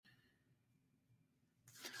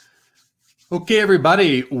Okay,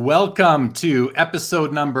 everybody, welcome to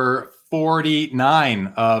episode number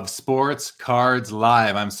 49 of Sports Cards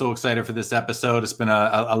Live. I'm so excited for this episode. It's been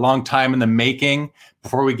a long time in the making.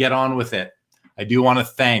 Before we get on with it, I do want to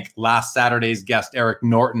thank last Saturday's guest, Eric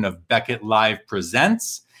Norton of Beckett Live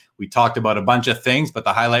Presents. We talked about a bunch of things, but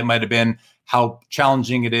the highlight might have been how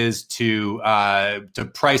challenging it is to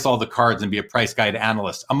price all the cards and be a price guide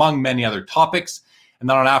analyst, among many other topics. And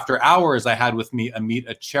then on After Hours, I had with me Amit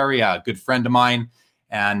Acharya, a good friend of mine,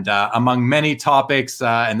 and among many topics.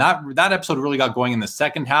 And that episode really got going in the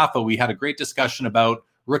second half, but we had a great discussion about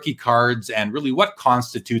rookie cards and really what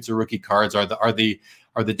constitutes a rookie cards. Are the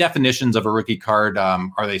definitions of a rookie card,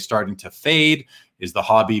 are they starting to fade? Is the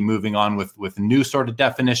hobby moving on with new sort of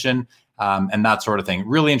definition? And that sort of thing.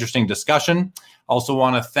 Really interesting discussion. Also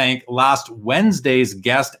want to thank last Wednesday's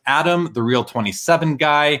guest, Adam, the Real 27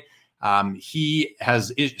 guy. He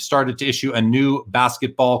has started to issue a new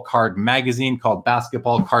basketball card magazine called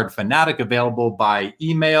Basketball Card Fanatic, available by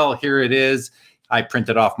email. Here it is. I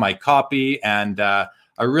printed off my copy, and a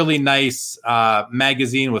really nice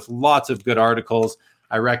magazine with lots of good articles.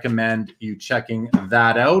 I recommend you checking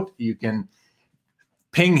that out. You can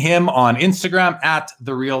ping him on Instagram at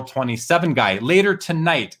the Real 27 guy. Later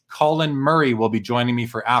tonight, Colin Murray will be joining me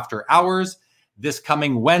for After Hours. This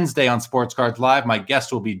coming Wednesday on Sports Cards Live, my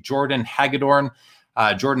guest will be Jordan Hagedorn.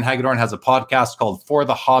 Jordan Hagedorn has a podcast called For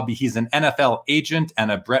the Hobby. He's an NFL agent and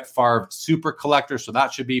a Brett Favre super collector, so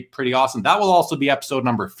that should be pretty awesome. That will also be episode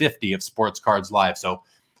number 50 of Sports Cards Live, so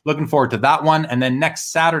looking forward to that one. And then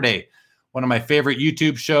next Saturday, one of my favorite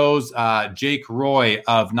YouTube shows, Jake Roy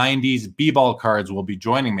of 90s B-Ball Cards will be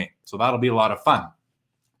joining me, so that'll be a lot of fun.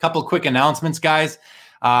 Couple quick announcements, guys.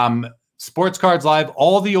 Sports Cards Live,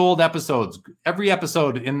 all the old episodes, every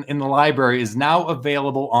episode in the library is now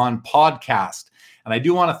available on podcast. And I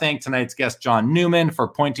do want to thank tonight's guest, John Newman, for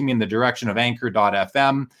pointing me in the direction of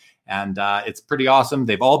Anchor.fm. And it's pretty awesome.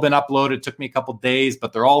 They've all been uploaded. It took me a couple days,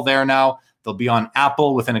 but they're all there now. They'll be on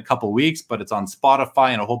Apple within a couple weeks, but it's on Spotify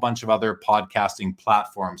and a whole bunch of other podcasting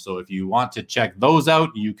platforms. So if you want to check those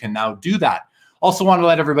out, you can now do that. Also want to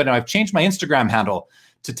let everybody know I've changed my Instagram handle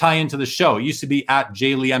to tie into the show. It used to be at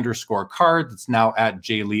jlee_cards. It's now at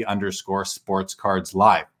jlee_sports cards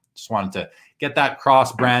live. Just wanted to get that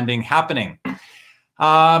cross branding happening. So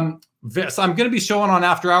I'm going to be showing on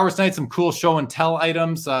After Hours tonight some cool show and tell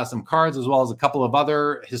items, some cards, as well as a couple of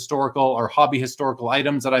other historical or hobby historical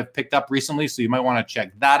items that I've picked up recently. So you might want to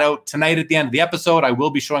check that out. Tonight at the end of the episode, I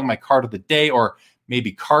will be showing my card of the day, or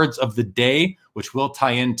maybe cards of the day, which will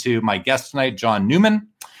tie into my guest tonight, John Newman.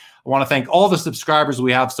 I want to thank all the subscribers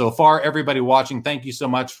we have so far. Everybody watching, thank you so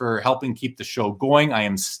much for helping keep the show going. I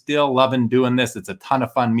am still loving doing this. It's a ton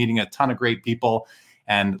of fun meeting a ton of great people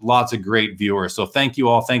and lots of great viewers. So thank you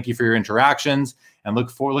all. Thank you for your interactions, and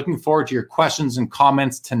looking forward to your questions and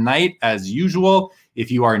comments tonight as usual.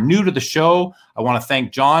 If you are new to the show, I want to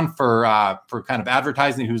thank John for kind of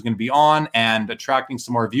advertising who's going to be on and attracting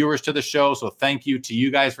some more viewers to the show. So thank you to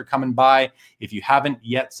you guys for coming by. If you haven't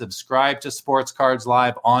yet subscribed to Sports Cards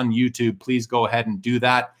Live on YouTube, please go ahead and do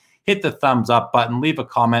that. Hit the thumbs up button, leave a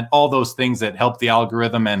comment, all those things that help the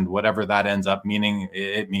algorithm and whatever that ends up meaning,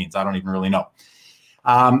 it means. I don't even really know.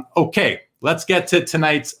 Okay, let's get to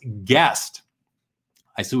tonight's guest.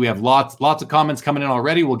 I see we have lots of comments coming in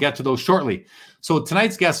already. We'll get to those shortly. So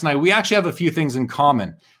tonight's guest and I, we actually have a few things in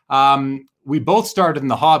common. We both started in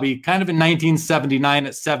the hobby kind of in 1979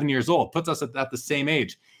 at 7 years old. Puts us at the same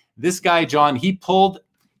age. This guy, John, he pulled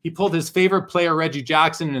his favorite player, Reggie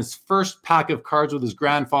Jackson, in his first pack of cards with his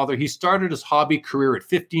grandfather. He started his hobby career at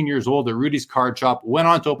 15 years old at Rudy's Card Shop, went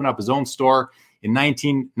on to open up his own store in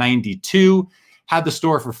 1992, had the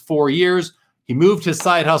store for 4 years. He moved his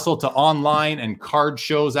side hustle to online and card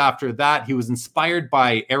shows after that. He was inspired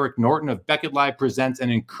by Eric Norton of Beckett Live Presents and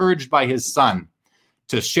encouraged by his son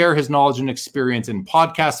to share his knowledge and experience in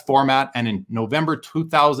podcast format. And in November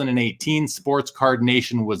 2018, Sports Card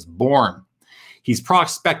Nation was born. He's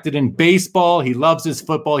prospected in baseball. He loves his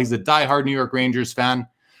football. He's a diehard New York Rangers fan.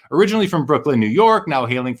 Originally from Brooklyn, New York, now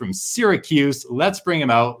hailing from Syracuse. Let's bring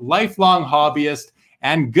him out. Lifelong hobbyist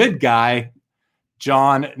and good guy,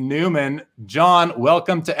 John Newman. John,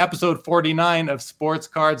 welcome to episode 49 of Sports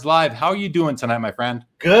Cards Live. How are you doing tonight, my friend?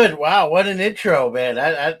 Good. Wow, what an intro, man.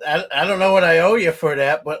 I don't know what I owe you for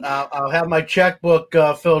that, but I'll have my checkbook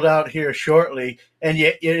filled out here shortly. And,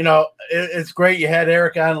 you know, it's great. You had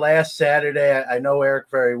Eric on last Saturday. I know Eric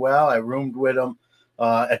very well. I roomed with him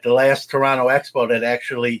at the last Toronto Expo that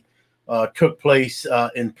actually took place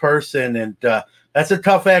in person. And that's a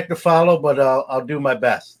tough act to follow, but I'll do my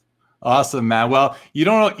best. Awesome, man. Well, you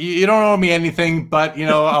don't owe me anything, but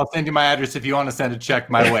I'll send you my address if you want to send a check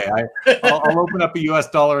my way. I'll open up a US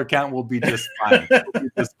dollar account. We'll be just fine. We'll be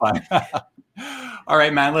just fine. All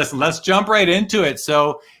right, man. Listen, let's jump right into it.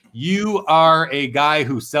 So you are a guy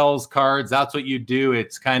who sells cards. That's what you do.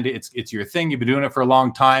 It's your thing. You've been doing it for a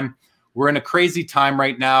long time. We're in a crazy time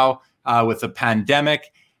right now with the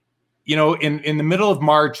pandemic. In the middle of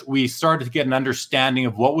March, we started to get an understanding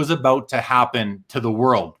of what was about to happen to the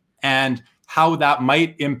world and how that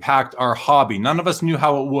might impact our hobby. None of us knew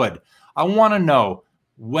how it would. I want to know,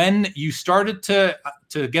 when you started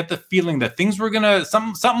to get the feeling that things were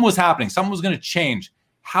something was happening, something was gonna change,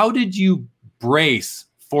 how did you brace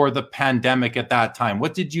for the pandemic at that time?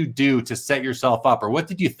 What did you do to set yourself up, or what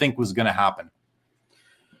did you think was gonna happen?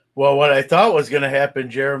 Well, what I thought was going to happen,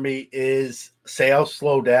 Jeremy, is sales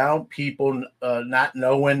slow down, people not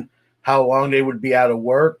knowing how long they would be out of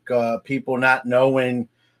work, people not knowing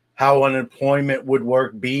how unemployment would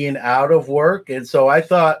work being out of work. And so I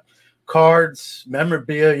thought cards,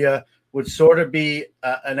 memorabilia would sort of be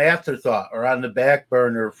an afterthought or on the back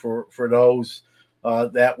burner for those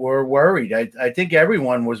that were worried. I think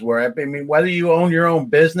everyone was worried. I mean, whether you own your own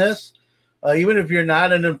business, even if you're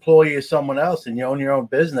not an employee of someone else and you own your own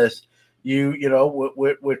business,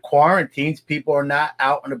 with quarantines, people are not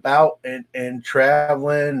out and about and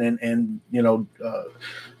traveling and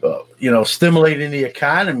stimulating the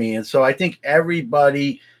economy. And so I think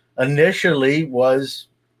everybody initially was,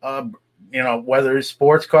 whether it's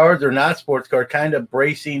sports cards or not sports cards, kind of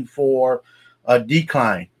bracing for a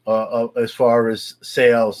decline as far as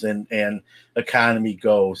sales and economy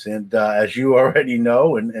goes. And as you already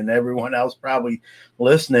know, and everyone else probably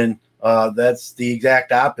listening, that's the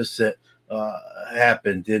exact opposite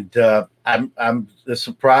happened. And I'm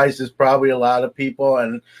surprised as probably a lot of people.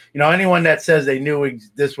 And anyone that says they knew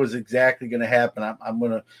this was exactly going to happen,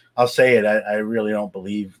 I'll say it. I really don't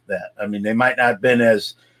believe that. I mean, they might not have been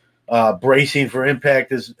as bracing for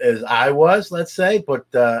impact as I was, let's say, but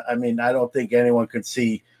I don't think anyone could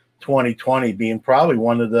see 2020 being probably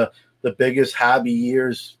one of the biggest hobby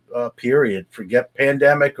years, period. Forget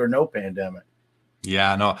pandemic or no pandemic.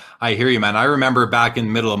 Yeah, no, I hear you, man. I remember back in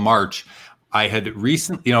the middle of March, I had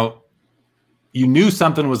recently, you knew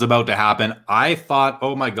something was about to happen. I thought,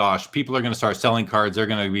 oh my gosh, people are going to start selling cards. They're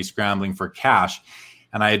going to be scrambling for cash.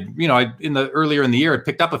 And I earlier in the year, I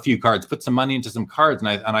picked up a few cards, put some money into some cards. And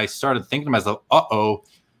I started thinking to myself,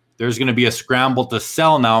 there's going to be a scramble to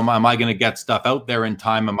sell now. Am I going to get stuff out there in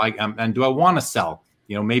time? And do I want to sell?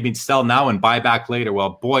 Maybe sell now and buy back later.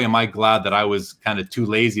 Well, boy, am I glad that I was kind of too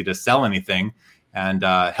lazy to sell anything and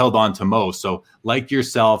held on to most. So like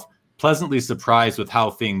yourself, pleasantly surprised with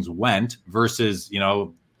how things went versus,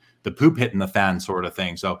 the poop hitting the fan sort of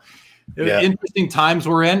thing. So yeah. Interesting times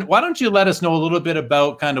we're in. Why don't you let us know a little bit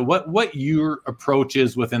about kind of what your approach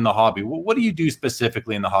is within the hobby? What do you do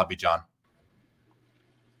specifically in the hobby, John?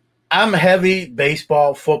 I'm heavy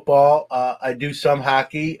baseball, football. I do some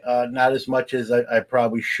hockey, not as much as I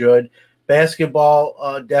probably should.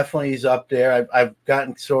 Basketball definitely is up there. I've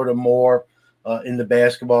gotten sort of more into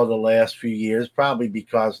basketball the last few years, probably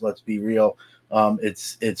because, let's be real,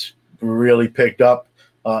 it's really picked up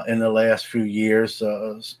in the last few years,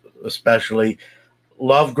 especially.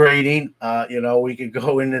 Love grading. We could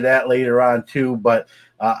go into that later on too, but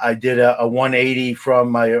I did a 180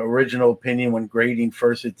 from my original opinion when grading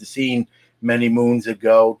first hit the scene many moons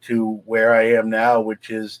ago to where I am now,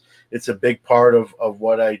 which is it's a big part of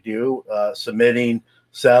what I do, submitting,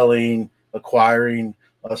 selling, acquiring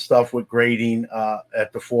stuff with grading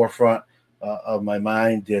at the forefront of my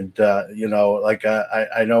mind. And,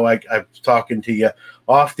 I know I'm talking to you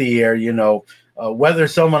off the air, whether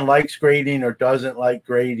someone likes grading or doesn't like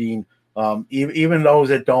grading, even those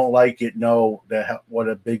that don't like it know that what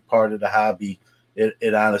a big part of the hobby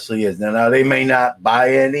it honestly is. Now they may not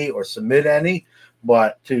buy any or submit any,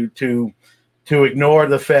 but to ignore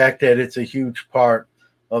the fact that it's a huge part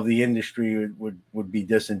of the industry would be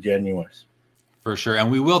disingenuous. For sure. And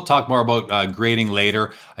we will talk more about grading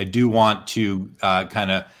later. I do want to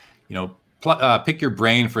pick your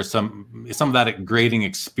brain for some of that grading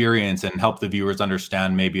experience and help the viewers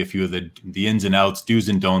understand maybe a few of the ins and outs, do's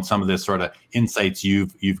and don'ts, some of this sort of insights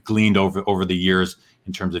you've gleaned over the years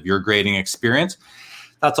in terms of your grading experience.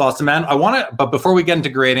 That's awesome, man. But before we get into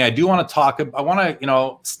grading, I want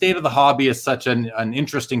to state of the hobby is such an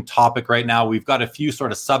interesting topic right now. We've got a few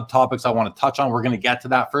sort of subtopics I want to touch on. We're going to get to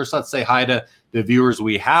that. First, let's say hi to the viewers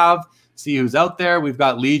we have, see who's out there. We've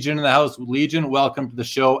got Legion in the house. Legion, welcome to the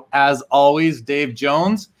show. As always, Dave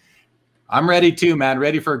Jones. I'm ready too, man.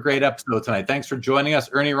 Ready for a great episode tonight. Thanks for joining us.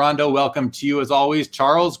 Ernie Rondo, welcome to you as always.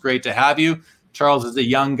 Charles, great to have you. Charles is a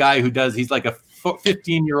young guy he's like a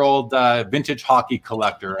 15-year-old vintage hockey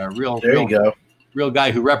collector, a real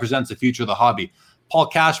guy who represents the future of the hobby. Paul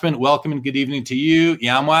Cashman, welcome and good evening to you.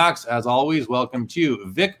 Yamwax, as always, welcome to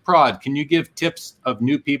you. Vic Prod, can you give tips of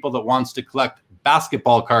new people that wants to collect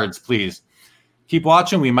basketball cards, please? Keep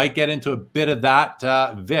watching. We might get into a bit of that,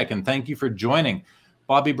 Vic, and thank you for joining.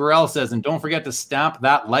 Bobby Burrell says, and don't forget to stamp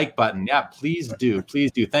that like button. Yeah, please do.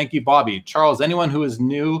 Please do. Thank you, Bobby. Charles, anyone who is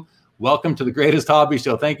new, welcome to the Greatest Hobby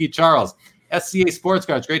Show. Thank you, Charles. SCA Sports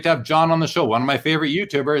Cards, great to have John on the show. One of my favorite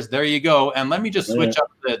YouTubers. There you go. And let me just switch up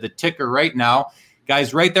the ticker right now.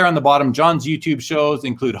 Guys, right there on the bottom, John's YouTube shows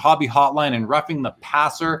include Hobby Hotline and Roughing the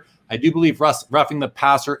Passer. I do believe Roughing the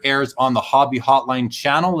Passer airs on the Hobby Hotline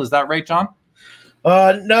channel. Is that right, John?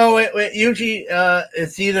 No, it usually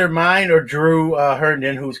it's either mine or Drew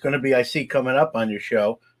Herndon, who's going to be, I see, coming up on your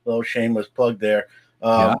show. A little shameless plug there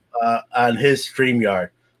on his StreamYard.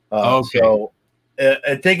 Okay. So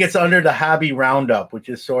I think it's under the Hobby Roundup, which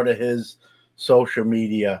is sort of his social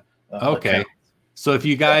media. Okay. So if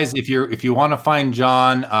you guys, if you want to find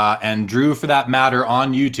John and Drew for that matter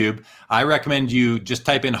on YouTube, I recommend you just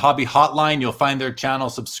type in Hobby Hotline. You'll find their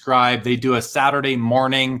channel, subscribe. They do a Saturday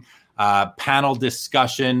morning panel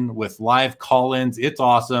discussion with live call-ins. It's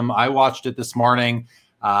awesome. I watched it this morning.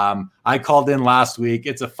 I called in last week.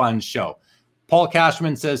 It's a fun show. Paul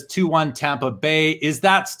Cashman says 2-1 Tampa Bay. Is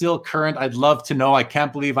that still current? I'd love to know. I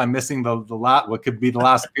can't believe I'm missing what could be the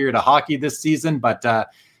last period of hockey this season, but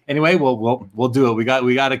anyway, we'll do it. We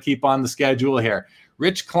got to keep on the schedule here.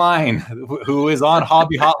 Rich Klein, who is on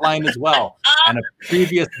Hobby Hotline as well, and a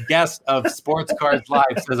previous guest of Sports Cards Live,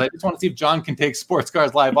 says, I just want to see if John can take Sports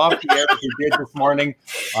Cards Live off the air, as he did this morning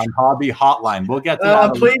on Hobby Hotline. We'll get to that.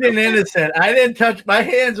 I'm pleading innocent. I didn't touch. My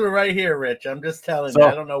hands were right here, Rich. I'm just telling you.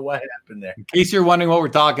 I don't know what happened there. In case you're wondering what we're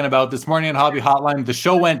talking about, this morning on Hobby Hotline, the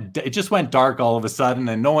show just went dark all of a sudden,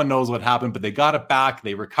 and no one knows what happened, but they got it back.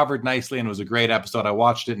 They recovered nicely, and it was a great episode. I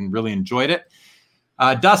watched it and really enjoyed it.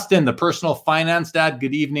 Dustin, the Personal Finance Dad,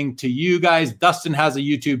 good evening to you guys. Dustin has a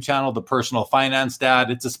YouTube channel, The Personal Finance Dad.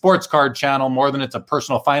 It's a sports card channel more than it's a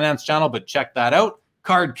personal finance channel, but check that out.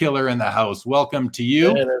 Card Killer in the house. Welcome to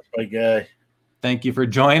you. Yeah, that's my guy. Thank you for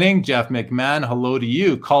joining. Jeff McMahon, hello to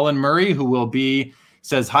you. Colin Murray,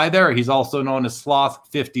 says hi there. He's also known as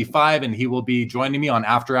Sloth55, and he will be joining me on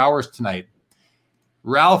After Hours tonight.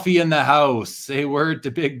 Ralphie in the house. Say word to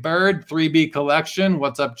Big Bird. 3B Collection.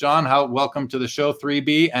 What's up, John? Welcome to the show,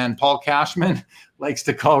 3B. And Paul Cashman likes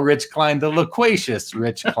to call Rich Klein the loquacious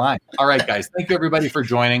Rich Klein. All right, guys. Thank you, everybody, for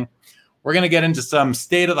joining. We're going to get into some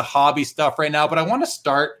state of the hobby stuff right now, but I want to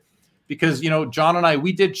start because, John and I,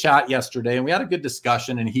 we did chat yesterday, and we had a good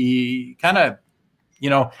discussion, and he kind of,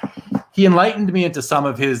 he enlightened me into some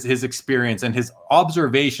of his experience and his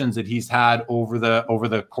observations that he's had over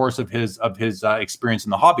the course of his experience in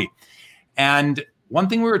the hobby. And one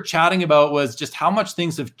thing we were chatting about was just how much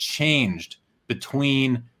things have changed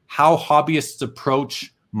between how hobbyists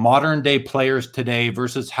approach modern day players today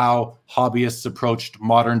versus how hobbyists approached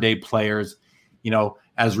modern day players,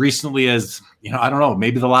 as recently as, I don't know,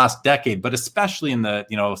 maybe the last decade, but especially in the,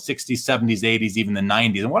 60s, 70s, 80s, even the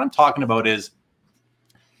 90s. And what I'm talking about is,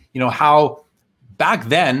 how back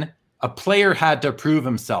then a player had to prove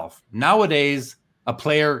himself. Nowadays, a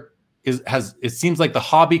player it seems like the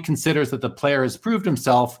hobby considers that the player has proved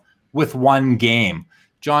himself with one game.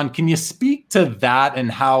 John, can you speak to that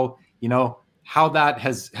and how that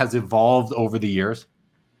has evolved over the years?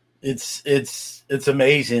 It's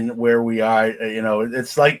amazing where we are.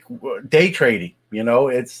 It's like day trading.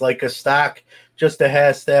 It's like a stock just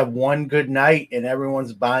has to have one good night and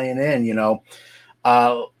everyone's buying in.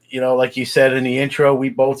 Like you said in the intro, we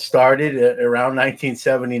both started around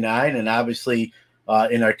 1979, and obviously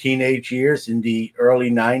in our teenage years in the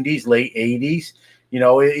early 90s, late 80s.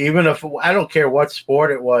 Even if I don't care what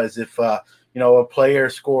sport it was, if a player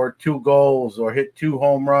scored 2 goals or hit 2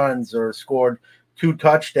 home runs or scored 2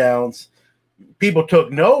 touchdowns, people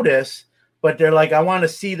took notice. But they're like, I want to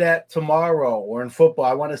see that tomorrow, or in football,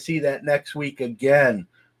 I want to see that next week again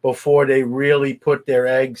before they really put their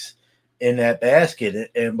eggs in that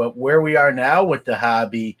basket. But where we are now with the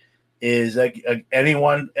hobby is like any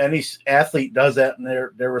athlete does that in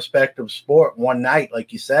their respective sport one night,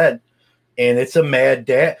 like you said, and it's a mad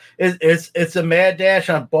dash. It's a mad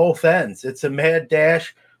dash on both ends. It's a mad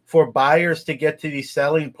dash for buyers to get to these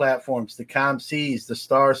selling platforms, the ComCs, the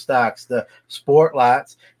Star Stocks, the Sport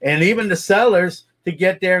Lots, and even the sellers to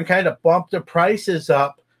get there and kind of bump the prices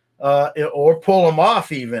up or pull them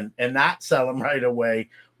off even and not sell them right away.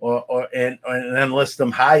 And then list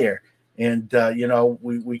them higher. And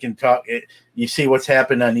we can talk. You see what's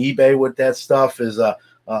happened on eBay with that stuff is a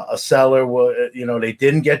a seller will, they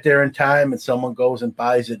didn't get there in time, and someone goes and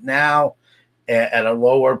buys it now at a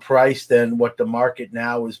lower price than what the market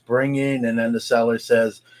now is bringing, and then the seller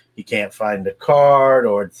says he can't find the card,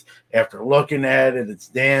 or it's after looking at it, it's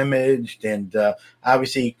damaged, and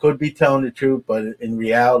obviously he could be telling the truth, but in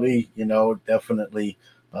reality, definitely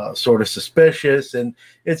sort of suspicious, and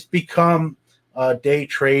it's become day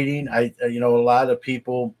trading. A lot of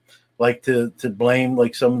people like to blame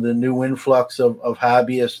like some of the new influx of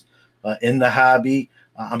hobbyists in the hobby.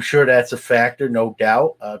 I'm sure that's a factor, no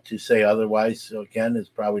doubt. To say otherwise, so again, is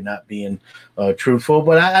probably not being truthful.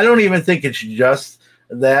 But I don't even think it's just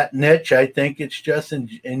that niche. I think it's just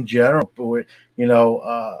in general. With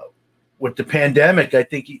the pandemic, I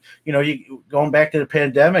think you going back to the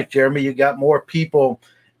pandemic, Jeremy, you got more people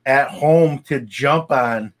at home to jump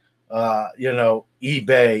on,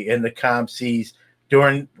 eBay and the ComCs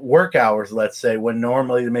during work hours. Let's say when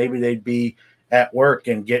normally maybe they'd be at work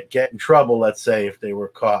and get in trouble, let's say, if they were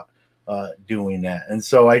caught doing that. And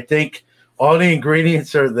so I think all the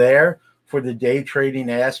ingredients are there for the day trading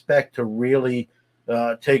aspect to really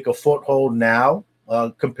take a foothold now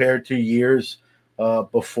compared to years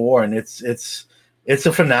before. And it's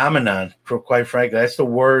a phenomenon, for quite frankly. That's the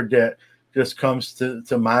word that just comes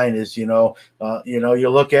to mind is, you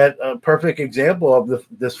look at a perfect example of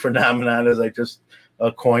this phenomenon, as I just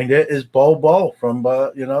coined it, is Bo from,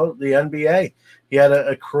 the NBA. He had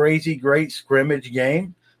a crazy great scrimmage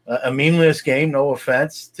game, a meaningless game, no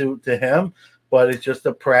offense to him, but it's just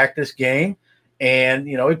a practice game. And,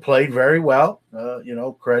 he played very well,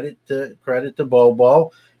 credit to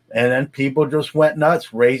Bo. And then people just went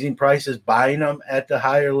nuts, raising prices, buying them at the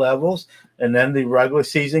higher levels. And then the regular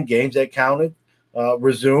season games that counted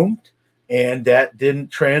resumed, and that didn't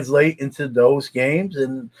translate into those games.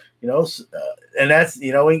 And, and that's,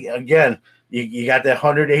 again, you got that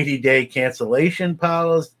 180-day cancellation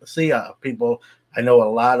policy. I know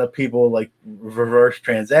a lot of people like reverse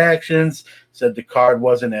transactions, said the card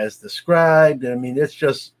wasn't as described. I mean, it's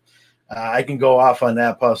just, I can go off on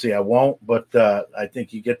that policy. I won't, but I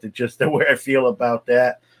think you get the gist of where I feel about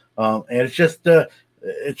that. And it's just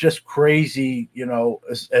crazy,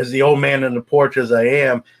 as the old man in the porch as I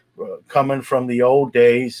am, coming from the old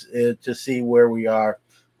days to see where we are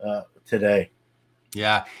today.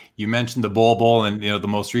 Yeah, you mentioned the Bowl, and the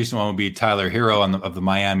most recent one would be Tyler Hero of the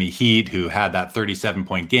Miami Heat, who had that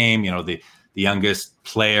 37-point game. The youngest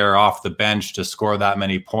player off the bench to score that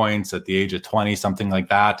many points at the age of 20, something like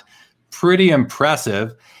that. Pretty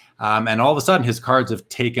impressive. And all of a sudden, his cards have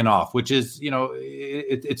taken off, which is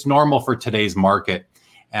it's normal for today's market.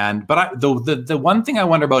 But the one thing I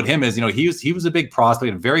wonder about him is he was a big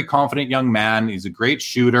prospect, a very confident young man. He's a great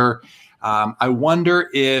shooter. I wonder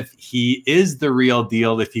if he is the real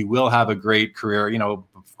deal, if he will have a great career,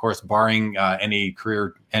 of course, barring any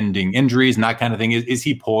career-ending injuries and that kind of thing. Is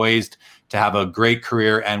he poised to have a great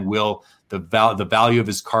career, and will the value of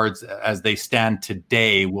his cards as they stand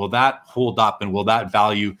today, will that hold up, and will that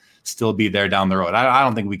value still be there down the road? I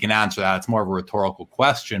don't think we can answer that. It's more of a rhetorical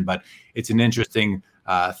question, but it's an interesting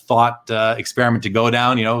thought experiment to go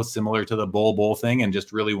down, similar to the Bowl thing, and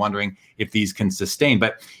just really wondering if these can sustain.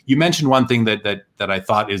 But you mentioned one thing that I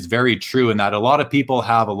thought is very true, in that a lot of people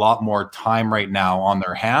have a lot more time right now on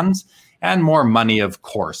their hands, and more money, of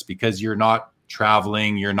course, because you're not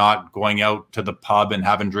traveling, you're not going out to the pub and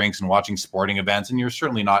having drinks and watching sporting events, and you're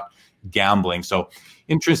certainly not gambling. So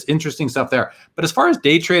interesting stuff there. But as far as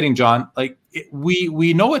day trading, John,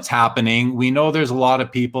 we know what's happening. We know there's a lot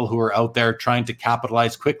of people who are out there trying to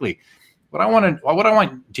capitalize quickly. What I want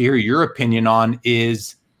to hear your opinion on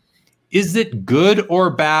is it good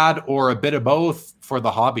or bad, or a bit of both, for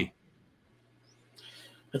the hobby?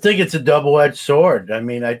 I think it's a double-edged sword. I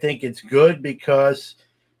mean, I think it's good because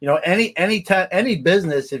any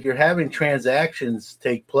business, if you're having transactions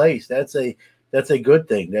take place, that's a good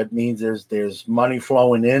thing. That means there's money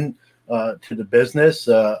flowing in to the business,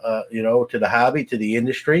 to the hobby, to the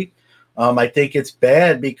industry. I think it's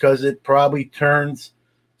bad because it probably turns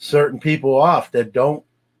certain people off that don't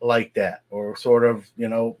like that, or sort of,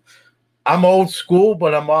 I'm old school,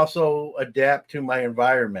 but I'm also adapt to my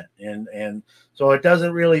environment. And so it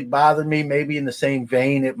doesn't really bother me. Maybe in the same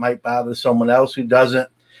vein, it might bother someone else who doesn't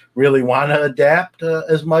really want to adapt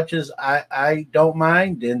as much as I don't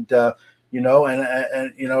mind. And, that's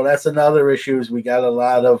another issue, is we got a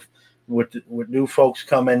lot of, with new folks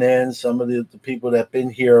coming in, some of the people that have been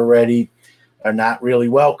here already are not really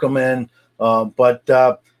welcoming. But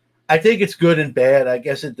I think it's good and bad. I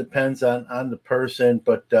guess it depends on the person,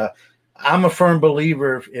 but I'm a firm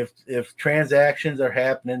believer if transactions are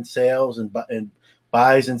happening, sales and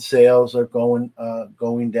buys and sales are going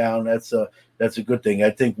down. That's a good thing. I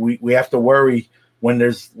think we have to worry when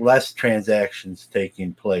there's less transactions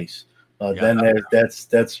taking place. That's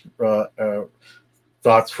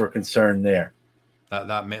thoughts for concern there.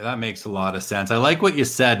 That makes a lot of sense. I like what you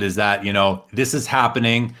said, is that, this is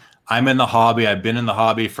happening. I'm in the hobby. I've been in the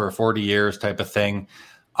hobby for 40 years type of thing.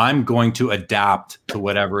 I'm going to adapt to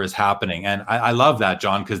whatever is happening. And I love that,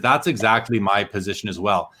 John, because that's exactly my position as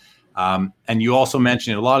well. And you also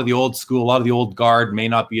mentioned a lot of the old school, a lot of the old guard may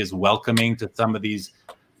not be as welcoming to some of these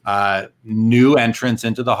new entrants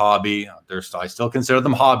into the hobby. I still consider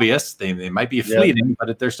them hobbyists. They might be fleeting,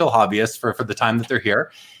 but they're still hobbyists for the time that they're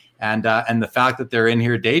here. And the fact that they're in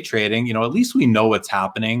here day trading, at least we know what's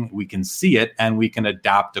happening. We can see it and we can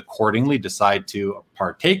adapt accordingly, decide to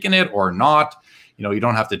partake in it or not. You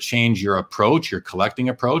don't have to change your approach, your collecting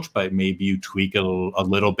approach, but maybe you tweak it a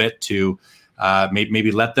little bit to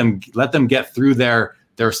maybe let them get through their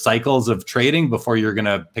cycles of trading before you're going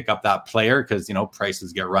to pick up that player, because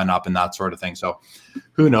prices get run up and that sort of thing. So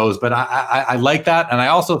who knows? But I like that, and I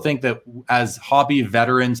also think that as hobby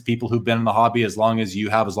veterans, people who've been in the hobby as long as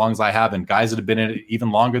you have, as long as I have, and guys that have been in it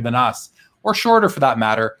even longer than us, or shorter for that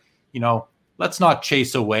matter, let's not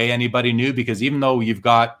chase away anybody new, because even though you've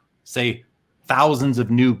got, say, thousands of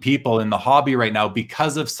new people in the hobby right now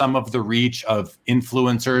because of some of the reach of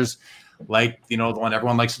influencers, like, the one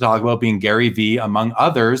everyone likes to talk about being Gary Vee, among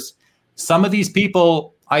others, some of these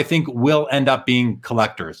people, I think, will end up being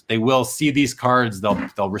collectors. They will see these cards,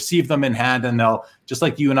 they'll receive them in hand, and they'll, just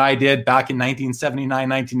like you and I did back in 1979,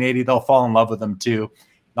 1980, they'll fall in love with them too.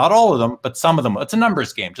 Not all of them, but some of them. It's a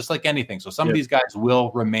numbers game, just like anything. So some of these guys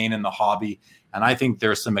will remain in the hobby, and I think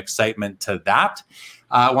there's some excitement to that.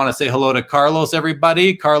 I want to say hello to Carlos,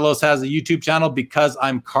 everybody. Carlos has a YouTube channel, Because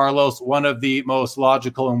I'm Carlos, one of the most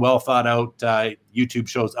logical and well thought out YouTube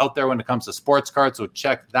shows out there when it comes to sports cards. So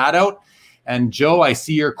check that out. And Joe, I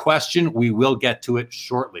see your question. We will get to it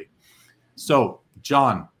shortly. So,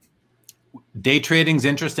 John, day trading's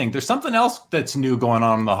interesting. There's something else that's new going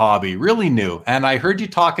on in the hobby, really new. And I heard you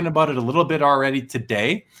talking about it a little bit already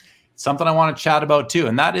today. Something I want to chat about too,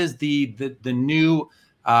 and that is the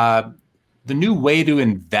new way to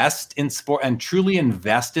invest in sport and truly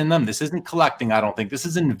invest in them. This isn't collecting, I don't think. This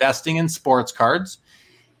is investing in sports cards.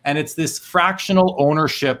 And it's this fractional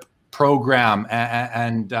ownership program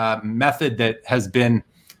and method that has been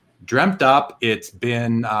dreamt up. It's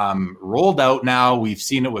been rolled out now. We've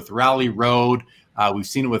seen it with Rally Road. We've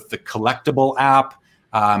seen it with the Collectible app,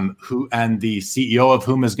 and the CEO of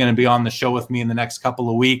whom is going to be on the show with me in the next couple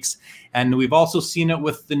of weeks. And we've also seen it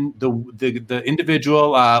with the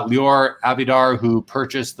individual, Lior Avidar, who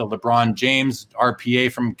purchased the LeBron James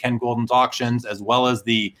RPA from Ken Golden's auctions, as well as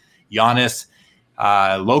the Giannis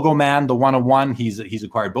Logo Man, the 101. He's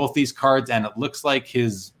acquired both these cards, and it looks like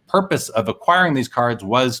his purpose of acquiring these cards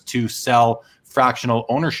was to sell fractional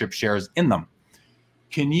ownership shares in them.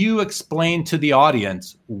 Can you explain to the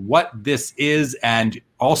audience what this is? And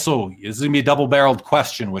also, this is going to be a double-barreled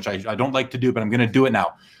question, which I don't like to do, but I'm going to do it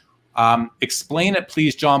now. Explain it,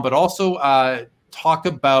 please, John, but also talk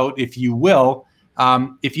about, if you will,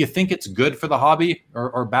 if you think it's good for the hobby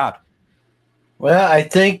or bad. Well, I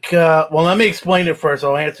think, let me explain it first.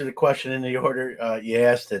 I'll answer the question in the order you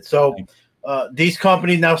asked it. So these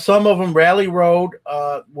companies, now some of them, Rally Road,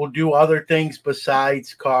 will do other things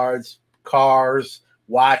besides cards, cars,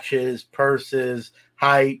 watches, purses,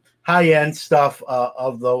 high-end stuff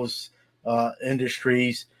of those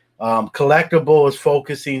industries. Collectible is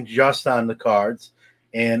focusing just on the cards,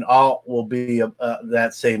 and all will be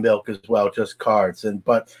that same ilk as well, just cards.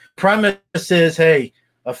 But premise is, hey,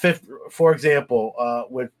 for example,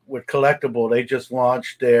 with Collectible, they just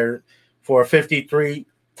launched for a 53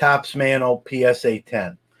 Topps Mantle PSA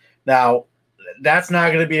 10. Now, that's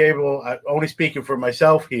not going to be able. Only speaking for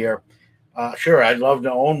myself here. Sure, I'd love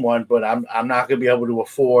to own one, but I'm not going to be able to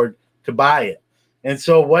afford to buy it. And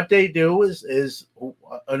so what they do is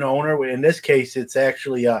an owner. In this case, it's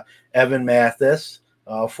actually Evan Mathis,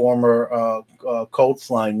 former Colts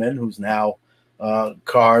lineman, who's now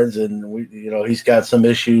cards, and he's got some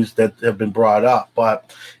issues that have been brought up.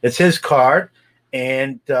 But it's his card,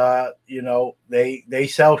 and they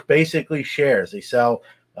sell basically shares. They sell.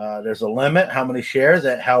 There's a limit how many shares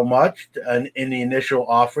at how much in the initial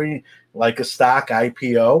offering, like a stock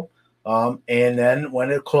IPO. And then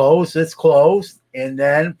when it closed, it's closed. And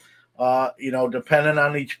then, depending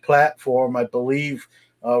on each platform, I believe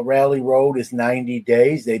Rally Road is 90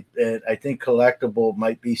 days. I think Collectible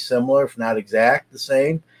might be similar, if not exact the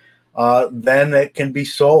same. Then it can be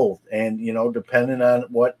sold. And, depending on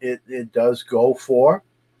what it does go for,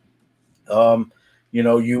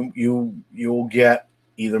 you'll get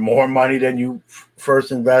either more money than you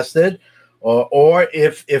first invested, or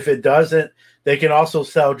if it doesn't, they can also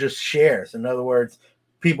sell just shares. In other words,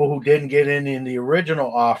 people who didn't get in the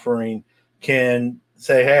original offering can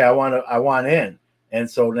say, hey, I want in. And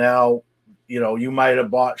so now, you might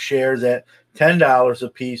have bought shares at $10 a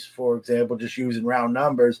piece, for example, just using round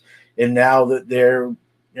numbers. And now that they're,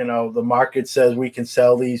 the market says we can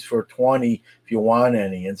sell these for 20 if you want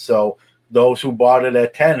any. And so those who bought it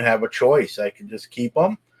at 10 have a choice. I can just keep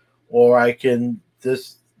them, or I can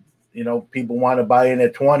just, people want to buy in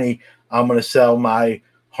at 20. I'm going to sell my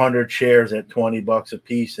 100 shares at $20 a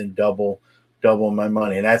piece and double my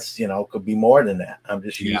money. And that's, could be more than that. I'm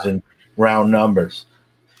just using round numbers.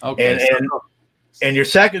 Okay. And your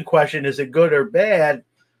second question, is it good or bad?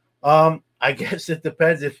 I guess it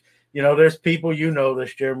depends. If, there's people,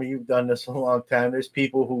 this, Jeremy, you've done this a long time. There's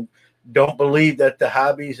people who don't believe that the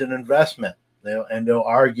hobby is an investment, and they'll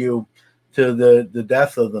argue to the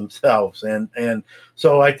death of themselves. And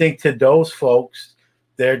so I think to those folks,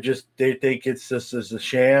 they think it's just as a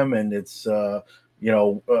sham, and it's,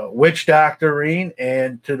 witch doctoring.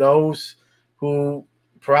 And to those who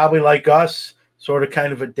probably like us, sort of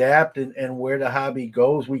kind of adapt and where the hobby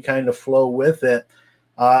goes, we kind of flow with it.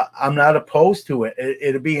 I'm not opposed to it.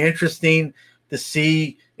 It'll be interesting to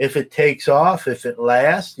see if it takes off, if it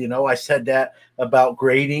lasts. I said that about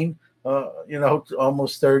grading,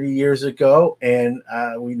 almost 30 years ago, and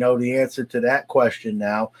we know the answer to that question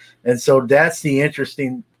now. And so that's the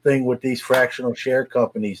interesting thing with these fractional share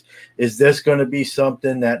companies. Is this going to be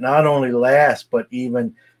something that not only lasts, but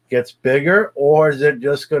even gets bigger, or is it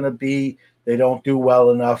just going to be they don't do well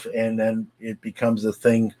enough and then it becomes a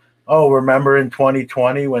thing? Oh, remember in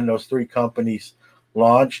 2020 when those three companies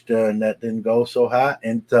launched and that didn't go so hot?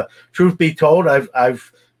 And truth be told, I've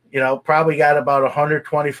probably got about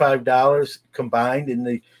 $125 combined in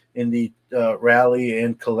the rally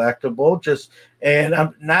and collectible. And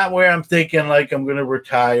I'm not where I'm thinking like I'm going to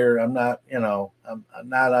retire. I'm not, I'm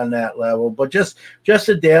not on that level, but just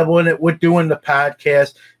to dabble in it. With doing the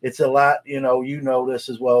podcast, it's a lot, you know this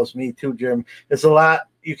as well as me too, Jim. It's a lot.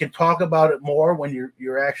 You can talk about it more when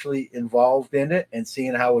you're actually involved in it and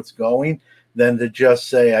seeing how it's going, than to just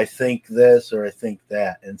say, I think this or I think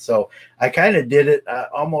that. And so I kind of did it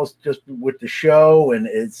almost just with the show, and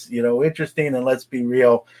it's, interesting. And let's be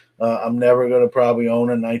real, I'm never going to probably own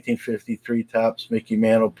a 1953 Topps Mickey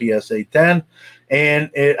Mantle PSA 10.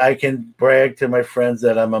 And I can brag to my friends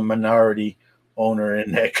that I'm a minority owner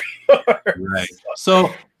in that car. Right.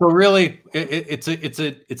 So really, it's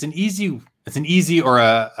an easy or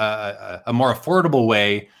a more affordable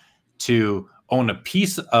way to own a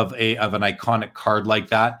piece of an iconic card like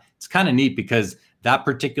that. It's kind of neat because that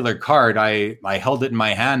particular card, I held it in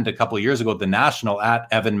my hand a couple of years ago at the National at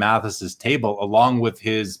Evan Mathis's table, along with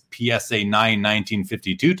his PSA 9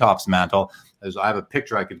 1952 Topps mantle. I have a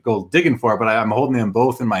picture I could go digging for, but I'm holding them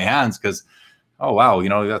both in my hands because, oh, wow,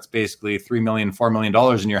 that's basically $3 million, $4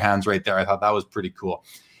 million in your hands right there. I thought that was pretty cool.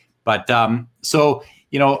 But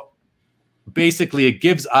basically it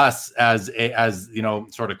gives us as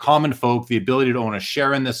sort of common folk the ability to own a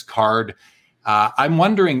share in this card. I'm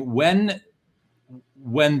wondering when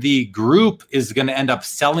the group is going to end up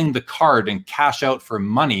selling the card and cash out for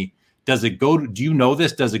money, does it go to, do you know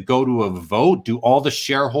this? Does it go to a vote? Do all the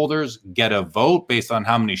shareholders get a vote based on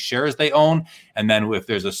how many shares they own? And then if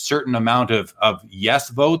there's a certain amount of yes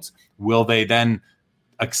votes, will they then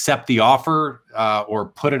accept the offer or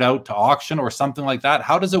put it out to auction or something like that?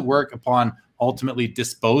 How does it work upon ultimately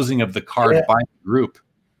disposing of the card by the group?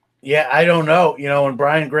 Yeah, I don't know. When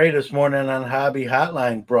Brian Gray this morning on Hobby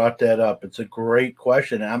Hotline brought that up, it's a great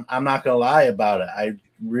question. I'm not going to lie about it. I'm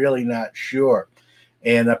really not sure.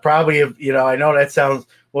 And probably, if I know that sounds,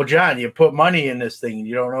 well, John, you put money in this thing,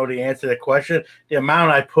 you don't know the answer to the question. The amount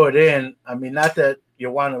I put in, I mean, not that you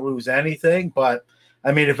want to lose anything, but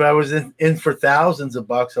I mean, if I was in for thousands of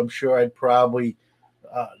bucks, I'm sure I'd probably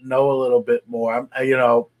know a little bit more.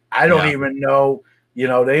 I don't even know,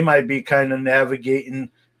 they might be kind of navigating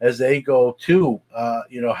as they go too,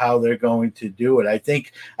 how they're going to do it. I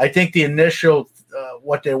think the initial,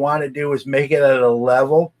 what they want to do is make it at a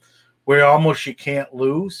level where almost you can't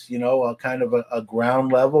lose, a kind of a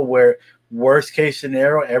ground level where worst case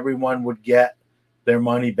scenario, everyone would get their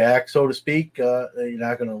money back, so to speak. You're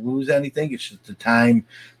not going to lose anything. It's just the time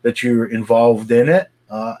that you're involved in it.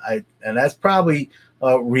 And that's probably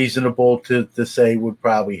reasonable to say would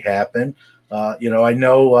probably happen. I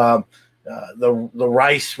know the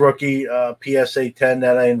Rice rookie PSA 10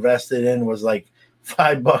 that I invested in was like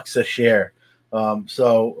 $5 a share.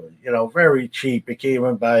 So, very cheap. It came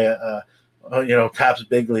in by Topps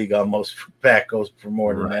Big League almost pack goes for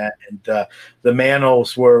more than Right. that. And the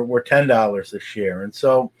Manos were $10 a share. And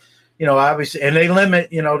so, obviously, and they limit,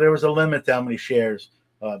 there was a limit to how many shares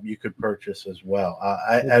you could purchase as well.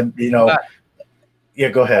 Yeah,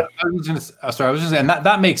 go ahead. I was just saying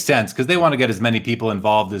that makes sense because they want to get as many people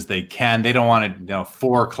involved as they can. They don't want to,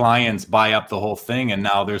 4 clients buy up the whole thing, and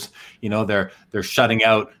now there's, they're shutting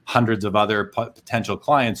out hundreds of other potential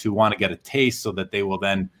clients who want to get a taste so that they will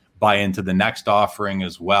then buy into the next offering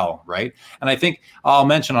as well, right? And I think I'll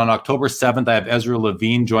mention on October 7th, I have Ezra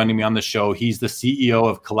Levine joining me on the show. He's the CEO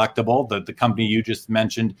of Collectible, the company you just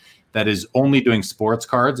mentioned, that is only doing sports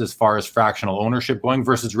cards as far as fractional ownership going,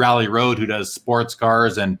 versus Rally Road, who does sports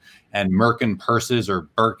cars and Merkin purses or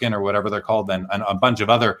Birkin or whatever they're called, and a bunch of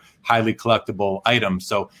other highly collectible items.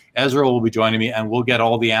 So Ezra will be joining me, and we'll get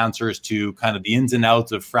all the answers to kind of the ins and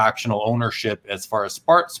outs of fractional ownership as far as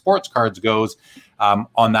sports cards goes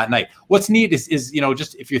on that night. What's neat is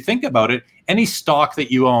just if you think about it, any stock that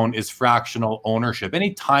you own is fractional ownership.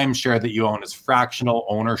 Any timeshare that you own is fractional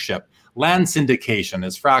ownership. Land syndication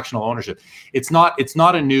is fractional ownership. It's not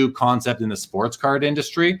a new concept in the sports card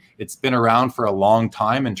industry. It's been around for a long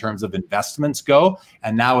time in terms of investments go,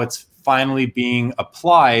 and now it's finally being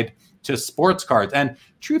applied to sports cards. And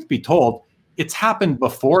truth be told, it's happened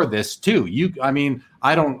before this too.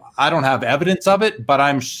 I don't have evidence of it, but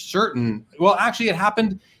I'm certain. Well, actually, it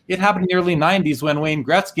happened in the early 90s when Wayne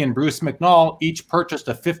Gretzky and Bruce McNall each purchased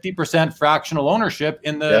a 50% fractional ownership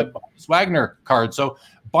in the Wagner card. So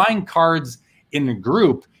buying cards in a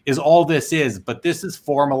group is all this is, but this is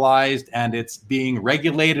formalized and it's being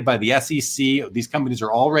regulated by the SEC. These companies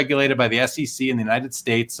are all regulated by the SEC in the United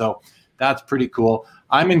States. So that's pretty cool.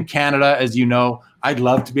 I'm in Canada, as you know. I'd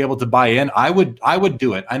love to be able to buy in. I would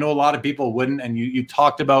do it. I know a lot of people wouldn't. And you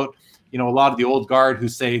talked about, a lot of the old guard who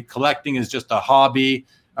say collecting is just a hobby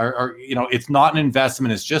or it's not an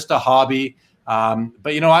investment. It's just a hobby. But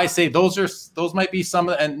I say those might be some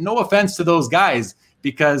of the, and no offense to those guys,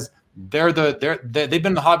 because they've been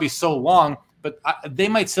in the hobby so long, but they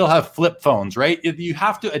might still have flip phones, right? You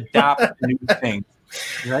have to adapt to new things,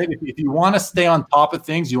 right? If you want to stay on top of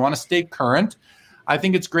things, you want to stay current, I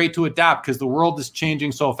think it's great to adapt because the world is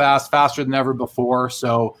changing so fast, faster than ever before.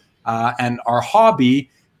 So, and our hobby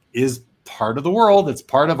is part of the world. It's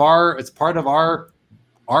part of our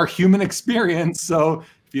human experience. So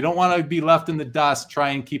if you don't want to be left in the dust, try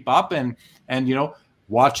and keep up and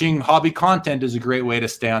watching hobby content is a great way to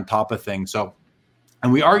stay on top of things. So,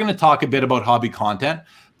 and we are going to talk a bit about hobby content.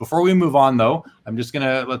 Before we move on, though, I'm just going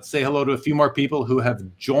to let's say hello to a few more people who have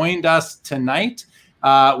joined us tonight.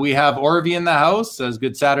 We have Orvi in the house. Says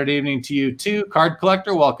good Saturday evening to you too. Card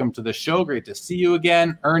collector, welcome to the show. Great to see you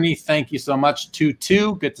again. Ernie, thank you so much.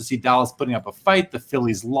 2-2. Good to see Dallas putting up a fight. The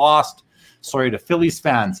Phillies lost. Sorry to Phillies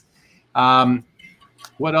fans.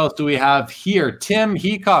 What else do we have here? Tim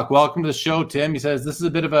Heacock, welcome to the show, Tim. He says this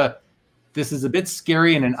is a bit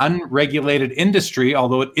scary in an unregulated industry,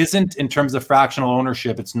 although it isn't in terms of fractional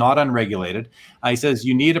ownership. It's not unregulated. He says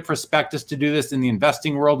you need a prospectus to do this in the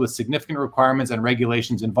investing world with significant requirements and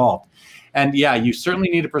regulations involved. And yeah, you certainly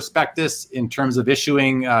need a prospectus in terms of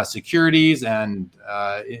issuing securities and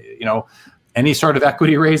any sort of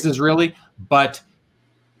equity raises, really. But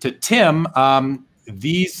to Tim,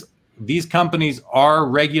 these companies are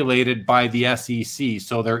regulated by the SEC.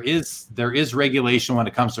 So there is regulation when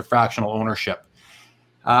it comes to fractional ownership.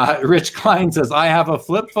 Rich Klein says, I have a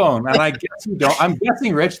flip phone. And I guess you don't. I'm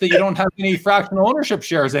guessing, Rich, that you don't have any fractional ownership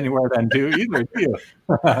shares anywhere then, do you?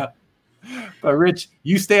 But Rich,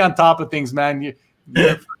 you stay on top of things, man.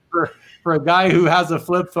 For a guy who has a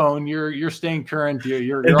flip phone, you're staying current.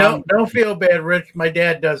 Don't feel bad, Rich. My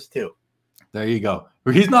dad does too. There you go.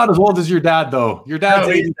 He's not as old as your dad, though. Your dad's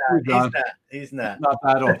 82, John. He's not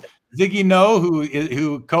that old. Ziggy No,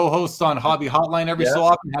 who co-hosts on Hobby Hotline every so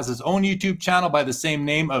often, has his own YouTube channel by the same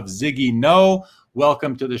name of Ziggy No.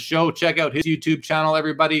 Welcome to the show. Check out his YouTube channel,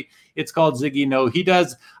 everybody. It's called Ziggy No.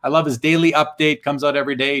 I love his daily update. Comes out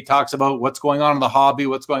every day. He talks about what's going on in the hobby,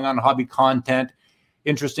 what's going on in hobby content.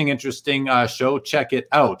 Interesting show. Check it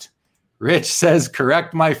out. Rich says,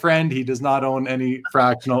 correct, my friend. He does not own any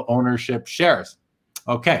fractional ownership shares.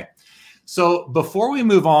 Okay. So before we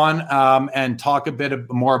move on and talk a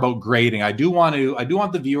bit more about grading, I do want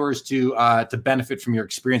the viewers to benefit from your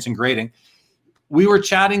experience in grading. We were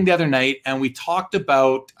chatting the other night and we talked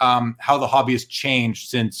about how the hobby has changed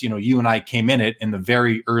since you and I came in it in the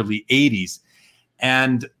very early 80s.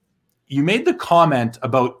 And you made the comment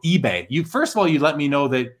about eBay. First of all, you let me know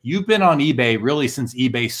that you've been on eBay really since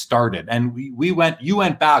eBay started. And you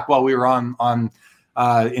went back while we were in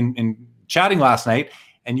chatting last night.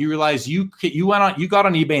 and you realize you got on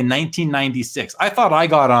eBay in 1996. I thought I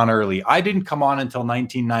got on early. I didn't come on until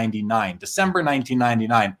 1999, December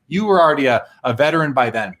 1999. You were already a veteran by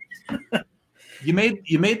then. You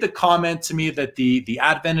made the comment to me that the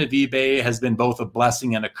advent of eBay has been both a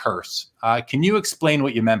blessing and a curse. Can you explain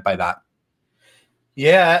what you meant by that?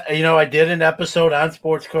 Yeah, I did an episode on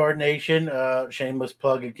Sports Card Nation, shameless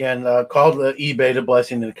plug again, called eBay, the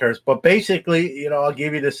blessing and the curse. But basically, I'll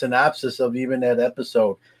give you the synopsis of even that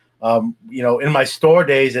episode. In my store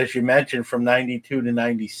days, as you mentioned, from 92 to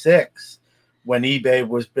 96, when eBay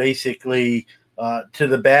was basically to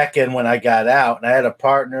the back end when I got out, and I had a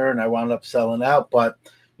partner and I wound up selling out. But,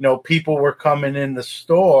 people were coming in the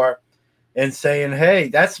store and saying, hey,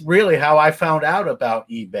 that's really how I found out about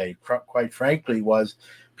eBay, quite frankly, was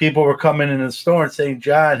people were coming in the store and saying,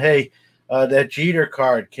 John, hey, that Jeter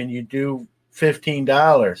card, can you do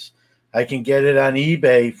 $15? I can get it on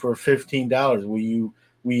eBay for $15.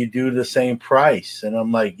 Will you do the same price? And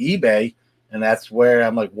I'm like, eBay? And that's where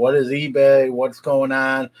I'm like, what is eBay? What's going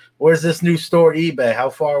on? Where's this new store, eBay? How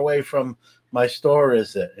far away from my store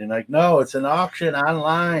is it? And like, no, it's an auction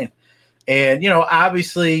online. And,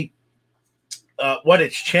 obviously, what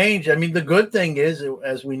it's changed. I mean, the good thing is,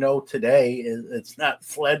 as we know today, it's not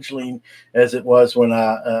fledgling as it was when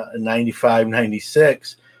in 95,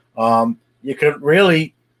 96. You could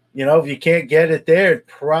really, if you can't get it there, it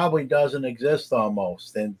probably doesn't exist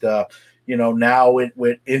almost. And, now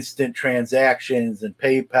with instant transactions and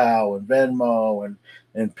PayPal and Venmo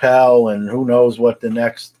and Pell and who knows what the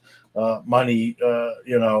next money,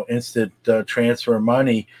 instant transfer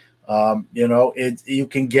money. You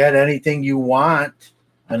can get anything you want,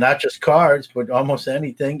 and not just cards, but almost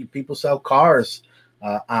anything. People sell cars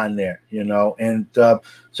on there, and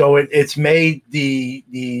so it's made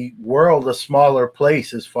the world a smaller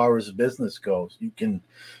place as far as business goes. You can,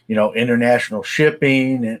 international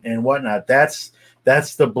shipping and whatnot. That's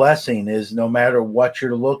the blessing, is no matter what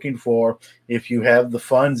you're looking for, if you have the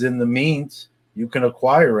funds and the means, you can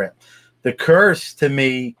acquire it. The curse to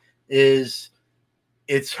me is,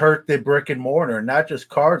 it's hurt the brick and mortar, not just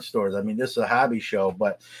card stores. I mean, this is a hobby show,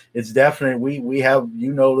 but it's definitely, we have,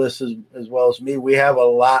 this as well as me, we have a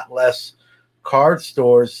lot less card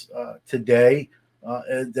stores today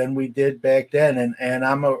than we did back then. And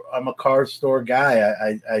I'm a card store guy.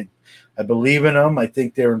 I believe in them. I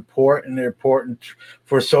think they're important. They're important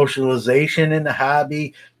for socialization in the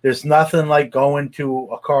hobby. There's nothing like going to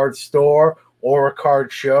a card store or a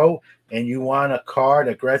card show and you want a card,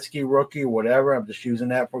 a Gretzky rookie or whatever, I'm just using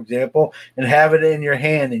that for example, and have it in your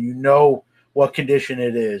hand and what condition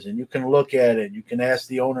it is, and you can look at it. You can ask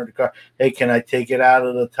the owner of the car, hey, can I take it out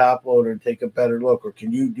of the top loader and take a better look? Or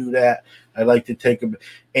can you do that? I'd like to take and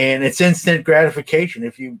it's instant gratification.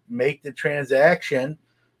 If you make the transaction,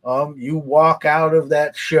 you walk out of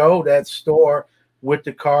that show, that store, with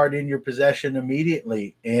the card in your possession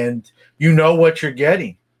immediately, and you know what you're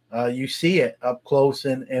getting. You see it up close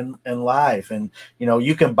and live, and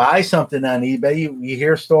you can buy something on eBay. You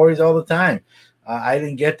hear stories all the time. I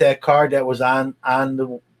didn't get that card that was on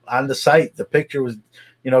the site. The picture was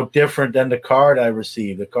different than the card I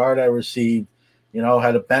received. The card I received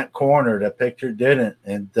had a bent corner. That picture didn't.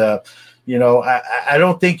 And I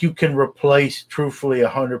don't think you can replace truthfully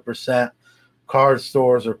 100% card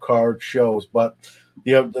stores or card shows. But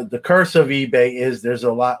the curse of eBay is there's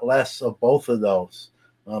a lot less of both of those.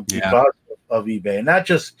 Because of eBay, and not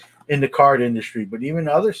just in the card industry, but even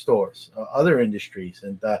other stores, other industries.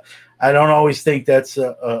 And I don't always think that's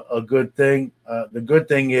a good thing. The good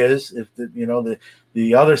thing is, if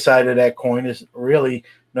the other side of that coin is really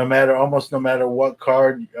almost no matter what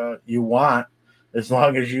card you want, as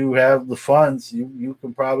long as you have the funds, you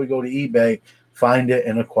can probably go to eBay, find it,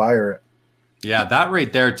 and acquire it. Yeah, that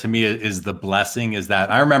right there to me is the blessing. Is that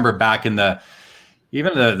I remember back in the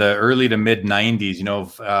early to mid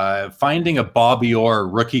 90s, finding a Bobby Orr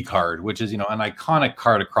rookie card, which is, an iconic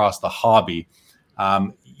card across the hobby.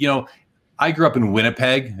 I grew up in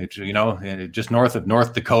Winnipeg, which, just north of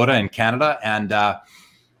North Dakota in Canada. And,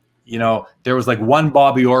 there was like one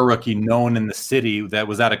Bobby Orr rookie known in the city that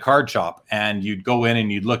was at a card shop, and you'd go in and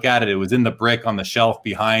you'd look at it. It was in the brick on the shelf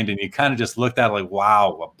behind, and you kind of just looked at it like,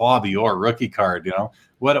 wow, a Bobby Orr rookie card,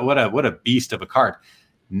 what a beast of a card.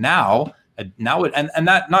 Now and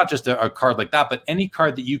that not just a card like that, but any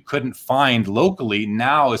card that you couldn't find locally.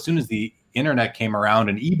 Now, as soon as the internet came around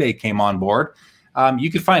and eBay came on board, you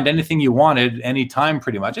could find anything you wanted anytime,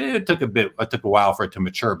 pretty much. It took a while for it to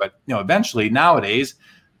mature, but eventually nowadays,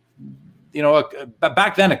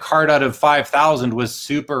 back then a card out of 5,000 was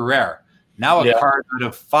super rare. Now a card out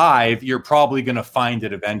of 5, you're probably going to find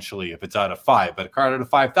it eventually if it's out of 5. But a card out of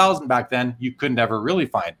 5,000 back then, you couldn't ever really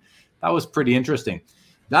find. That was pretty interesting.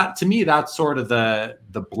 That, to me, that's sort of the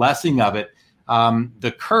blessing of it.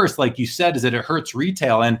 The curse, like you said, is that it hurts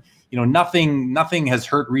retail, and nothing has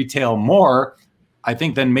hurt retail more, I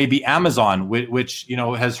think, than maybe Amazon, which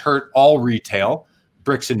has hurt all retail,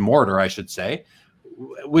 bricks and mortar, I should say,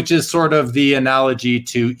 which is sort of the analogy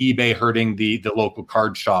to eBay hurting the local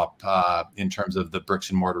card shop in terms of the bricks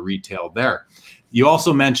and mortar retail there. You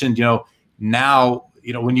also mentioned, now,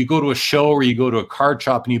 when you go to a show or you go to a card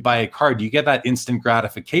shop and you buy a card, you get that instant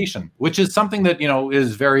gratification, which is something that,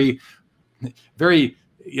 is very, very,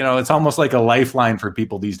 it's almost like a lifeline for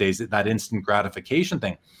people these days, that instant gratification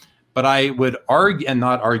thing. But I would argue, and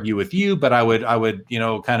not argue with you, but I would,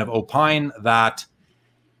 kind of opine that,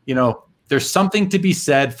 there's something to be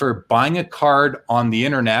said for buying a card on the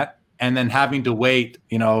internet and then having to wait,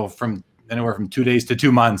 from anywhere from 2 days to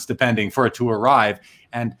 2 months, depending, for it to arrive.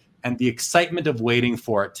 And the excitement of waiting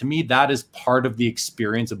for it, to me, that is part of the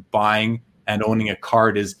experience of buying and owning a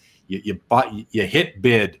card. Is you hit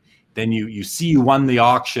bid, then you see you won the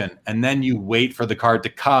auction, and then you wait for the card to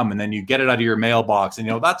come, and then you get it out of your mailbox,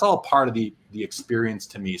 and that's all part of the experience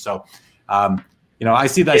to me. So I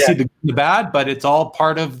see that. I see the bad, but it's all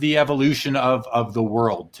part of the evolution of the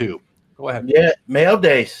world too. Go ahead. Yeah, mail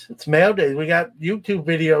days. It's mail days. We got YouTube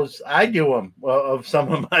videos. I do them of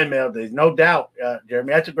some of my mail days, no doubt,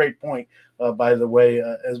 Jeremy. That's a great point, by the way,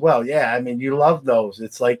 as well. Yeah, I mean, you love those.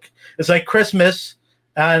 It's like Christmas,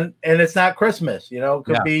 and it's not Christmas.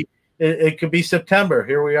 It could be September.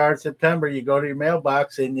 Here we are in September. You go to your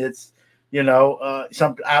mailbox, and it's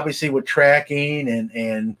some, obviously, with tracking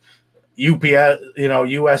and UPS,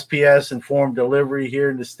 USPS informed delivery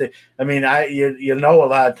here in the state. I mean, a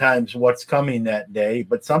lot of times what's coming that day,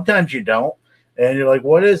 but sometimes you don't, and you're like,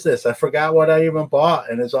 "What is this? I forgot what I even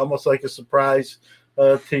bought," and it's almost like a surprise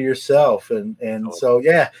to yourself. And so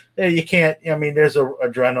you can't. I mean, there's a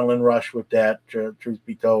adrenaline rush with that. Truth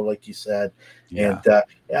be told, like you said, and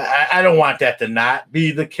I don't want that to not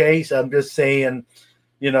be the case. I'm just saying,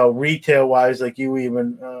 retail wise, like you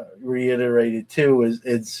even reiterated too,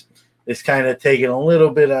 it's kind of taken a little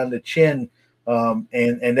bit on the chin.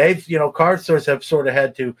 And they've, card stores have sort of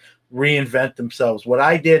had to reinvent themselves. What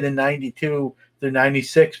I did in 92 through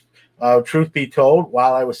 96, truth be told,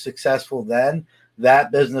 while I was successful then,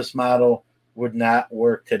 that business model would not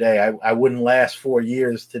work today. I wouldn't last 4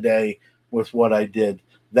 years today with what I did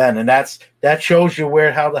then. And that shows you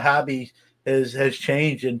how the hobby has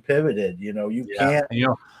changed and pivoted. You can't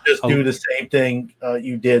just do the same thing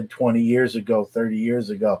you did 20 years ago, 30 years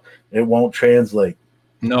ago. It won't translate.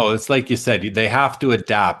 No, it's like you said, they have to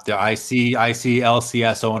adapt. I see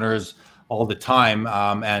LCS owners all the time,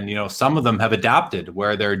 and some of them have adapted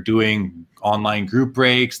where they're doing online group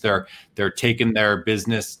breaks. They're taking their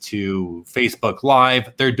business to Facebook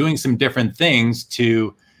Live. They're doing some different things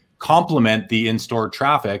to complement the in-store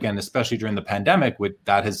traffic, and especially during the pandemic,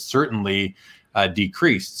 that has certainly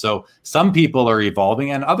decreased. So some people are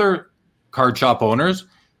evolving, and other card shop owners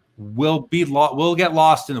will get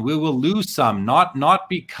lost, and we will lose some, not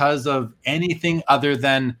because of anything other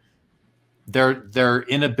than their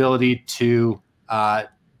inability to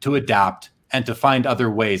adapt and to find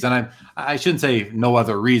other ways. And I shouldn't say no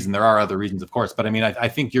other reason. There are other reasons, of course, but I mean, I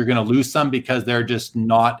think you're going to lose some because they're just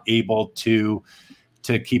not able to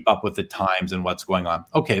keep up with the times and what's going on.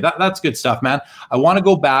 Okay, that's good stuff, man. I want to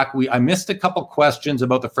go back. I missed a couple questions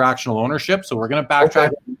about the fractional ownership, so we're going to backtrack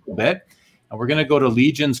a little bit, and we're going to go to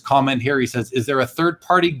Legion's comment here. He says, is there a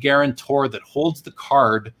third-party guarantor that holds the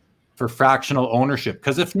card for fractional ownership?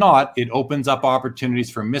 Because if not, it opens up opportunities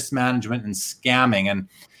for mismanagement and scamming. And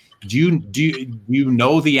do you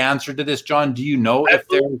know the answer to this, John? Do you know if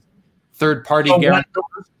there's third-party guarantors?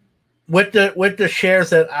 With the shares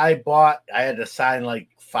that I bought, I had to sign like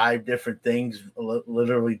 5 different things,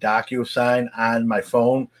 literally DocuSign on my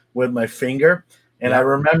phone with my finger. And I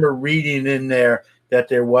remember reading in there that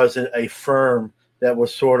there wasn't a firm that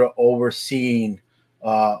was sort of overseeing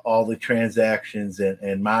all the transactions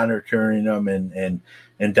and monitoring them and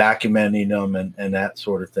documenting them and that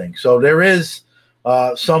sort of thing. So there is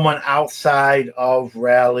someone outside of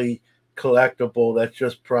Rally Collectible that's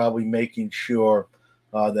just probably making sure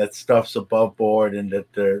that stuff's above board and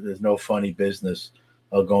that there's no funny business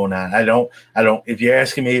going on. I don't. If you're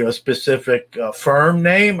asking me a specific firm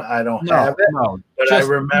name, I don't have it. No, but I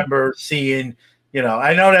remember seeing.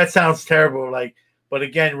 I know that sounds terrible. But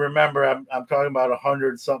again, remember, I'm talking about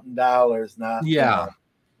 $100-something, not. Yeah.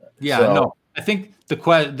 No, I think the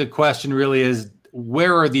question really is,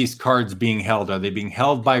 where are these cards being held? Are they being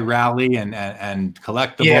held by Rally and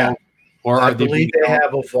Collectible? Yeah. or I are they believe they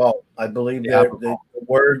have a vault. I believe the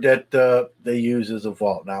word that they use is a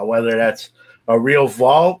vault. Now, whether that's a real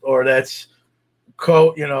vault or that's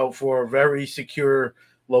code, for a very secure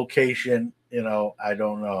location, I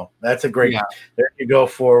don't know. That's a great. Yeah. There you go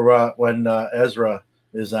for when Ezra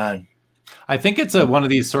is on. I think it's one of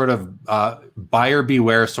these sort of buyer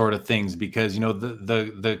beware sort of things, because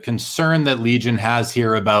the concern that Legion has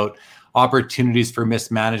here about opportunities for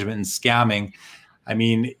mismanagement and scamming. I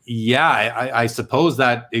mean, yeah, I suppose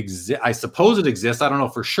that I suppose it exists. I don't know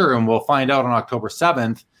for sure, and we'll find out on October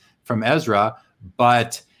 7th from Ezra.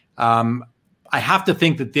 But I have to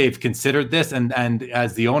think that they've considered this, and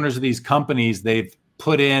as the owners of these companies, they've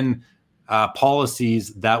put in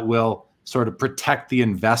policies that will sort of protect the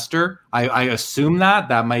investor. I assume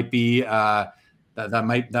that might be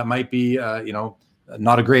that might be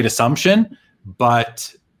not a great assumption,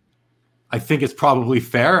 but I think it's probably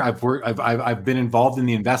fair. I've been involved in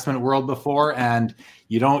the investment world before, and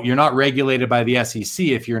you're not regulated by the SEC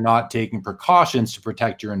if you're not taking precautions to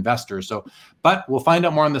protect your investors. So, but we'll find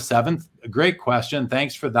out more on the 7th. A great question.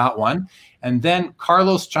 Thanks for that one. And then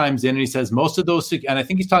Carlos chimes in and he says most of those, and I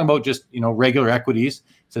think he's talking about just regular equities.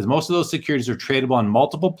 He says most of those securities are tradable on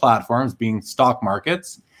multiple platforms, being stock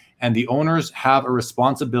markets, and the owners have a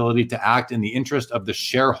responsibility to act in the interest of the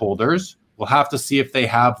shareholders. We'll have to see if they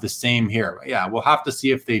have the same here. Yeah, we'll have to see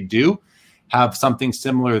if they do have something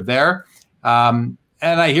similar there.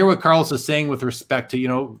 And I hear what Carlos is saying with respect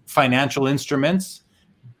to, financial instruments.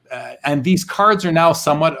 And these cards are now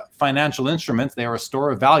somewhat financial instruments. They are a store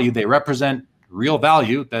of value. They represent real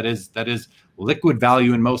value. That is liquid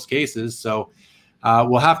value in most cases. So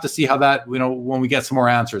we'll have to see how that, when we get some more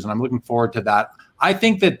answers. And I'm looking forward to that. I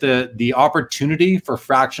think that the opportunity for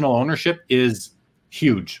fractional ownership is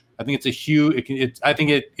huge. I think it's a huge. I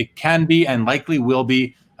think it can be and likely will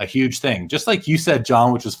be a huge thing. Just like you said,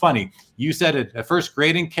 John, which was funny. You said it at first.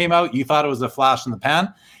 Grading came out. You thought it was a flash in the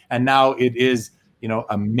pan, and now it is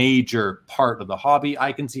a major part of the hobby.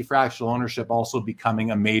 I can see fractional ownership also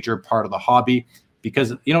becoming a major part of the hobby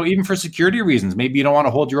because even for security reasons, maybe you don't want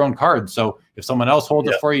to hold your own cards. So if someone else holds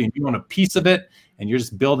it for you and you want a piece of it, and you're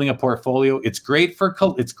just building a portfolio, it's great for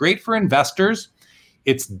investors.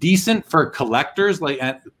 It's decent for collectors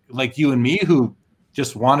like you and me who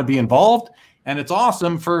just want to be involved. And it's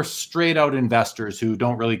awesome for straight out investors who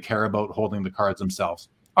don't really care about holding the cards themselves.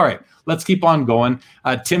 All right, let's keep on going.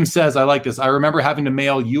 Tim says, I like this. I remember having to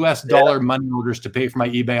mail US dollar money orders to pay for my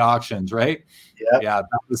eBay auctions, right? Yeah,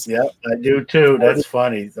 I do too. That's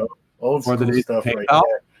funny. Old school stuff right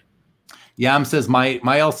there. Yam says, my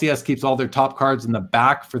LCS keeps all their top cards in the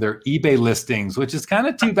back for their eBay listings, which is kind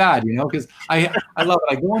of too bad, because I love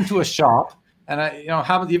it. I go into a shop and I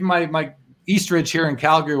have even my Eastridge here in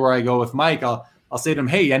Calgary where I go with Mike. I'll say to him,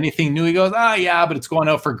 hey, anything new? He goes, yeah, but it's going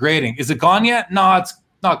out for grading. Is it gone yet? No, it's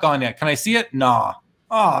not gone yet. Can I see it? No.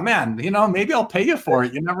 Oh man, maybe I'll pay you for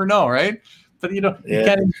it. You never know, right? But you can't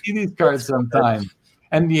even see these cards sometimes.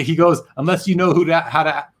 And he goes, unless you know to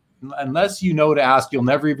ask, you'll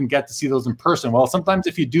never even get to see those in person. Well, sometimes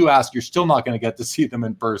if you do ask, you're still not going to get to see them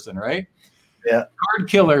in person, right? Yeah. Card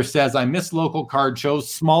Killer says, I miss local card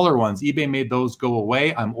shows, smaller ones. eBay made those go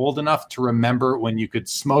away. I'm old enough to remember when you could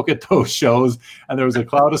smoke at those shows and there was a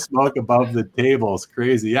cloud of smoke above the tables.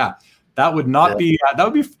 Crazy. Yeah. That would not be,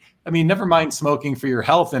 never mind smoking for your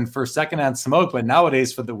health and for secondhand smoke, but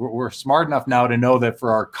nowadays we're smart enough now to know that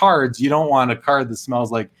for our cards, you don't want a card that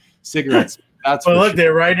smells like cigarettes. Look,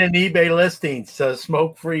 they're right in eBay listings,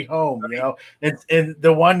 smoke-free home, and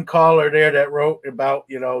the one caller there that wrote about,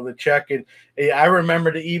 the check. And I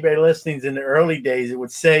remember the eBay listings in the early days. It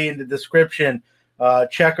would say in the description,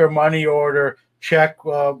 check or money order, check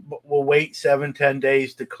will wait 7-10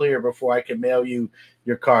 days to clear before I can mail you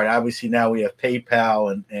your card. Obviously now we have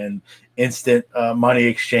PayPal and instant money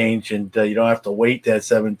exchange, and you don't have to wait that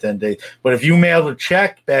 7-10 days. But if you mailed a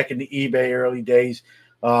check back in the eBay early days,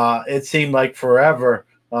 it seemed like forever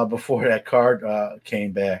before that card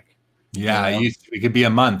came back. Yeah, it could be a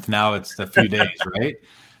month. Now it's a few days, right?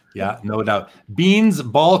 Yeah, no doubt. Beans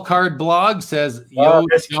Ball Card Blog says, Yo,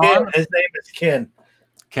 John. His name is Ken.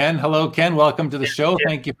 Ken, hello, Ken. Welcome to the show.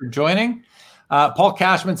 Thank you for joining. Paul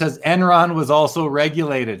Cashman says Enron was also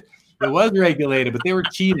regulated. It was regulated, but they were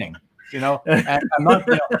cheating, And I'm not,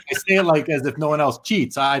 I say it like as if no one else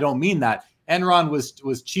cheats. I don't mean that. Enron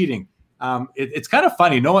was cheating. It's kind of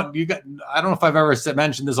funny. I don't know if I've ever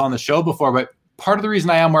mentioned this on the show before, but part of the reason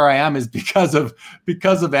I am where I am is because of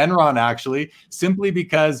Enron, actually, simply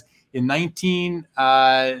because in the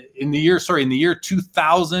year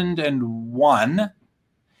 2001,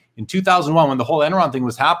 when the whole Enron thing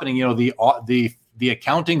was happening, the the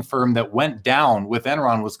accounting firm that went down with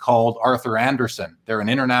Enron was called Arthur Andersen. They were an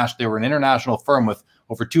international firm with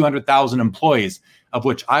over 200,000 employees, of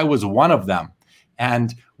which I was one of them.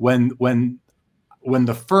 And when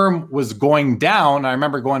the firm was going down, I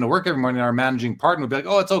remember going to work every morning, and our managing partner would be like,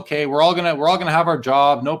 "Oh, it's okay. We're all gonna have our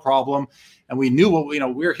job, no problem." And we knew we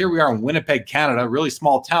are in Winnipeg, Canada, a really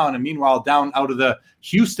small town. And meanwhile, down out of the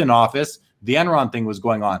Houston office, the Enron thing was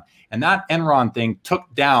going on. And that Enron thing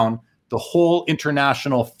took down the whole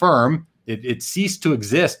international firm. It ceased to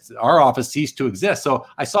exist. Our office ceased to exist. So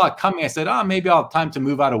I saw it coming. I said, maybe I'll have time to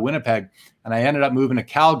move out of Winnipeg. And I ended up moving to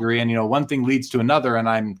Calgary. And, one thing leads to another. And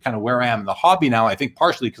I'm kind of where I am in the hobby now, I think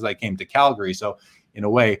partially because I came to Calgary. So in a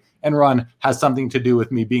way, Enron has something to do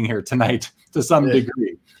with me being here tonight to some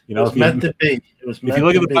degree. It was meant to be. If you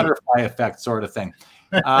look at the butterfly effect sort of thing.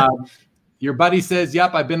 Your buddy says,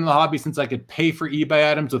 "Yep, I've been in the hobby since I could pay for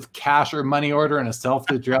eBay items with cash or money order and a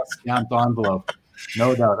self-addressed stamped envelope."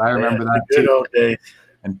 No doubt, I remember that too. Good old days.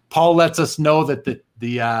 And Paul lets us know that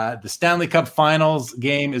the Stanley Cup Finals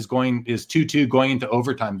game is 2-2 going into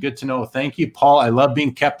overtime. Good to know. Thank you, Paul. I love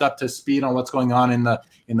being kept up to speed on what's going on in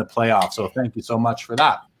the playoffs. So thank you so much for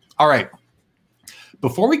that. All right.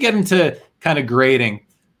 Before we get into kind of grading,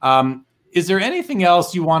 is there anything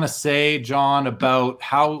else you want to say, John, about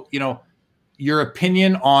how your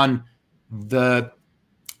opinion on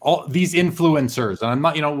all these influencers? And I'm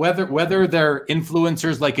not, whether they're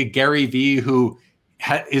influencers like a Gary Vee who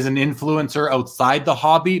is an influencer outside the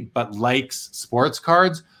hobby but likes sports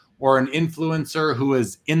cards, or an influencer who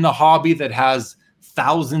is in the hobby that has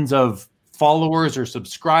thousands of followers or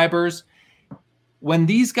subscribers. When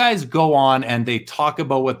these guys go on and they talk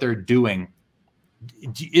about what they're doing,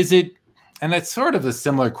 is it, and it's sort of a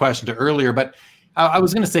similar question to earlier, but I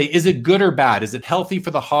was going to say, is it good or bad? Is it healthy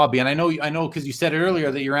for the hobby? And I know, because you said it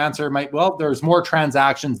earlier that your answer might, there's more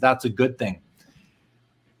transactions. That's a good thing.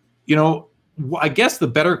 I guess the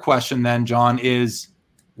better question then, John, is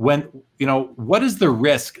what is the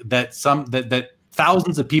risk that that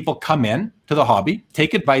thousands of people come in to the hobby,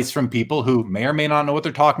 take advice from people who may or may not know what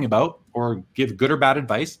they're talking about or give good or bad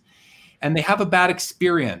advice, and they have a bad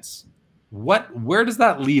experience? Where does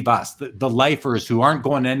that leave us, the lifers who aren't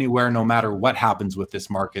going anywhere no matter what happens with this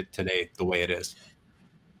market today, the way it is?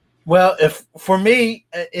 Well, for me,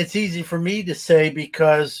 it's easy for me to say,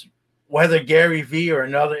 because whether Gary Vee or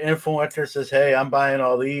another influencer says, "Hey, I'm buying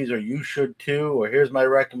all these," or "You should too," or "Here's my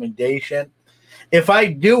recommendation," if I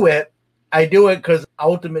do it because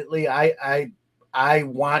ultimately I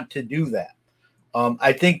want to do that.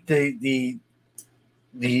 I think the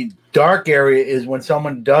dark area is when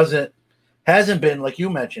someone hasn't been, like you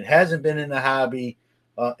mentioned, hasn't been in the hobby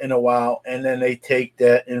in a while, and then they take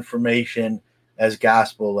that information as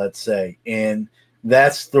gospel, let's say, and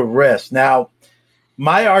that's the risk. Now,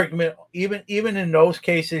 my argument, even in those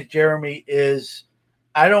cases, Jeremy, is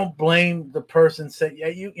I don't blame the person saying,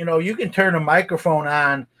 you can turn a microphone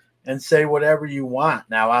on and say whatever you want.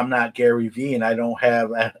 Now, I'm not Gary Vee, and I don't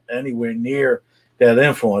have anywhere near that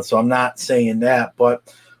influence, so I'm not saying that.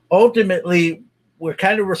 But ultimately, we're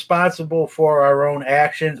kind of responsible for our own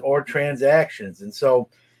actions or transactions. And so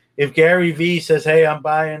if Gary Vee says, "Hey, I'm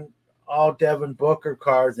buying all Devin Booker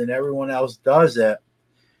cards," and everyone else does it,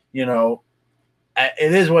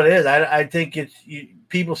 it is what it is. I think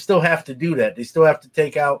people still have to do that. They still have to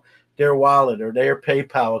take out their wallet or their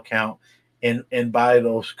PayPal account and buy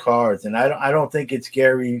those cards. And I don't think it's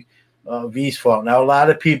Gary Vee's fault. Now, a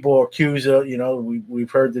lot of people accuse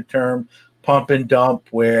we've heard the term pump and dump,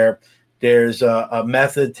 where there's a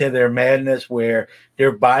method to their madness where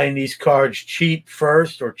they're buying these cards cheap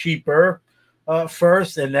first or cheaper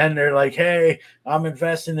first, and then they're like, "Hey, I'm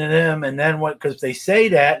investing in them." And then because they say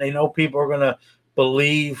that, they know people are going to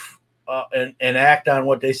believe and act on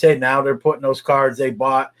what they say. Now they're putting those cards they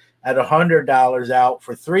bought at $100 out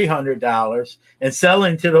for $300 and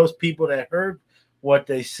selling to those people that heard what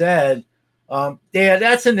they said.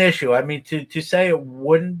 That's an issue. I mean, to say it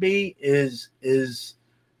wouldn't be is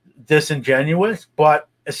disingenuous, but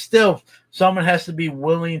still, someone has to be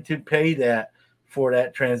willing to pay that for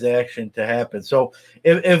that transaction to happen. So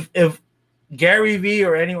if Gary Vee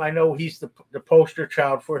or anyone, I know he's the poster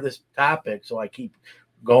child for this topic, so I keep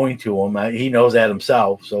going to him. He knows that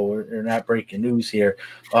himself, so we're not breaking news here.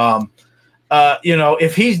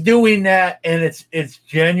 If he's doing that and it's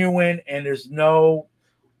genuine and there's no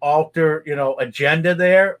agenda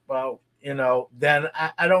there, then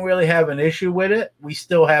I don't really have an issue with it. We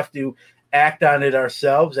still have to act on it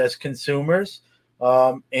ourselves as consumers.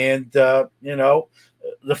 The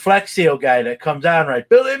Flex Seal guy that comes on, right,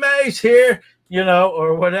 Billy Mays here,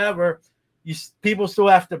 or whatever. people still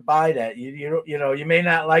have to buy that. You may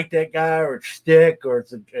not like that guy, or it's stick, or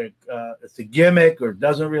it's a gimmick, or it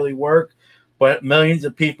doesn't really work, but millions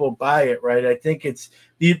of people buy it, right? I think it's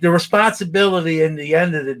the responsibility in the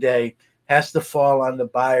end of the day has to fall on the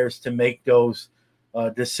buyers to make those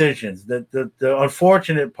decisions. The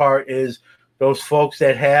unfortunate part is those folks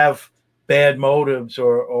that have bad motives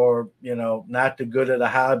or not the good of the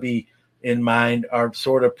hobby in mind are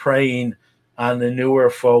sort of preying on the newer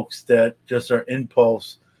folks that just are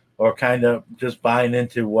impulse or kind of just buying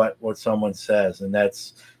into what someone says, and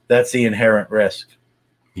that's the inherent risk.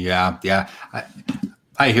 Yeah,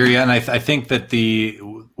 I hear you, and I think that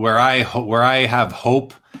where I have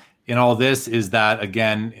hope in all this is that,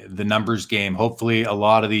 again, the numbers game. Hopefully, a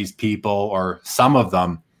lot of these people, or some of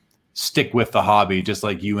them, stick with the hobby, just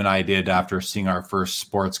like you and I did after seeing our first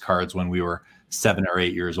sports cards when we were 7 or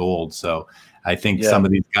 8 years old. So I think some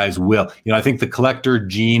of these guys will. I think the collector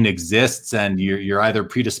gene exists, and you're either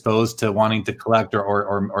predisposed to wanting to collect,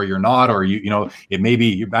 or you're not, or it may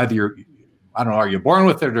be I don't know, are you born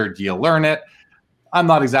with it or do you learn it? I'm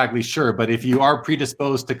not exactly sure, but if you are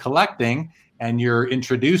predisposed to collecting and you're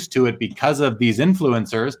introduced to it because of these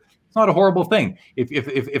influencers, it's not a horrible thing.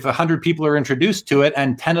 If 100 people are introduced to it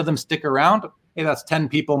and 10 of them stick around, hey, that's 10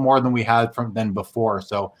 people more than we had than before.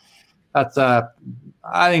 So that's I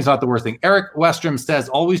think it's not the worst thing. Eric Westrom says,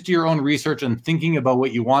 always do your own research and thinking about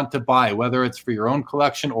what you want to buy, whether it's for your own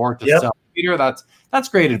collection or to sell later. That's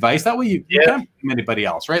great advice. That way you can't blame anybody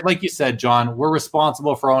else, right? Like you said, John, we're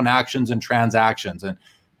responsible for our own actions and transactions, and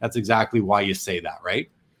that's exactly why you say that, right?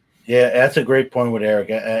 Yeah, that's a great point with Eric,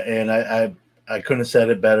 and I couldn't have said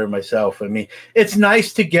it better myself. I mean, it's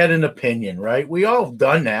nice to get an opinion, right? We all have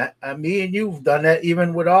done that. Me and you've done that,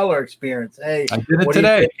 even with all our experience. Hey, I did it what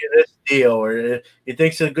today. do you think of this deal? Or you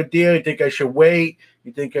think it's a good deal? You think I should wait?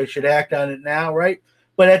 You think I should act on it now, right?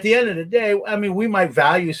 But at the end of the day, I mean, we might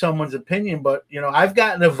value someone's opinion, but I've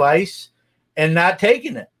gotten advice and not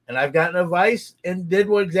taken it, and I've gotten advice and did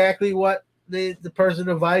exactly what the person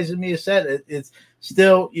advising me has said. It's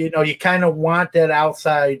still, you kind of want that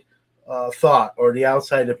outside thought or the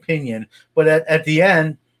outside opinion, but at the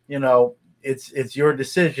end, it's your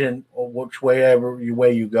decision which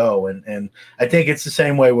way you go, and I think it's the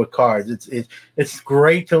same way with cards. It's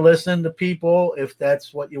great to listen to people if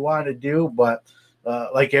that's what you want to do, but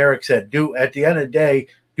like Eric said, at the end of the day,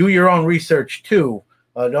 do your own research too.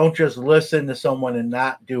 Don't just listen to someone and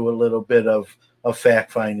not do a little bit of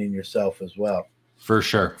fact finding yourself as well. For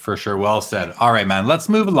sure. Well said. All right, man, let's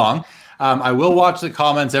move along. I will watch the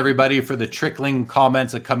comments, everybody, for the trickling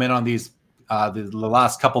comments that come in on these the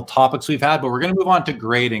last couple topics we've had, but we're going to move on to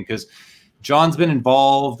grading, because John's been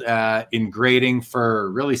involved in grading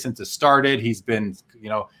for really since it started. He's been,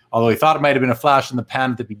 although he thought it might have been a flash in the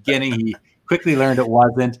pan at the beginning, he quickly learned it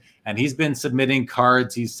wasn't, and he's been submitting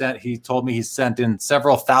cards. He told me he's sent in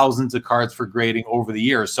several thousands of cards for grading over the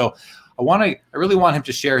years. So I really want him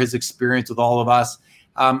to share his experience with all of us.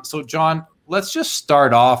 So John, let's just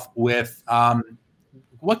start off with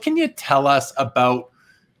what can you tell us about,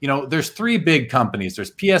 there's three big companies. There's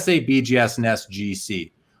PSA, BGS, and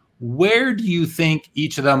SGC. Where do you think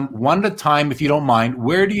each of them, one at a time, if you don't mind,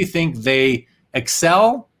 where do you think they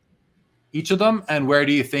excel, each of them, and where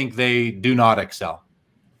do you think they do not excel?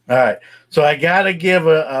 All right. So I got to give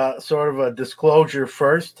a sort of a disclosure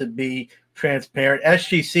first to be transparent.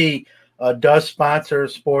 SGC does sponsor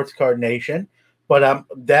Sports Card Nation, but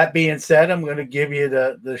that being said, I'm going to give you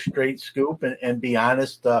the straight scoop and be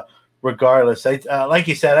honest. Regardless, like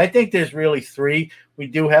you said, I think there's really three. We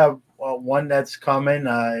do have one that's coming.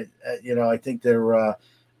 I think they're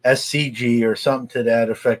SCG or something to that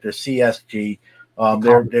effect, or CSG.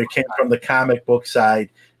 They came from the comic book side,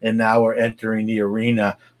 and now we're entering the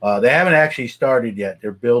arena. They haven't actually started yet.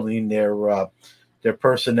 They're building their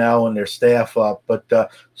personnel and their staff up. But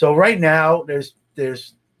so right now, there's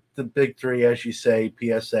the big three, as you say: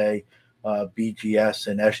 PSA, BGS,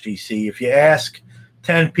 and SGC. If you ask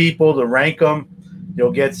 10 people to rank them,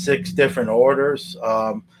 you'll get 6 different orders.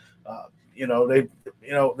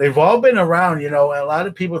 They've all been around. A lot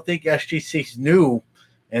of people think SGC's new,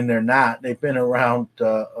 and they're not. They've been around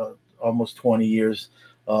almost 20 years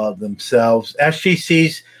themselves.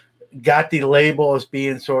 SGC's got the label as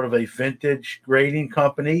being sort of a vintage grading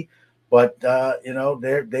company, but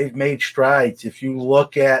they've made strides. If you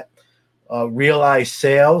look at realized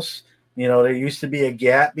sales, there used to be a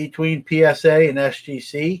gap between PSA and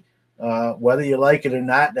SGC. Whether you like it or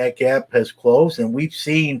not, that gap has closed, and we've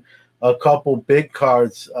seen a couple big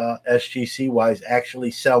cards, SGC wise,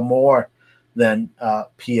 actually sell more than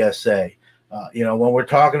PSA. When we're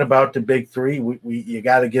talking about the big three, you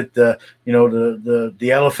got to get the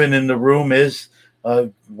elephant in the room is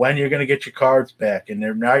when you're going to get your cards back.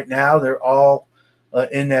 And right now they're all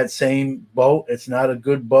in that same boat. It's not a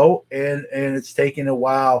good boat, and it's taking a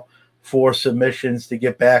while for submissions to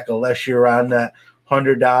get back unless you're on that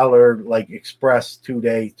 $100 like express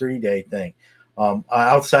 2-day, 3-day thing.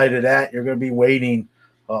 Outside of that, you're going to be waiting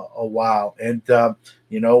a while. And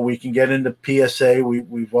we can get into PSA.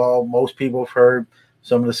 Most people have heard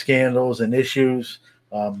some of the scandals and issues.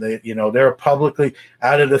 They're publicly,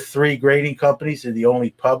 out of the 3 grading companies, they're the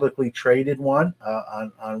only publicly traded one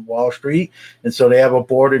on Wall Street, and so they have a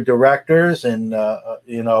board of directors, and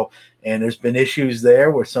and there's been issues there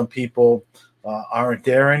where some people aren't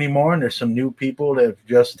there anymore, and there's some new people that have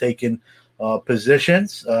just taken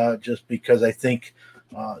positions just because I think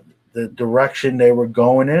the direction they were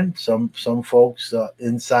going in. Some folks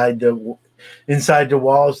inside the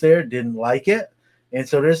walls there didn't like it, and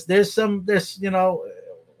so there's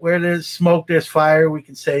where there's smoke, there's fire. We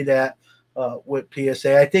can say that with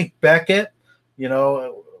PSA. I think Beckett,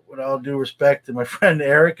 with all due respect to my friend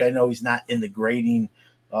Eric, I know he's not in the grading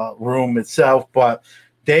room itself, but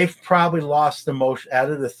they've probably lost the most out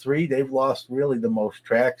of the 3. They've lost really the most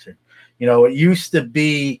traction. It used to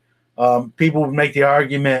be people would make the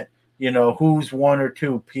argument, who's 1 or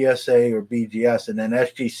 2, PSA or BGS, and then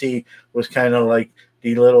SGC was kind of like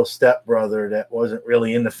the little stepbrother that wasn't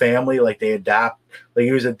really in the family. Like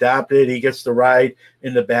he was adopted. He gets to ride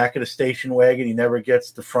in the back of the station wagon. He never gets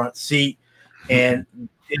the front seat. And,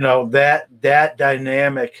 that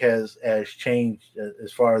dynamic has changed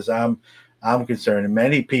as far as I'm concerned. And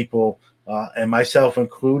many people, and myself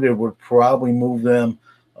included, would probably move them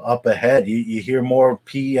up ahead. You hear more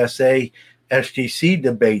PSA SGC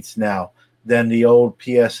debates now than the old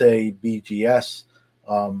PSA BGS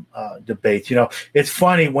debates. It's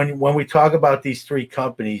funny when we talk about these 3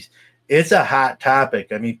 companies, it's a hot topic.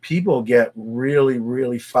 I mean, people get really,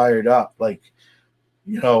 really fired up, like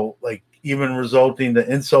even resulting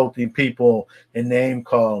to insulting people and name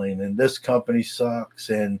calling, and this company sucks,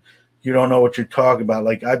 and you don't know what you're talking about.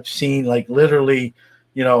 Like I've seen literally,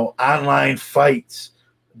 online fights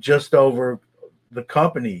just over the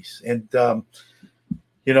companies. And,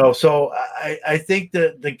 so I think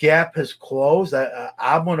that the gap has closed.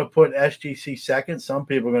 I'm going to put SGC second. Some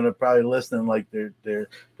people are going to probably listen like their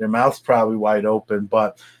mouth's probably wide open,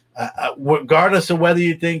 but regardless of whether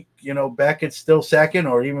you think, Beckett's still second,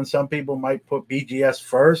 or even some people might put BGS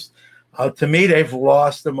first, to me, they've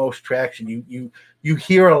lost the most traction. You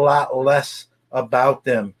hear a lot less about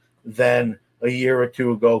them than a year or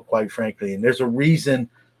 2 ago, quite frankly. And there's a reason,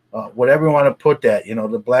 whatever you want to put that,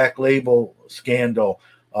 the Black Label scandal,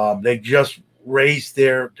 they just raised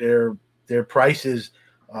their prices.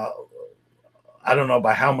 I don't know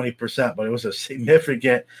by how many percent, but it was a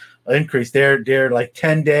significant increase. Their like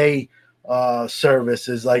 10-day service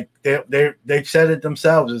is like they've said it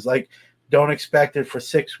themselves. Is like don't expect it for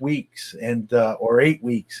 6 weeks and or 8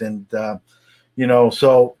 weeks, and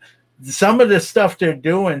so some of the stuff they're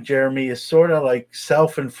doing, Jeremy, is sort of like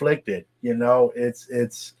self-inflicted.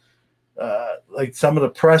 It's like some of the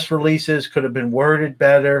press releases could have been worded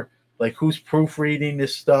better. Like who's proofreading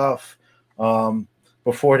this stuff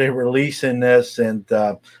before they're releasing this? And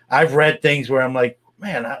I've read things where I'm like,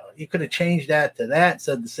 man, you could have changed that to that,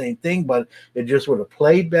 said the same thing, but it just would have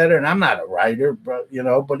played better. And I'm not a writer, but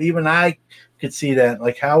but even I could see that.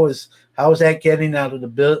 Like, how is that getting out of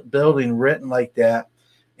the building written like that?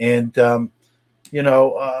 And but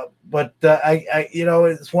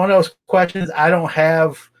it's one of those questions I don't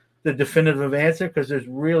have the definitive answer, because there's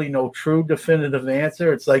really no true definitive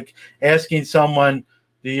answer. It's like asking someone,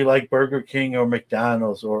 do you like Burger King or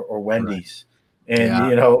McDonald's or Wendy's? Right.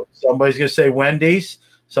 And, somebody's going to say Wendy's.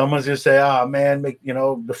 Someone's going to say, oh, man,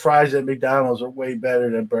 the fries at McDonald's are way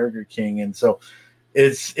better than Burger King. And so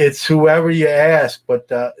it's whoever you ask.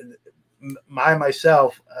 But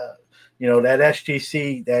myself, that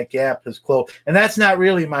SGC, that gap is closed. And that's not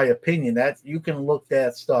really my opinion. You can look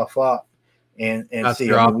that stuff up and see.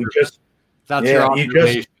 Your observation.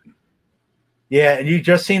 And you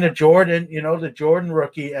just seen the Jordan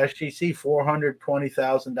rookie SGC,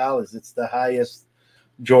 $420,000. It's the highest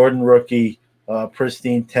Jordan rookie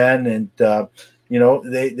pristine 10, and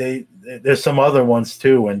they there's some other ones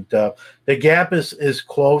too, and the gap is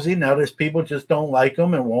closing. Now there's people just don't like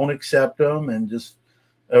them and won't accept them and just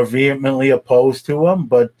are vehemently opposed to them,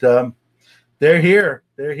 but they're here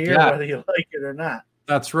whether you like it or not.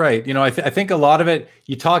 That's right. I think a lot of it,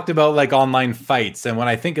 you talked about like online fights. And when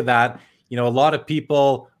I think of that, a lot of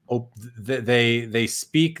people, they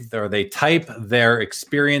speak or they type their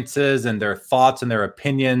experiences and their thoughts and their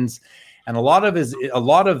opinions. And a lot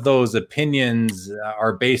of those opinions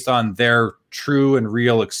are based on their true and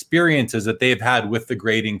real experiences that they've had with the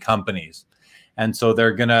grading companies. And so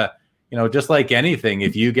they're gonna, just like anything,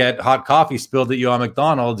 if you get hot coffee spilled at you on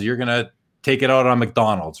McDonald's, you're gonna take it out on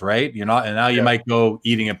McDonald's, right? You're not, and now you might go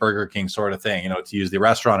eating at Burger King, sort of thing, to use the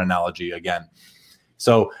restaurant analogy again.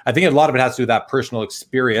 So I think a lot of it has to do with that personal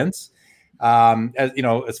experience.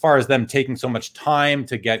 As far as them taking so much time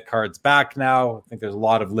to get cards back now, I think there's a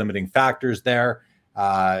lot of limiting factors there.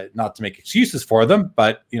 Not to make excuses for them,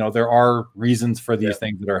 but there are reasons for these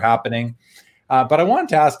things that are happening. But I wanted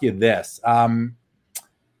to ask you this.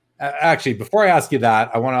 Actually, before I ask you that,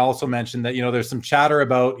 I want to also mention that there's some chatter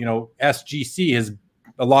about SGC is,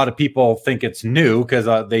 a lot of people think it's new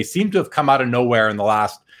because they seem to have come out of nowhere in the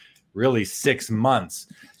last really 6 months.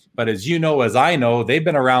 But as I know, they've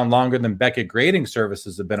been around longer than Beckett Grading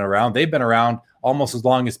Services have been around. They've been around almost as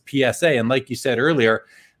long as PSA. And like you said earlier,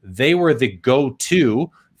 they were the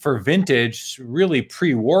go-to for vintage, really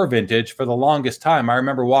pre-war vintage, for the longest time. I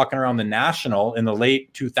remember walking around the National in the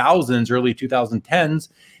late 2000s, early 2010s,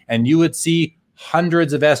 and you would see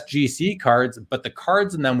hundreds of SGC cards, but the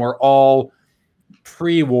cards in them were all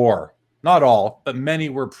pre-war. Not all, but many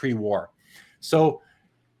were pre-war. So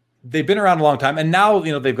they've been around a long time, and now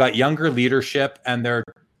they've got younger leadership, and they're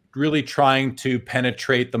really trying to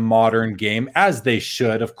penetrate the modern game, as they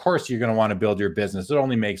should. Of course, you're going to want to build your business. It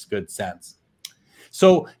only makes good sense.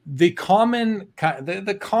 So the common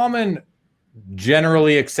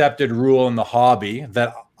generally accepted rule in the hobby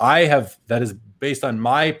that is based on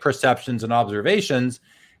my perceptions and observations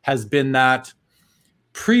has been that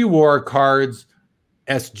pre-war cards,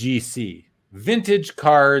 SGC, vintage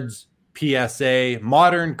cards, PSA,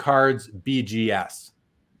 modern cards, BGS.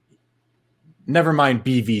 Never mind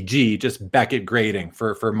BVG, just Beckett Grading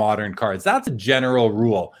for modern cards. That's a general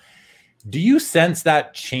rule. Do you sense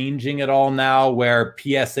that changing at all now, where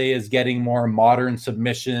PSA is getting more modern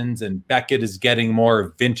submissions and Beckett is getting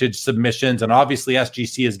more vintage submissions, and obviously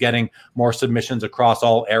SGC is getting more submissions across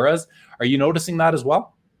all eras? Are you noticing that as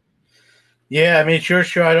well? Yeah, I mean, sure.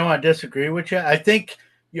 I don't want to disagree with you. I think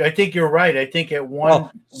you're right. I think at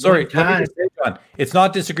one time, John, it's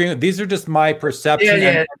not disagreeing. These are just my perception.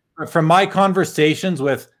 Yeah. And from my conversations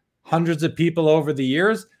with hundreds of people over the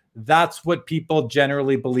years, that's what people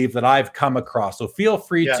generally believe that I've come across. So feel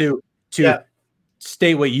free to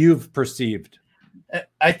state what you've perceived.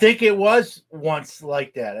 I think it was once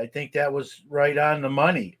like that. I think that was right on the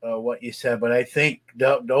money, what you said. But I think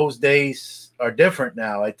those days are different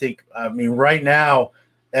now. I mean, right now,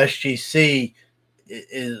 SGC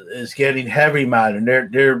is getting heavy modern.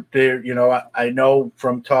 They're I know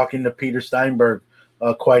from talking to Peter Steinberg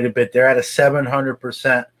quite a bit. They're at a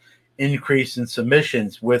 700% increase in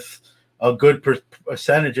submissions, with a good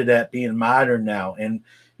percentage of that being modern now. And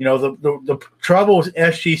the trouble with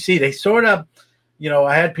SGC, they sort of,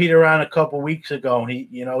 I had Peter on a couple weeks ago, and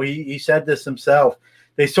he said this himself.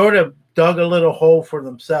 They sort of dug a little hole for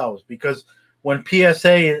themselves, because when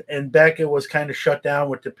PSA and Beckett was kind of shut down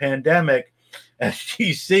with the pandemic,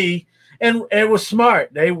 SGC, and it was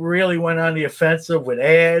smart. They really went on the offensive with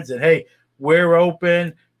ads and, hey, we're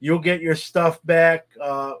open. You'll get your stuff back,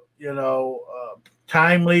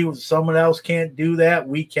 timely. Someone else can't do that.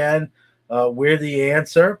 We can. We're the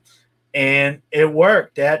answer. And it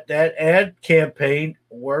worked. That ad campaign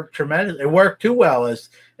worked tremendously. It worked too well, as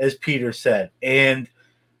Peter said. And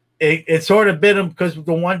it sort of bit them, because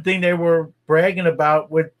the one thing they were bragging about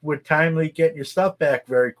with timely getting your stuff back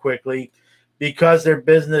very quickly, because their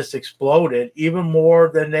business exploded even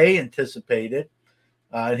more than they anticipated.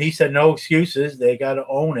 And he said, no excuses. They got to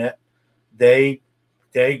own it. They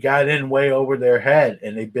got in way over their head,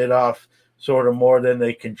 and they bit off sort of more than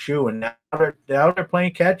they can chew. And now they're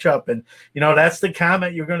playing catch up. And, that's the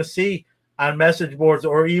comment you're going to see on message boards,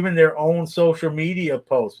 or even their own social media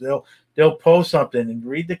posts. They'll post something and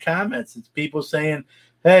read the comments. It's people saying,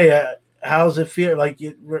 hey, how's it feel? Like,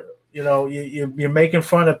 you're making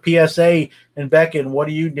fun of PSA and Beckett. What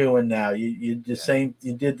are you doing now? You did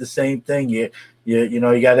the same thing. You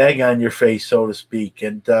got egg on your face, so to speak.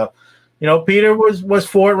 And Peter was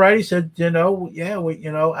for it, right? He said, I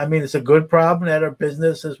mean, it's a good problem that our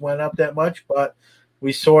business has went up that much, but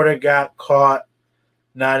we sort of got caught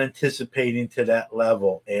not anticipating to that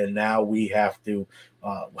level, and now we have to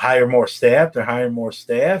hire more staff. They're hiring more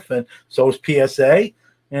staff, and so is PSA.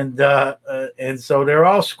 And so they're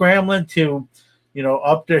all scrambling to,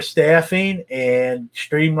 up their staffing and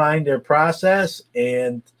streamline their process.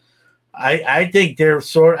 And I think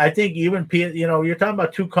even you're talking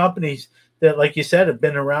about two companies that, like you said, have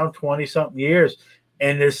been around 20 something years,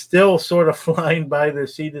 and they're still sort of flying by their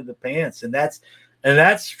seat of the pants. And And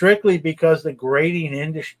that's strictly because the grading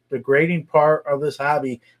industry, the grading part of this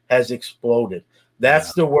hobby has exploded.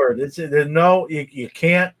 That's the word. There's no, you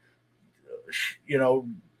can't,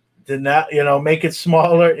 did not, make it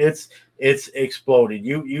smaller. It's exploded.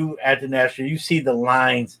 You at the national, you see the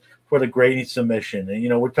lines for the grading submission,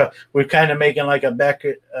 and we're kind of making like an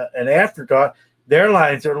afterthought. Their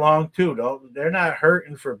lines are long too. They're not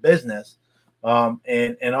hurting for business,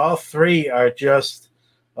 and all three are just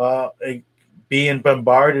being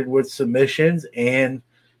bombarded with submissions and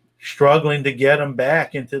struggling to get them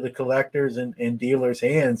back into the collectors and dealers'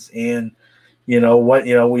 hands. And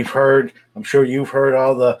we've heard, I'm sure you've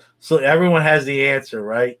heard so everyone has the answer,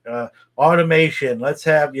 right? Automation. Let's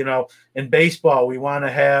have, in baseball, we want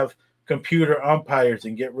to have computer umpires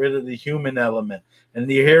and get rid of the human element. And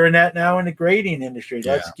you're hearing that now in the grading industry.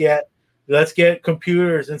 Yeah. Let's get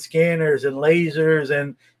computers and scanners and lasers,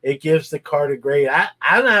 and it gives the card a grade.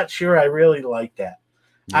 I'm not sure I really like that.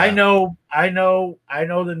 Yeah. I know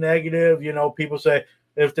the negative. People say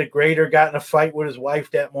if the grader got in a fight with his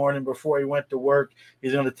wife that morning before he went to work,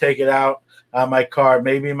 he's going to take it out on my card.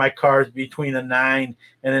 Maybe my card's between a 9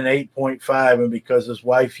 and an 8.5, and because his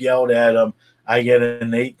wife yelled at him, I get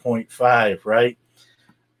an 8.5, right?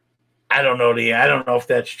 I don't know if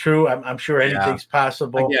that's true. I'm sure anything's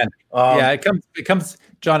possible. Again, it comes,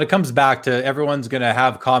 John. It comes back to everyone's going to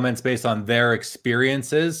have comments based on their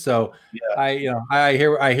experiences. So I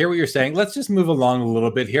hear what you're saying. Let's just move along a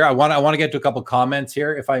little bit here. I want to get to a couple comments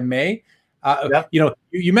here, if I may.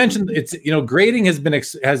 You mentioned grading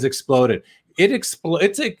has exploded.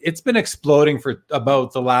 It's been exploding for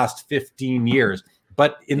about the last 15 years.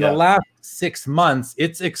 But in the last 6 months,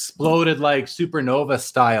 it's exploded like supernova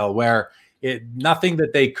style, where nothing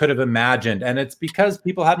that they could have imagined. And it's because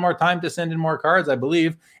people had more time to send in more cards, I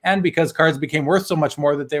believe, and because cards became worth so much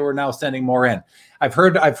more that they were now sending more in. I've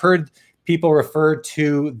heard people refer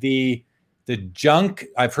to the junk.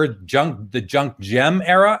 I've heard the junk gem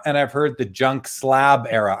era, and I've heard the junk slab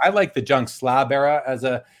era. I like the junk slab era as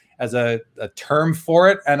a term for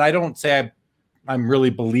it, and I don't say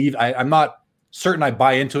I'm not certain I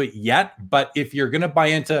buy into it yet, but if you're going to buy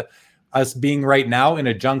into us being right now in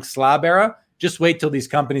a junk slab era, just wait till these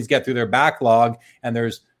companies get through their backlog and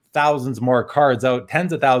there's thousands more cards out,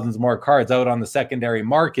 tens of thousands more cards out on the secondary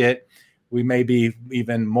market. We may be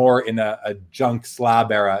even more in a junk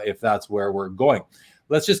slab era if that's where we're going.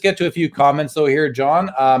 Let's just get to a few comments though here,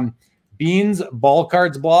 John. Beans Ball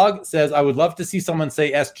Cards blog says, I would love to see someone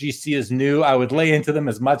say SGC is new. I would lay into them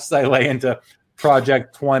as much as I lay into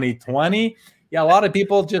Project 2020. Yeah, a lot of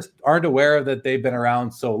people just aren't aware that they've been around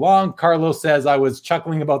so long. Carlos says, I was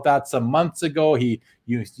chuckling about that some months ago. You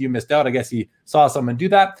missed out. I guess he saw someone do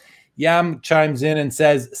that. Yam chimes in and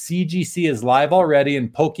says, CGC is live already in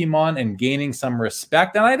Pokemon and gaining some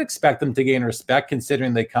respect. And I'd expect them to gain respect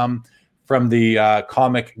considering they come from the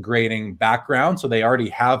comic grading background. So they already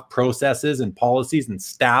have processes and policies and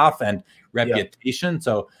staff and reputation.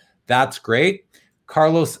 So that's great.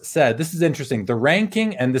 Carlos said, this is interesting. The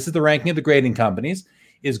ranking, and this is the ranking of the grading companies,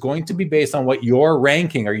 is going to be based on what you're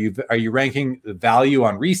ranking. Are you ranking the value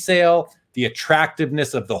on resale, the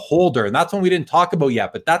attractiveness of the holder? And that's one we didn't talk about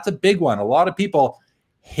yet, but that's a big one. A lot of people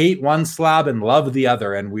hate one slab and love the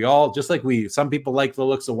other. And we all, just like some people like the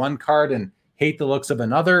looks of one card and hate the looks of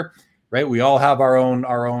another, right? We all have our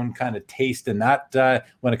own kind of taste in that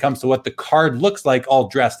when it comes to what the card looks like all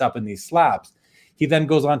dressed up in these slabs. He then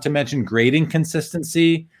goes on to mention grading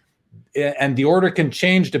consistency, and the order can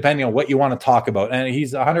change depending on what you want to talk about. And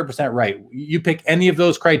he's 100% right. You pick any of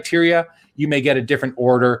those criteria, you may get a different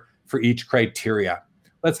order for each criteria.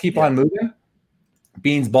 Let's keep on moving.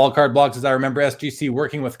 Beans Ball Card blog says, I remember SGC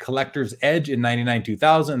working with Collector's Edge in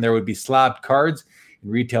 99-2000. There would be slabbed cards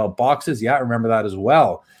in retail boxes. Yeah, I remember that as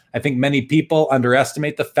well. I think many people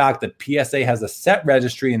underestimate the fact that PSA has a set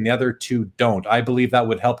registry and the other two don't. I believe that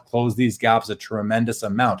would help close these gaps a tremendous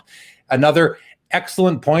amount. Another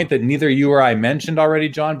excellent point that neither you or I mentioned already,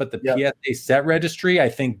 John, but the PSA set registry, I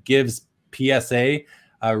think, gives PSA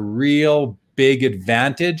a real big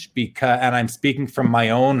advantage because, and I'm speaking from my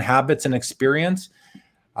own habits and experience,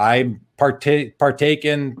 I partake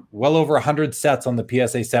in well over 100 sets on the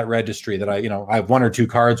PSA set registry that I have one or two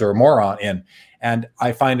cards or more in. And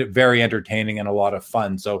I find it very entertaining and a lot of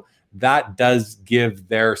fun. So that does give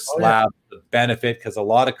their slab the benefit, because a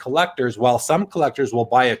lot of collectors, while some collectors will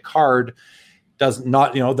buy a card, does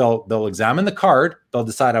not, they'll examine the card, they'll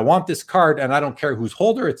decide, I want this card and I don't care whose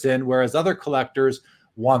holder it's in, whereas other collectors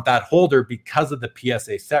want that holder because of the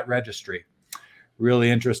PSA set registry. Really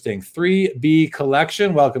interesting. 3B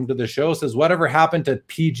Collection, welcome to the show, says, whatever happened to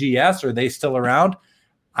PGS? Are they still around?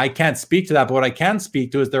 I can't speak to that, but what I can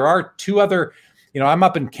speak to is there are two other I'm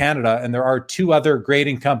up in Canada, and there are two other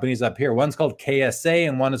grading companies up here. One's called KSA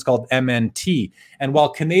and one is called MNT. And while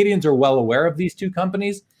Canadians are well aware of these two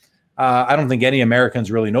companies, I don't think any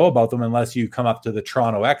Americans really know about them unless you come up to the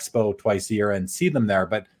Toronto Expo twice a year and see them there.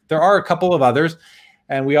 But there are a couple of others,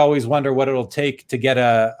 and we always wonder what it'll take to get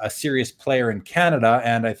a serious player in Canada.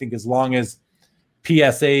 And I think as long as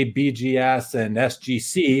PSA, BGS, and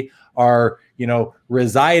SGC are,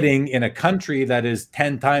 residing in a country that is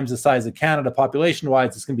 10 times the size of Canada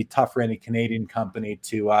population-wise, it's going to be tough for any Canadian company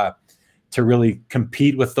to really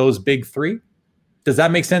compete with those big three. Does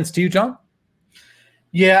that make sense to you, John?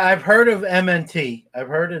 Yeah, I've heard of MNT. I've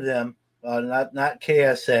heard of them, not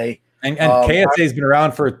KSA. And KSA has been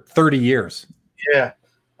around for 30 years. Yeah.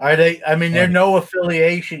 Are they? I mean, there's no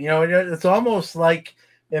affiliation. It's almost like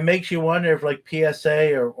it makes you wonder if like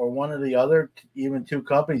PSA or one of the other even two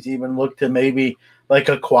companies even look to maybe like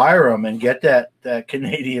acquire them and get that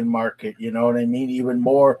Canadian market. You know what I mean? Even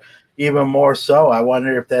more so. I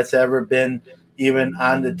wonder if that's ever been even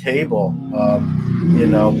on the table. But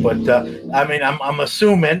I mean, I'm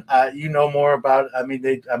assuming more about. I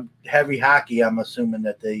mean, I'm heavy hockey. I'm assuming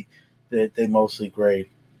that they mostly grade.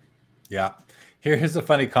 Yeah. Here's a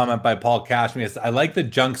funny comment by Paul Cashme. I like the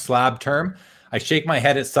junk slab term. I shake my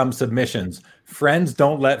head at some submissions. Friends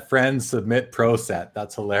don't let friends submit pro set.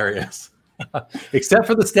 That's hilarious. Except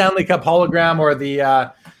for the Stanley Cup hologram or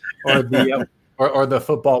the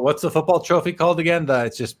football. What's the football trophy called again?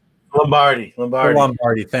 It's just Lombardi.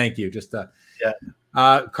 Thank you.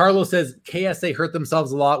 Carlos says KSA hurt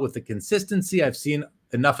themselves a lot with the consistency. I've seen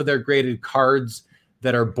enough of their graded cards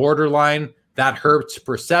that are borderline. That hurts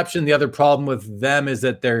perception. The other problem with them is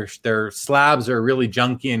that their slabs are really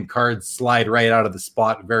junky and cards slide right out of the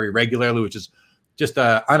spot very regularly, which is just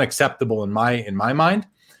unacceptable in my mind.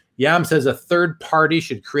 Yam says a third party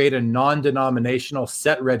should create a non-denominational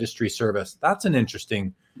set registry service. That's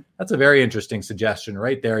a very interesting suggestion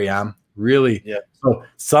right there, Yam. Really. Yeah. So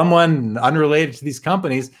someone unrelated to these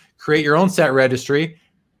companies, create your own set registry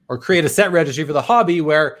or create a set registry for the hobby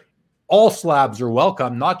where all slabs are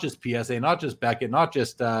welcome, not just PSA, not just Beckett, not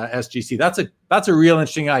just SGC. That's a real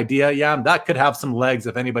interesting idea, Yam. That could have some legs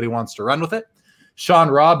if anybody wants to run with it. Sean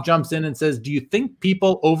Robb jumps in and says, do you think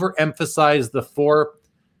people overemphasize the four?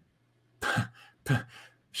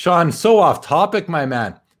 Sean, so off topic, my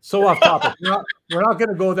man. So off topic. We're not going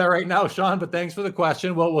to go there right now, Sean, but thanks for the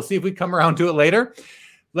question. We'll see if we come around to it later.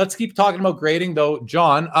 Let's keep talking about grading, though.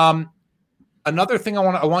 John, another thing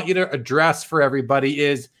I want you to address for everybody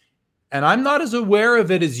is, and I'm not as aware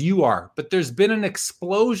of it as you are, but there's been an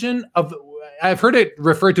explosion of, I've heard it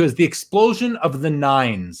referred to as the explosion of the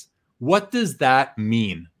nines. What does that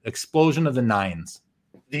mean? Explosion of the nines.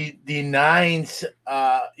 The nines,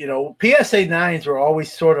 PSA nines were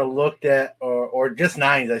always sort of looked at, or just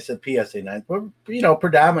nines. I said PSA nines, but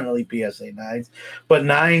predominantly PSA nines. But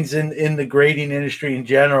nines in the grading industry in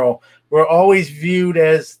general were always viewed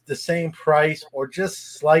as the same price or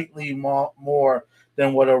just slightly more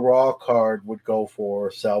than what a raw card would go for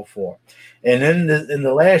or sell for. And in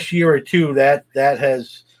the last year or two, that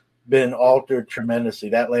has been altered tremendously.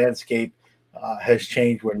 That landscape has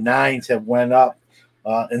changed where nines have went up.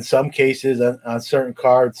 In some cases, on certain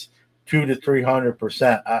cards, 200 to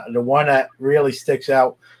 300%. The one that really sticks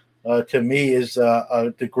out to me is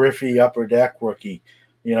the Griffey Upper Deck rookie.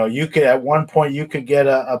 You could at one point you could get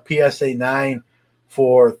a PSA 9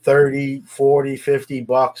 for 30, 40,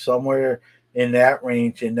 $50 somewhere in that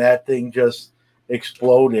range, and that thing just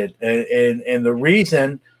exploded. And the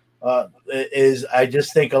reason is I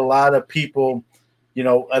just think a lot of people,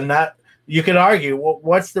 are not. You can argue,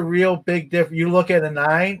 what's the real big difference? You look at a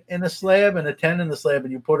 9 in a slab and a 10 in the slab,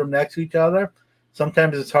 and you put them next to each other.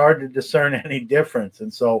 Sometimes it's hard to discern any difference.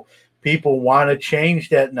 And so people want to change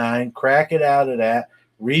that 9, crack it out of that,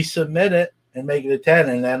 resubmit it, and make it a 10.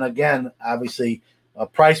 And then again, obviously,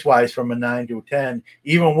 price-wise from a 9 to a 10,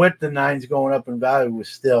 even with the 9s going up in value, was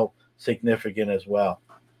still significant as well.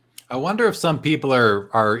 I wonder if some people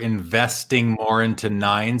are investing more into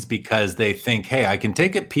 9s because they think, hey, I can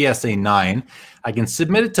take a PSA 9, I can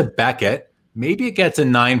submit it to Beckett, maybe it gets a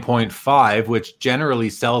 9.5, which generally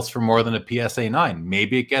sells for more than a PSA 9.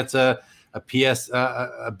 Maybe it gets a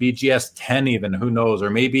BGS 10 even, who knows? Or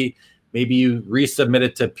maybe you resubmit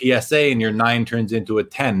it to PSA and your 9 turns into a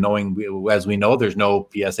 10, knowing, as we know, there's no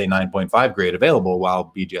PSA 9.5 grade available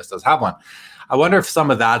while BGS does have one. I wonder if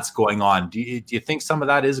some of that's going on. Do you think some of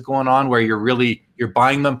that is going on where you're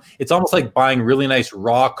buying them? It's almost like buying really nice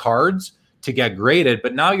raw cards to get graded,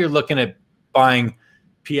 but now you're looking at buying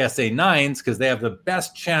PSA 9s because they have the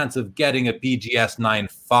best chance of getting a BGS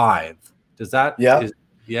 9.5. Does that? Yeah.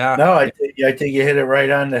 Yeah. No, I think you hit it right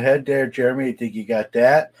on the head there, Jeremy. I think you got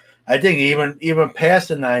that. I think even past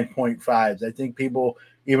the 9.5s, I think people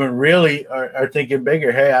even really are thinking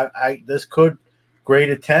bigger. Hey, I this could grade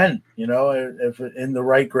a 10, if in the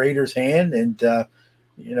right grader's hand. And I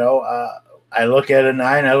look at a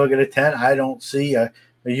 9, I look at a 10. I don't see a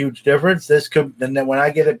huge difference. This could, and then when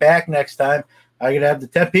I get it back next time, I could have the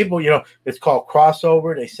 10 people. It's called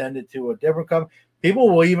crossover. They send it to a different company. People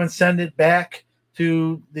will even send it back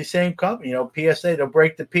to the same company. PSA. They'll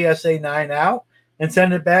break the PSA 9 out and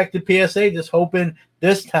send it back to PSA, just hoping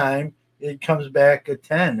this time it comes back a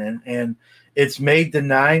 10. And it's made the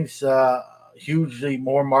 9s hugely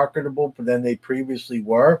more marketable than they previously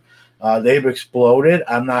were. They've exploded.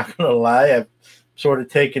 I'm not going to lie. I've sort of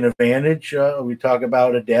taken advantage. We talk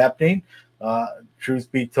about adapting.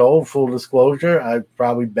 Truth be told, full disclosure, I've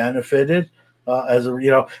probably benefited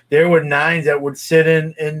there were 9s that would sit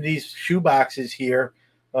in these shoe boxes here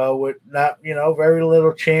with not, very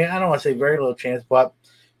little chance. I don't want to say very little chance, but,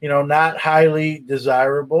 not highly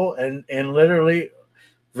desirable. And literally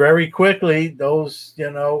very quickly, those,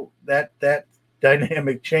 that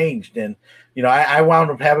dynamic changed. And, I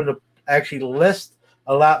wound up having to actually list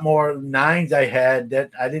a lot more 9s I had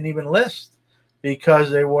that I didn't even list because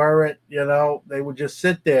they weren't, they would just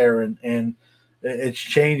sit there and it's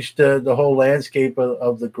changed the whole landscape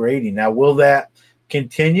of the grading. Now, will that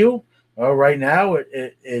continue? Right now,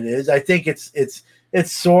 it is. I think it's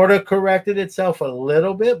sort of corrected itself a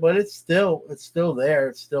little bit, but it's still there.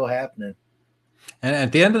 It's still happening. And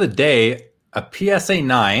at the end of the day, a PSA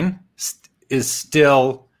 9 is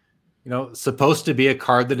still, supposed to be a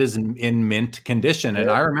card that is in mint condition. And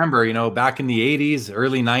I remember, back in the 80s,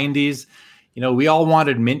 early 90s, we all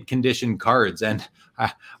wanted mint condition cards. And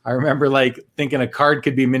I remember thinking a card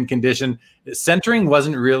could be mint condition. Centering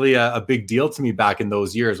wasn't really a big deal to me back in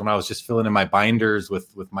those years when I was just filling in my binders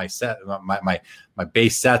with my set, my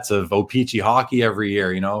base sets of O-Pee-Chee hockey every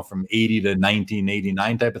year, from 80 to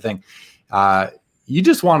 1989 type of thing. You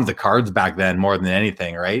just wanted the cards back then more than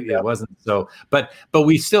anything, right? Yep. It wasn't so, but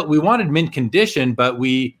we wanted mint condition, but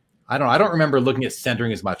I don't remember looking at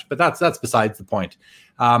centering as much, but that's besides the point.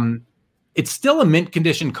 It's still a mint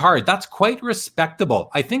condition card. That's quite respectable.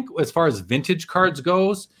 I think as far as vintage cards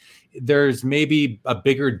goes, there's maybe a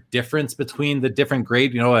bigger difference between the different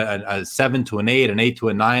grade, a 7 to an 8, an 8 to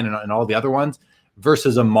a 9, and all the other ones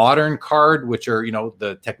versus a modern card, which are,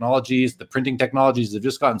 the technologies, the printing technologies have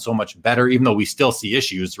just gotten so much better, even though we still see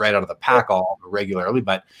issues right out of the pack all regularly.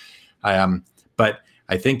 But I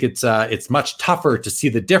think it's much tougher to see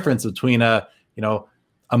the difference between a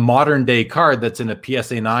modern day card that's in a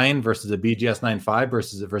PSA 9 versus a BGS 9.5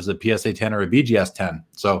 versus a PSA 10 or a BGS 10.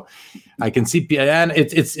 So I can see, and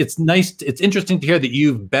it's nice. It's interesting to hear that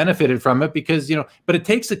you've benefited from it because, but it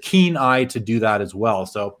takes a keen eye to do that as well.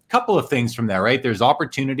 So a couple of things from there, right? There's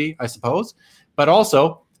opportunity, I suppose, but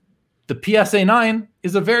also the PSA 9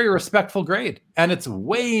 is a very respectful grade and it's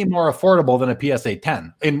way more affordable than a PSA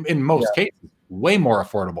 10 in most cases, way more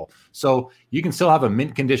affordable. So you can still have a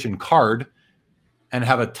mint condition card and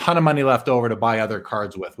have a ton of money left over to buy other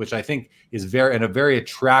cards with, which I think is in a very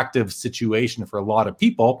attractive situation for a lot of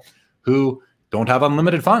people who don't have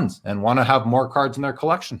unlimited funds and want to have more cards in their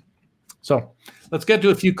collection. So let's get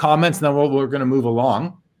to a few comments, and then we're going to move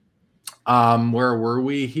along. Where were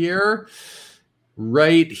we here?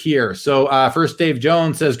 Right here. So first, Dave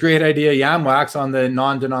Jones says, great idea, Yamwax, on the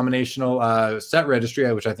non-denominational set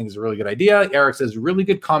registry, which I think is a really good idea. Eric says, really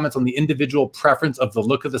good comments on the individual preference of the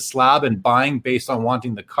look of the slab and buying based on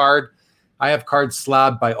wanting the card. I have cards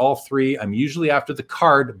slabbed by all three. I'm usually after the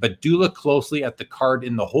card, but do look closely at the card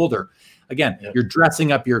in the holder. Again, You're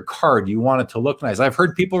dressing up your card. You want it to look nice. I've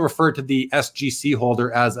heard people refer to the SGC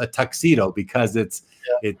holder as a tuxedo because it's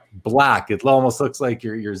black. It almost looks like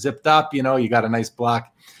you're zipped up. You got a nice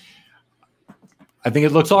black. I think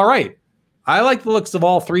it looks all right. I like the looks of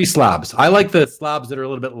all three slabs. I like the slabs that are a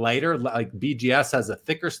little bit lighter. Like BGS has a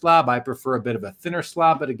thicker slab. I prefer a bit of a thinner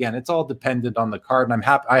slab. But again, it's all dependent on the card. And I'm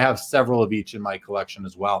happy. I have several of each in my collection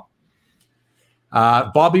as well.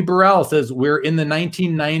 Bobby Burrell says, we're in the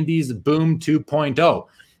 1990s boom 2.0.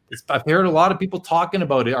 I've heard a lot of people talking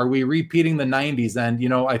about it. Are we repeating the 90s?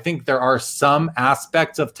 And, I think there are some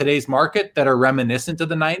aspects of today's market that are reminiscent of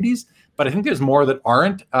the 90s, but I think there's more that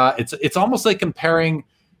aren't. It's almost like comparing,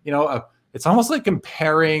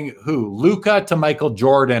 Luka to Michael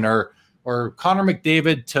Jordan or Connor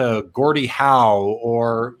McDavid to Gordie Howe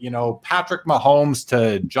or, Patrick Mahomes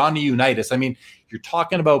to Johnny Unitas. I mean, you're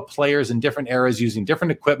talking about players in different eras using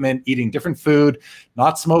different equipment, eating different food,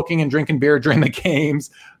 not smoking and drinking beer during the games.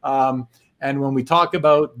 And when we talk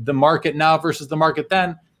about the market now versus the market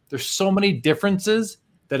then, there's so many differences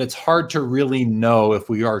that it's hard to really know if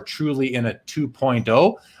we are truly in a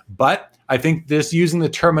 2.0. But I think this using the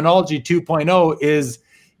terminology 2.0 is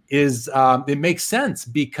it makes sense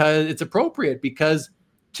because it's appropriate, because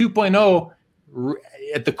 2.0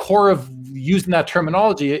 at the core of using that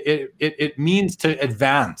terminology, it means to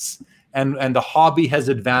advance. And the hobby has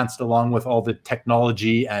advanced along with all the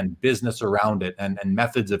technology and business around it and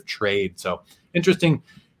methods of trade. So interesting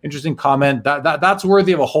comment. That's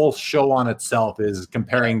worthy of a whole show on itself, is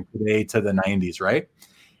comparing today to the 90s, right?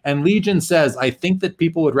 And Legion says, I think that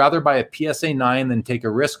people would rather buy a PSA 9 than take a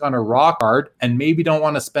risk on a raw card, and maybe don't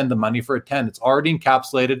want to spend the money for a 10. It's already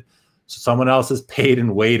encapsulated, so someone else has paid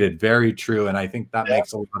and waited. Very true. And I think that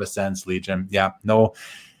makes a lot of sense, Legion. Yeah, no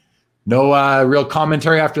real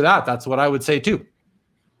commentary after that. That's what I would say too.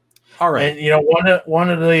 All right. And one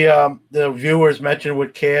of the viewers mentioned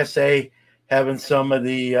with KSA having some of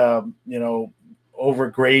the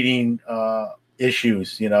overgrading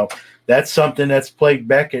issues. That's something that's plagued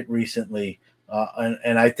Beckett recently,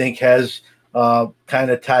 and I think has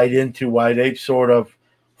kind of tied into why they've sort of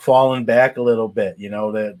fallen back a little bit.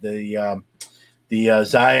 The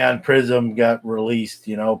Zion Prism got released,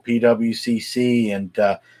 PWCC, and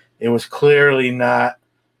it was clearly not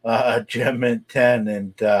a Gem Mint 10,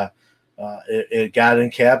 and it got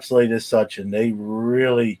encapsulated as such, and they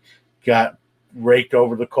really got raked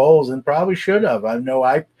over the coals, and probably should have. I know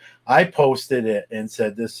I posted it and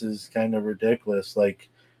said, this is kind of ridiculous, and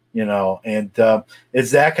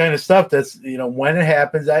it's that kind of stuff that's, when it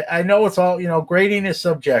happens, I know it's all, grading is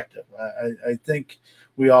subjective. I think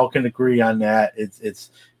we all can agree on that.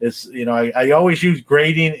 It's I always use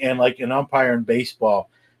grading and like an umpire in baseball.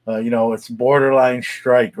 It's borderline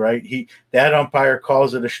strike, right? That umpire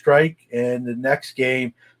calls it a strike, and the next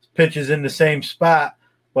game pitches in the same spot,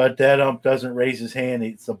 but that ump doesn't raise his hand,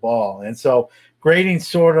 it's a ball. And so grading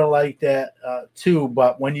sort of like that too.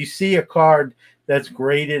 But when you see a card that's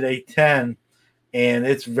graded a 10, and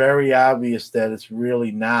it's very obvious that it's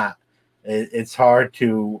really not, it's hard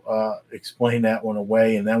to explain that one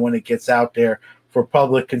away. And then when it gets out there for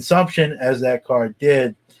public consumption, as that card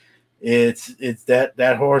did, it's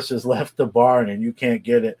that horse has left the barn and you can't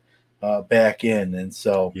get it back in. And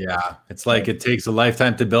so it's like it takes a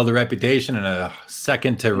lifetime to build a reputation and a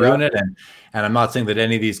second to ruin it. And I'm not saying that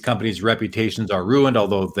any of these companies' reputations are ruined,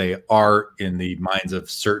 although they are in the minds of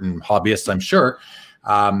certain hobbyists, I'm sure.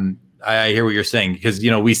 I hear what you're saying, because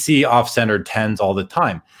we see off-centered 10s all the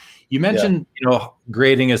time. You mentioned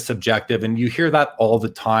grading is subjective, and you hear that all the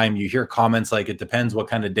time. You hear comments like, it depends what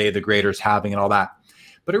kind of day the grader's having and all that.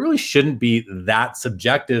 But it really shouldn't be that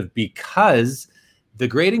subjective, because the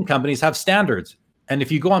grading companies have standards. And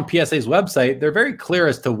if you go on PSA's website, they're very clear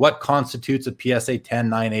as to what constitutes a PSA 10,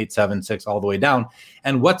 9, 8, 7, 6, all the way down,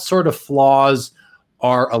 and what sort of flaws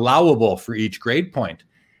are allowable for each grade point.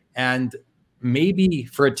 And maybe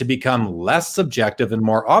for it to become less subjective and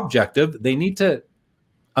more objective, they need to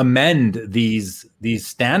amend these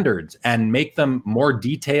standards and make them more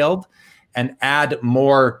detailed, and add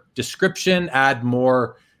more description, add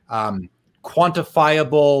more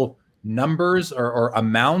quantifiable numbers or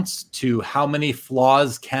amounts to how many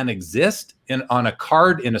flaws can exist on a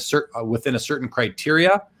card within a certain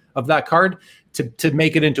criteria of that card, to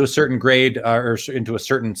make it into a certain grade or into a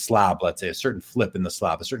certain slab, let's say a certain flip in the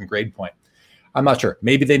slab, a certain grade point. I'm not sure.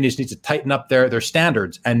 Maybe they just need to tighten up their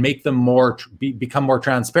standards and make them become more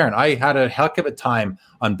transparent. I had a heck of a time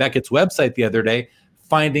on Beckett's website the other day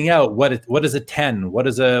finding out what is a 10, what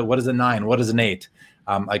is a 9, what is an 8.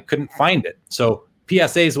 I couldn't find it. So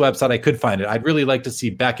PSA's website, I could find it. I'd really like to see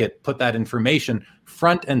Beckett put that information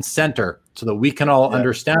front and center so that we can all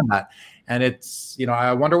understand that. And it's,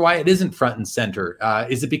 I wonder why it isn't front and center.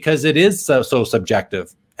 Is it because it is so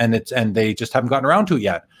subjective and they just haven't gotten around to it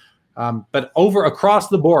yet? But across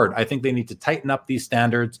the board, I think they need to tighten up these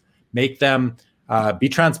standards, make them be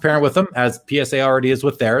transparent with them, as PSA already is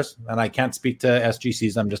with theirs. And I can't speak to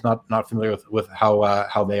SGCs. I'm just not familiar with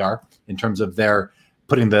how they are in terms of their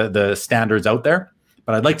putting the standards out there.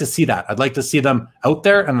 But I'd like to see that. I'd like to see them out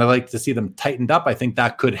there, and I'd like to see them tightened up. I think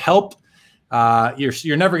that could help.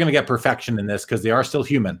 You're never going to get perfection in this, because they are still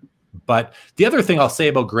human. But the other thing I'll say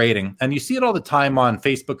about grading, and you see it all the time on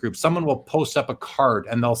Facebook groups, someone will post up a card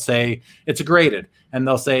and they'll say it's a graded, and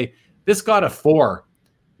they'll say, this got a 4.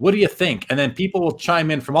 What do you think? And then people will chime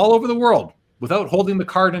in from all over the world without holding the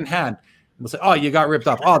card in hand. And they'll say, oh, you got ripped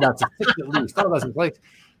off. Oh, that's a 6 at least. Oh, that's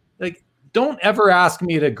like, don't ever ask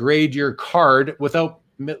me to grade your card without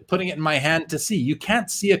putting it in my hand to see. You can't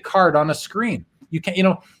see a card on a screen. You can't,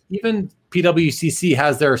 even PWCC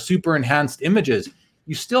has their super enhanced images.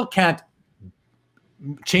 You still can't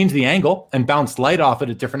change the angle and bounce light off it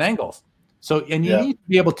at different angles. So, and you need to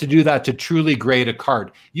be able to do that to truly grade a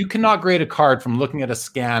card. You cannot grade a card from looking at a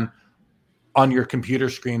scan on your computer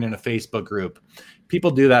screen in a Facebook group. People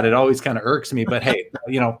do that. It always kind of irks me, but hey,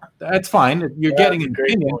 that's fine. You're getting an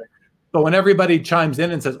opinion. But when everybody chimes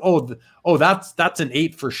in and says, "Oh, that's an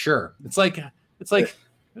 8 for sure," it's like,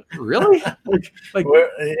 really? like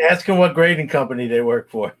ask them what grading company they work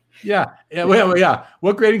for. Yeah.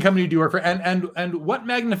 What grading company do you work for? And what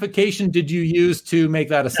magnification did you use to make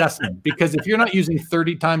that assessment? Because if you're not using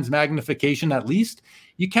 30 times magnification at least,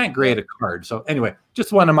 you can't grade a card. So anyway,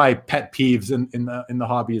 just one of my pet peeves in the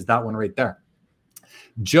hobby is that one right there.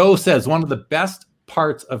 Joe says one of the best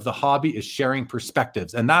parts of the hobby is sharing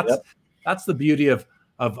perspectives, and that's the beauty of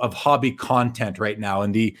hobby content right now,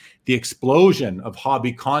 and the explosion of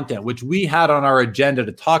hobby content, which we had on our agenda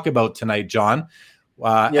to talk about tonight, John.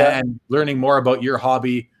 And learning more about your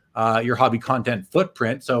hobby content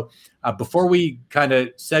footprint. So before we kind of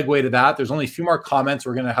segue to that, there's only a few more comments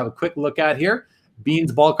we're going to have a quick look at here.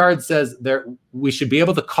 Beans Ballcard says we should be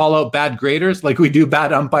able to call out bad graders like we do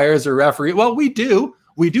bad umpires or referee. Well, we do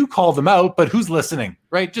call them out, but who's listening,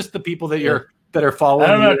 right? Just the people that are following.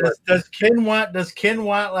 I don't know. Does Ken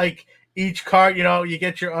want like each card, you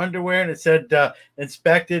get your underwear and it said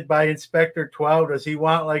inspected by Inspector 12. Does he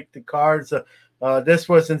want like the cards? This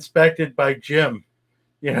was inspected by Jim.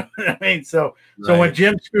 You know what I mean? So when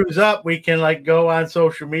Jim screws up, we can like go on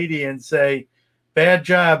social media and say, "Bad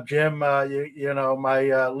job, Jim. My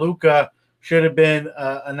Luca should have been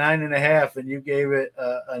a 9.5, and you gave it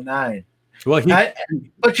a 9." Well,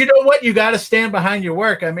 but you know what? You got to stand behind your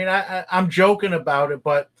work. I mean, I'm joking about it,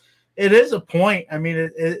 but it is a point. I mean,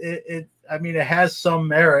 it has some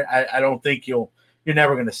merit. I don't think you're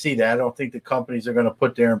never going to see that. I don't think the companies are going to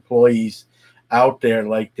put their employees out there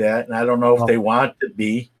like that, and I don't know if they want to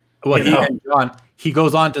be. Well, John, he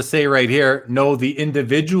goes on to say right here, no, the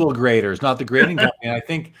individual graders, not the grading company. I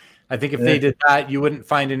think if they did that, you wouldn't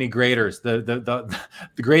find any graders. The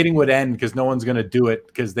grading would end because no one's going to do it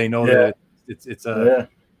because they know that it's a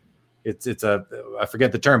I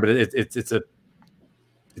forget the term, but it's a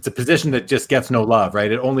position that just gets no love, right?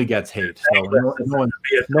 It only gets hate. So no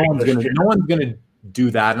one's going to do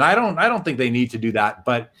that, and I don't think they need to do that,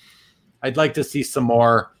 but I'd like to see some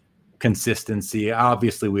more consistency.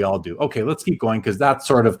 Obviously, we all do. Okay, let's keep going because that's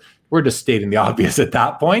we're just stating the obvious at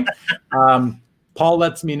that point. Paul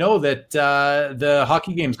lets me know that the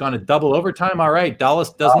hockey game's gone to double overtime. All right,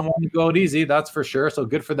 Dallas doesn't want to go out easy, that's for sure. So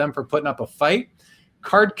good for them for putting up a fight.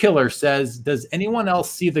 Card Killer says, does anyone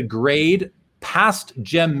else see the grade past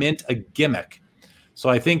gem mint a gimmick? So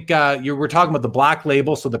I think we're talking about the black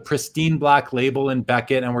label, so the pristine black label in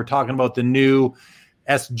Beckett, and we're talking about the new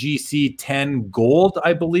SGC 10 gold,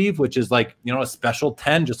 I believe, which is like, a special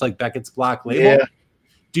 10, just like Beckett's black label. Yeah.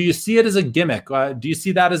 Do you see it as a gimmick? Do you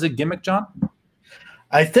see that as a gimmick, John?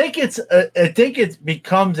 I think it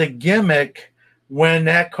becomes a gimmick when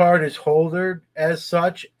that card is holdered as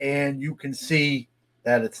such, and you can see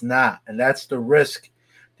that it's not. And that's the risk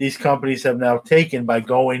these companies have now taken by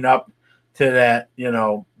going up to that,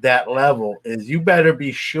 that level, is you better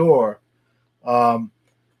be sure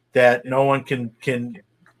that no one can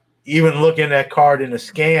even look in that card in a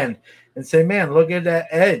scan and say, man, look at that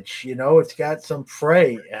edge. It's got some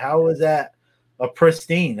fray. How is that a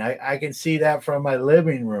pristine? I can see that from my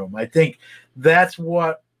living room. I think that's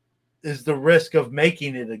what is the risk of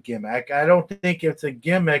making it a gimmick. I don't think it's a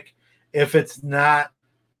gimmick if it's not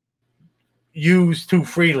used too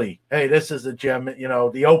freely. Hey, this is a gem,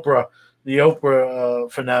 the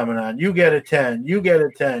Oprah phenomenon. You get a 10, you get a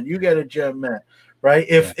 10, you get a gem mint. Right.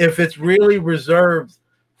 If it's really reserved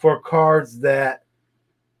for cards that,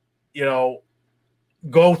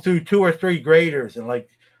 go through 2 or 3 graders and like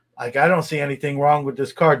I don't see anything wrong with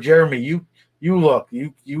this card. Jeremy, you look,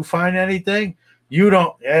 you find anything? You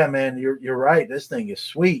don't. Yeah, man, you're right. This thing is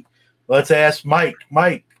sweet. Let's ask Mike.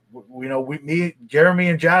 Mike, Jeremy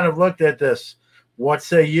and John have looked at this. What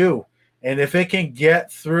say you? And if it can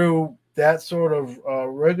get through that sort of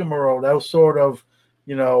rigmarole, that sort of,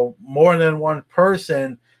 more than one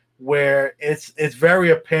person, where it's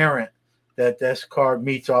very apparent that this card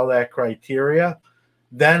meets all that criteria,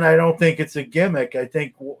 then I don't think it's a gimmick. I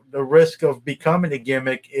think the risk of becoming a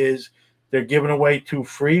gimmick is they're given away too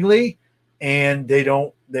freely, and they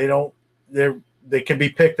can be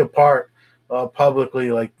picked apart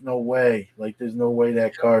publicly. Like, no way. Like, there's no way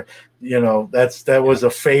that card, that was a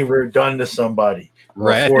favor done to somebody.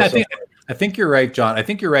 Right. I think you're right, John. I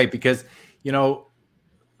think you're right because,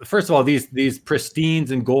 first of all, these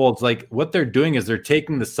pristines and golds, like what they're doing is they're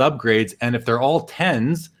taking the subgrades, and if they're all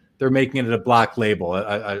 10s, they're making it a black label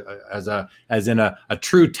as in a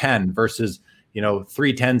true 10 versus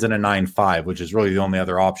three 10s and a 9.5, which is really the only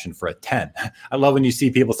other option for a 10. I love when you see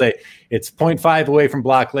people say it's 0.5 away from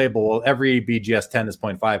black label. Well, every BGS 10 is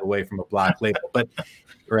 0.5 away from a black label,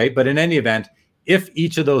 but in any event, if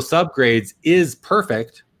each of those subgrades is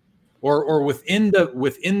perfect or within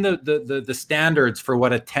the standards for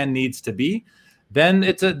what a 10 needs to be, then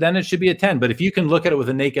it should be a 10. But if you can look at it with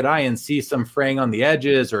a naked eye and see some fraying on the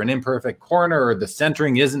edges or an imperfect corner or the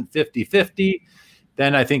centering isn't 50-50,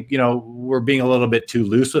 then I think, we're being a little bit too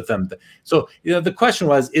loose with them. So, the question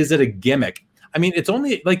was, is it a gimmick? I mean, it's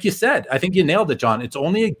only, like you said, I think you nailed it, John. It's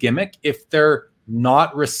only a gimmick if they're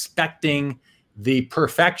not respecting the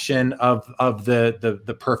perfection of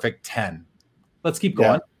the perfect 10. Let's keep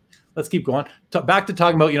going. Let's keep going. Back to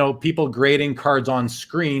talking about, people grading cards on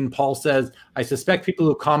screen. Paul says, I suspect people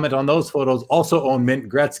who comment on those photos also own mint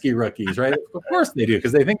Gretzky rookies, right? Of course they do,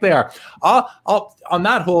 because they think they are. On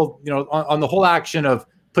that whole, on the whole action of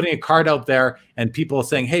putting a card out there and people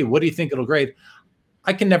saying, hey, what do you think it'll grade?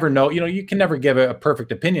 I can never know. You can never give a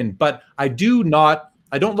perfect opinion, but I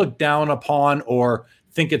don't look down upon or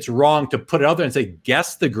think it's wrong to put it out there and say,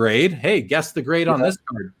 guess the grade. Hey, guess the grade on this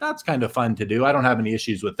card. That's kind of fun to do. I don't have any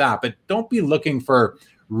issues with that, but don't be looking for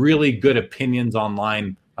really good opinions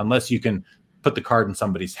online unless you can put the card in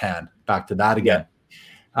somebody's hand. Back to that again.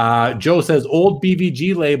 Joe says, old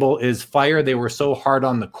BVG label is fire. They were so hard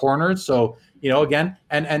on the corners. So, again,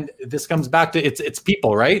 and this comes back to it's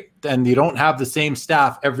people, right? And you don't have the same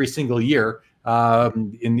staff every single year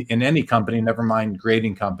in any company, never mind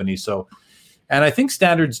grading companies. So, and I think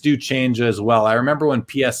standards do change as well. I remember when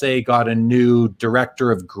PSA got a new director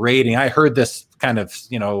of grading. I heard this kind of,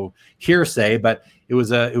 hearsay, but it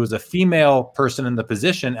was a female person in the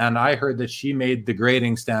position, and I heard that she made the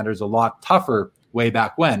grading standards a lot tougher way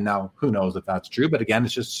back when. Now, who knows if that's true? But again,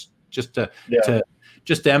 it's just to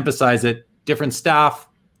emphasize it. Different staff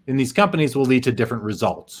in these companies will lead to different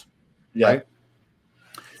results. Right?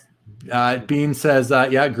 Bean says,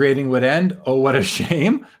 grading would end. Oh, what a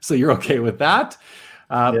shame. So you're okay with that.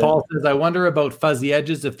 Paul says, I wonder about fuzzy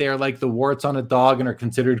edges, if they are like the warts on a dog and are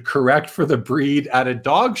considered correct for the breed at a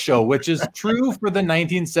dog show, which is true for the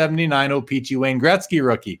 1979 O-Pee-Chee Wayne Gretzky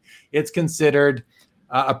rookie. It's considered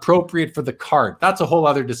appropriate for the card. That's a whole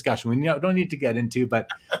other discussion we don't need to get into, but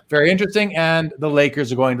very interesting. And the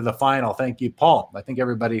Lakers are going to the final. Thank you, Paul. I think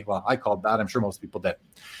everybody, I called that. I'm sure most people did.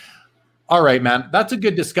 All right, man. That's a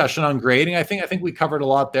good discussion on grading. I think we covered a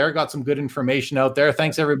lot there. Got some good information out there.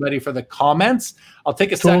 Thanks everybody for the comments. I'll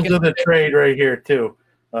take a second. Tools of the trade right here too.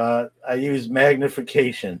 I use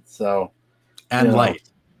magnification. And light.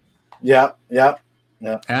 Yep.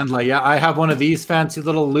 And light. Yeah, I have one of these fancy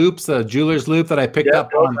little loops, a jeweler's loop that I picked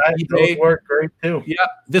up on eBay. Those work great too. Yeah,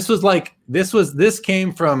 this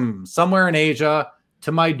came from somewhere in Asia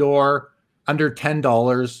to my door under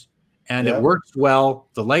 $10. And it works well.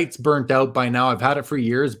 The light's burnt out by now. I've had it for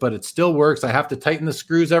years, but it still works. I have to tighten the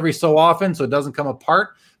screws every so often so it doesn't come apart.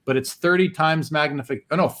 But it's 40 times magnification,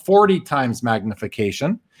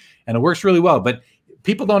 and it works really well. But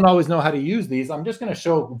people don't always know how to use these. I'm just going to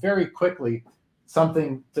show very quickly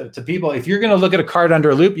something to people. If you're going to look at a card under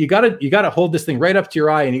a loop, you got to hold this thing right up to your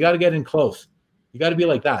eye, and you got to get in close. You got to be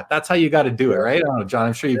like that. That's how you got to do it, right? I don't know, John.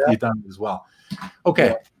 I'm sure you've done it as well. Okay.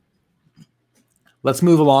 Yeah. Let's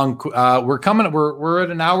move along. We're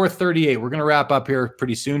at an hour 38. We're going to wrap up here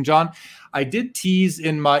pretty soon, John. I did tease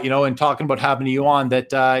in my, in talking about having you on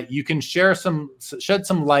that you can shed some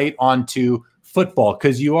light onto football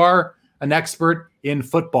because you are an expert in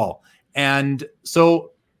football. And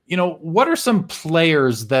so, what are some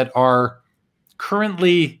players that are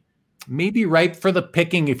currently maybe ripe for the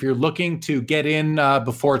picking if you're looking to get in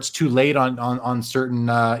before it's too late on certain,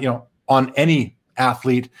 on any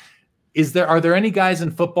athlete? Are there any guys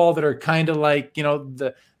in football that are kind of like,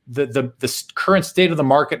 the current state of the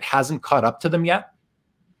market hasn't caught up to them yet?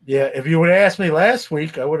 Yeah. If you would have asked me last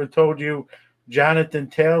week, I would have told you Jonathan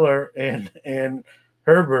Taylor and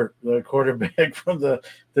Herbert, the quarterback from the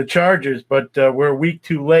Chargers, but we're a week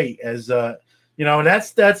too late as,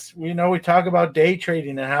 that's, we talk about day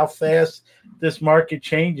trading and how fast this market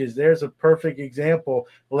changes. There's a perfect example.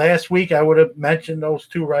 Last week, I would have mentioned those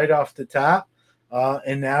two right off the top.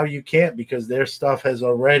 And now you can't because their stuff has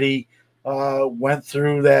already went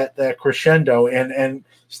through that crescendo and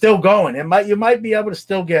still going. You might be able to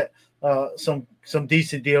still get some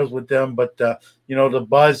decent deals with them, but the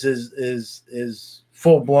buzz is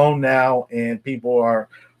full blown now, and people are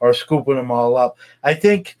scooping them all up. I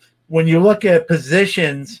think when you look at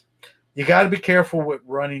positions, you got to be careful with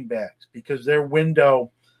running backs because their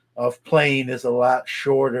window of playing is a lot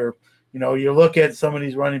shorter. You look at some of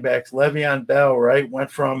these running backs, Le'Veon Bell, right,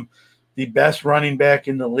 went from the best running back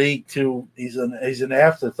in the league to he's an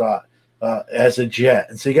afterthought as a Jet.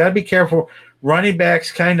 And so you got to be careful. Running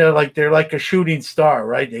backs kind of like they're like a shooting star,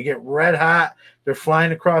 right? They get red hot, they're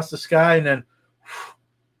flying across the sky, and then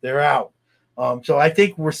they're out. So I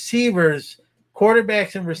think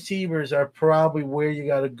quarterbacks and receivers are probably where you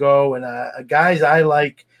got to go. And guys I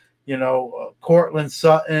like, Cortland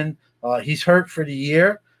Sutton, he's hurt for the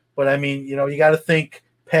year, but I mean, you got to think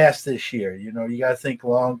past this year. You got to think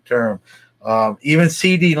long term. Even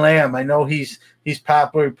CD Lamb, I know he's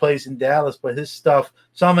popular, he plays in Dallas, but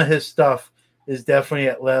some of his stuff is definitely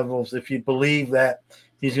at levels if you believe that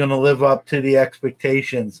he's going to live up to the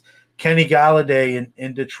expectations. Kenny Golladay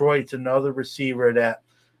in Detroit's another receiver that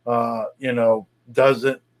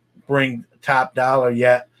doesn't bring top dollar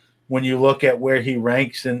yet. When you look at where he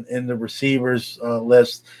ranks in the receivers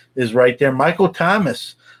list, is right there. Michael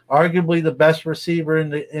Thomas, arguably the best receiver in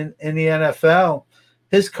the NFL.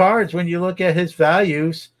 His cards, when you look at his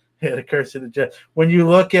values, the curse of the Jets. When you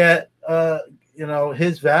look at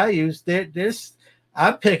his values,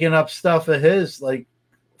 I'm picking up stuff of his like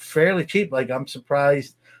fairly cheap. Like I'm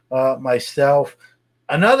surprised myself.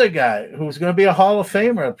 Another guy who's going to be a Hall of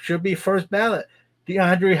Famer, should be first ballot,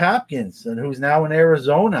 DeAndre Hopkins, and who's now in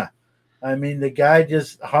Arizona. I mean, the guy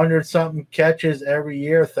just 100-something catches every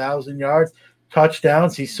year, 1,000 yards,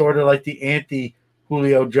 touchdowns. He's sort of like the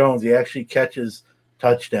anti-Julio Jones. He actually catches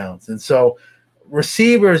touchdowns. And so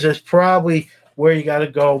receivers is probably where you got to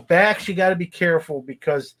go. Backs, you got to be careful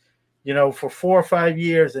because, for 4 or 5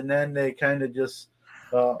 years, and then they kind of just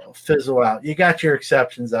fizzle out. You got your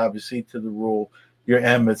exceptions, obviously, to the rule, your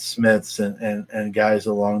Emmitt Smiths and guys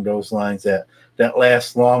along those lines that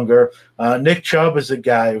last longer. Nick Chubb is a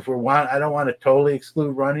guy, I don't want to totally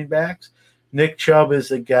exclude running backs. Nick Chubb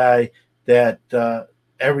is a guy that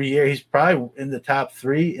every year he's probably in the top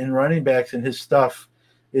 3 in running backs, and his stuff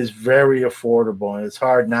is very affordable, and it's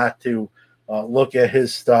hard not to look at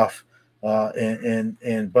his stuff. But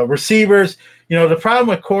receivers, the problem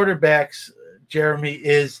with quarterbacks, Jeremy,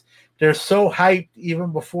 is they're so hyped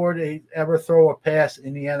even before they ever throw a pass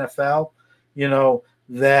in the NFL,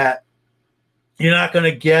 that you're not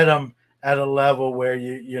going to get them at a level where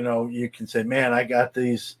you can say, man, I got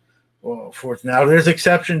these. Now there's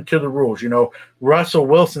exception to the rules. Russell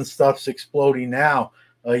Wilson stuff's exploding now.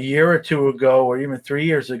 A year or 2 ago, or even 3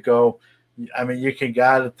 years ago, I mean, you can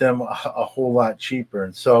get them a whole lot cheaper.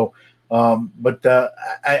 And so,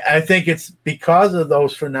 I think it's because of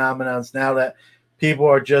those phenomenons now that people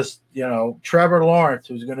are just, Trevor Lawrence,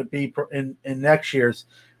 who's going to be in next year's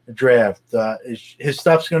draft, his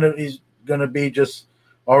stuff's he's going to be just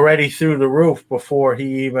already through the roof before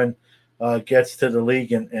he even gets to the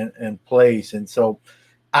league and plays. And so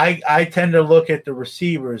I tend to look at the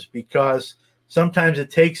receivers because sometimes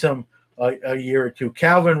it takes them a year or 2.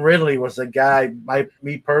 Calvin Ridley was a guy,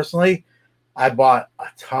 me personally, I bought a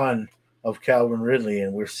ton of Calvin Ridley,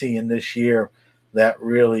 and we're seeing this year that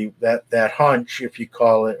really that hunch, if you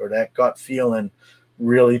call it, or that gut feeling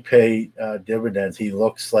really pay dividends. He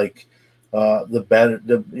looks like Julio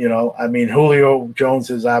Jones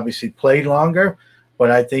has obviously played longer,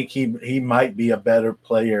 but I think he might be a better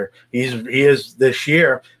player. He is this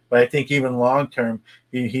year, but I think even long term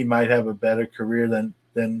he might have a better career than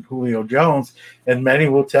Julio Jones. And many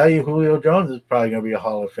will tell you Julio Jones is probably going to be a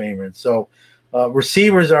Hall of Famer. And so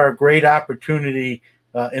receivers are a great opportunity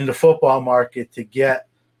in the football market to get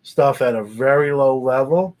stuff at a very low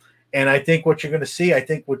level. And I think what you're going to see,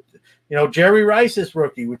 with Jerry Rice's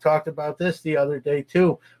rookie, we talked about this the other day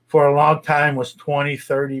too, for a long time was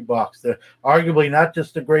 $20-$30. Arguably not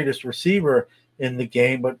just the greatest receiver in the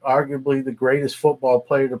game, but arguably the greatest football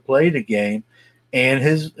player to play the game. And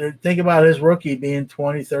think about his rookie being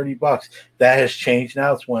 $20-$30. That has changed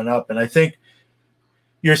now. It's went up. And I think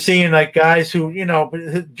you're seeing like guys who,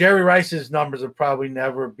 Jerry Rice's numbers will probably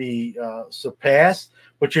never be surpassed,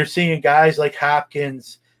 but you're seeing guys like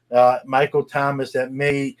Hopkins, Michael Thomas that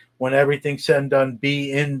may, when everything's said and done,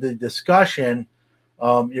 be in the discussion.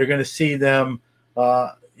 You're going to see them,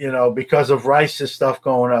 because of Rice's stuff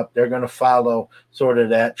going up, they're going to follow sort of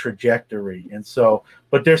that trajectory. And so,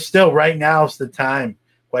 but there's still, right now is the time,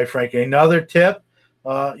 quite frankly. Another tip,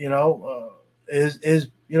 is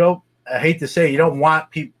I hate to say, you don't want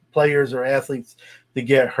players or athletes to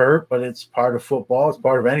get hurt, but it's part of football. It's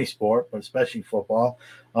part of any sport, but especially football.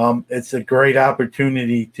 It's a great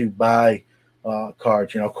opportunity to buy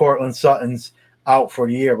cards. Cortland Sutton's out for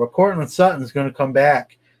the year, but Cortland Sutton's going to come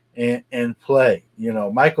back and play.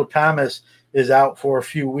 Michael Thomas is out for a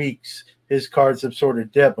few weeks. His cards have sort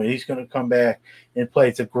of dipped, but he's going to come back and play.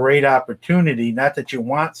 It's a great opportunity. Not that you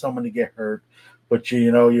want someone to get hurt, but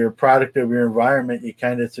you're a product of your environment.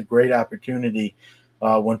 It's a great opportunity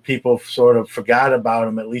when people sort of forgot about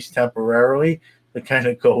them, at least temporarily, to kind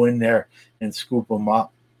of go in there and scoop them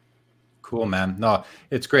up. Cool, man. No,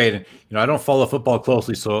 it's great. And, I don't follow football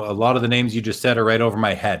closely, so a lot of the names you just said are right over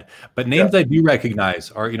my head. But names I do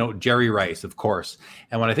recognize are, Jerry Rice, of course.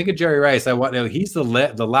 And when I think of Jerry Rice, he's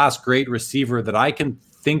the last great receiver that I can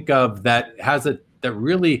think of that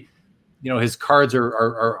really, his cards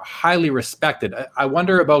are highly respected. I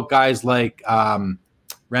wonder about guys like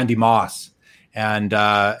Randy Moss and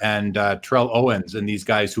Terrell Owens and these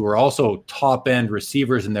guys who are also top end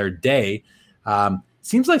receivers in their day.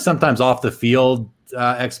 Seems like sometimes off the field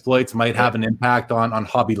exploits might have an impact on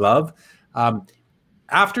Hobby Love.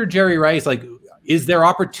 After Jerry Rice, is there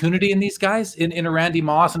opportunity in these guys in a Randy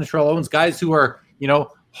Moss and a Terrell Owens, guys who are,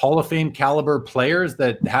 Hall of Fame caliber players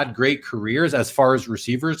that had great careers as far as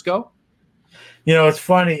receivers go? It's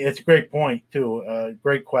funny. It's a great point too.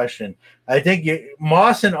 Great question. I think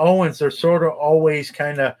Moss and Owens are sort of always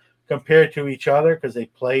kind of compared to each other because they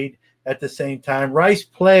played at the same time. Rice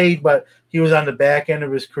played, but he was on the back end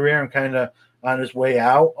of his career and kind of on his way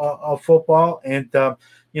out of football. And,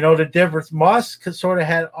 the difference, Moss sort of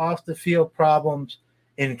had off the field problems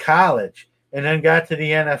in college and then got to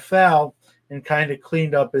the NFL and kind of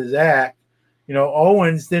cleaned up his act.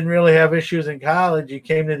 Owens didn't really have issues in college. He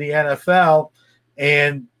came to the NFL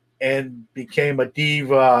and became a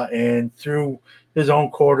diva and threw his own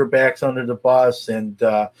quarterbacks under the bus and,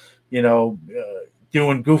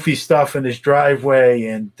 doing goofy stuff in his driveway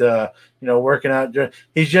and, working out.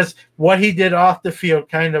 He's just what he did off the field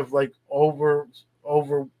kind of like overwent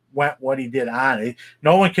what he did on it.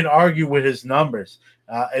 No one can argue with his numbers.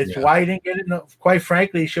 It's why he didn't get it. Quite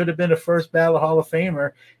frankly, he should have been a first ballot Hall of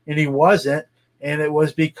Famer, and he wasn't. And it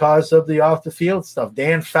was because of the off the field stuff.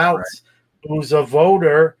 Dan Fouts, who's a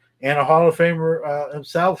voter and a Hall of Famer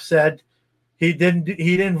himself, said he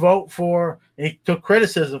didn't vote for. He took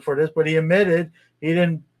criticism for this, but he admitted he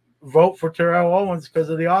didn't vote for Terrell Owens because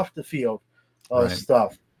of the off the field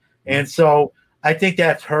stuff. And so I think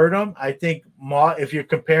that's hurt him. I think if you're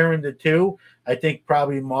comparing the two, I think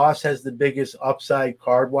probably Moss has the biggest upside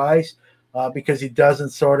card wise because he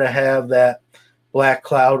doesn't sort of have that black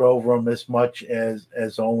cloud over him as much as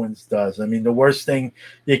Owens does. I mean, the worst thing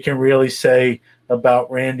you can really say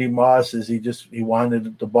about Randy Moss is he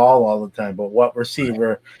wanted the ball all the time, but what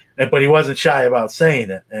receiver? But he wasn't shy about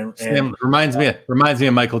saying it. And reminds me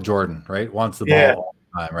of Michael Jordan, right? Wants the ball all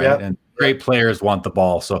the time, right? Yep. And great players want the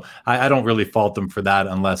ball. So I don't really fault them for that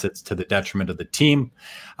unless it's to the detriment of the team.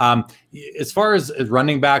 As far as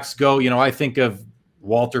running backs go, I think of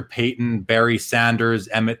Walter Payton, Barry Sanders,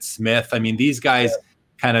 Emmitt Smith. I mean, these guys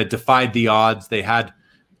kind of defied the odds. They had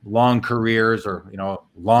long careers or,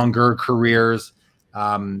 longer careers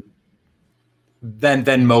than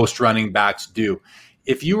most running backs do.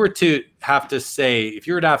 If you were to have to,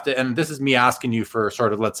 and this is me asking you for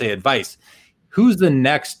sort of, let's say, advice, who's the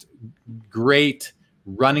next great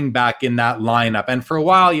running back in that lineup? And for a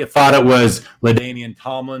while, you thought it was LaDainian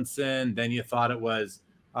Tomlinson. Then you thought it was,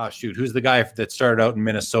 who's the guy that started out in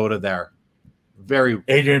Minnesota there?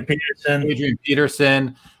 Adrian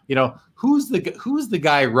Peterson. Who's the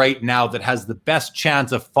guy right now that has the best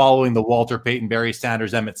chance of following the Walter Payton, Barry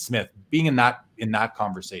Sanders, Emmitt Smith, being in that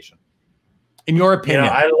conversation? In your opinion,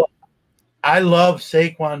 I love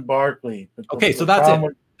Saquon Barkley. Okay, so that's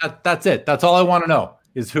it. That's it. That's all I want to know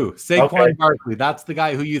is who Saquon Barkley. That's the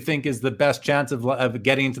guy who you think is the best chance of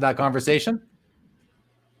getting into that conversation.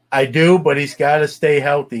 I do, but he's got to stay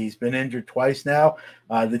healthy. He's been injured twice now.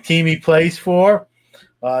 The team he plays for,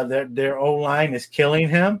 their O-line is killing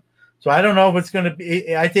him. So I don't know if it's going to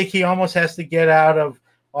be. I think he almost has to get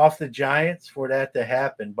off the Giants for that to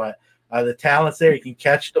happen. But the talent's there. He can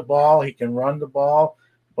catch the ball. He can run the ball.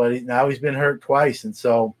 But now he's been hurt twice. And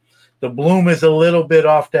so the bloom is a little bit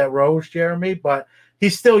off that rose, Jeremy. But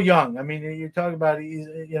he's still young. I mean, you're talking about he's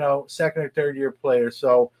second or third year player.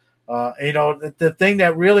 So the thing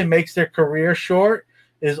that really makes their career short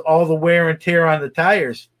is all the wear and tear on the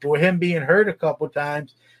tires. With him being hurt a couple of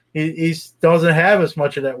times, he doesn't have as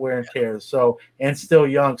much of that wear and tear. So and still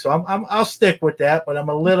young. So I'll stick with that. But I'm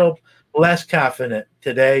a little less confident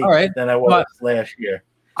today than I was last year.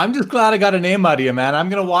 I'm just glad I got a name out of you, man. I'm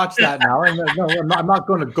going to watch that now. I'm not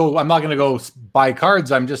going to go buy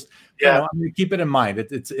cards. I'm just, I'm going to keep it in mind.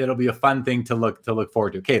 It'll be a fun thing to look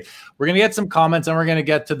forward to. Okay, we're going to get some comments and we're going to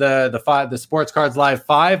get to the Sports Cards Live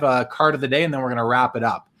 5 card of the day, and then we're going to wrap it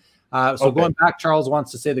up. Going back, Charles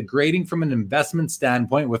wants to say the grading from an investment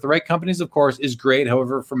standpoint with the right companies, of course, is great.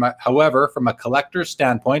 However, from a collector's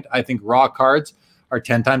standpoint, I think raw cards are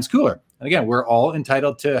 10 times cooler. And again, we're all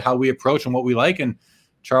entitled to how we approach and what we like. And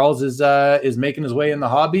Charles is making his way in the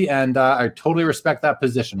hobby, and I totally respect that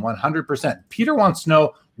position, 100%. Peter wants to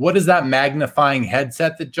know, what is that magnifying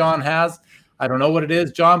headset that John has? I don't know what it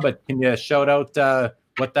is, John, but can you shout out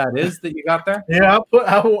what that is that you got there? Yeah,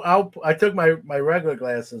 I took my regular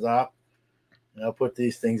glasses off, and I'll put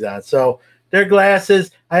these things on. So they're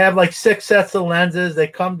glasses. I have like 6 sets of lenses. They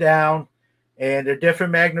come down, and they're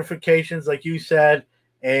different magnifications, like you said.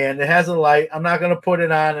 And it has a light. I'm not going to put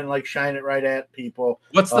it on and like shine it right at people.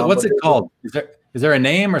 What's it called? Is there a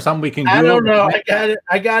name or something we can Google? I don't know.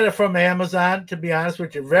 I got it from Amazon, to be honest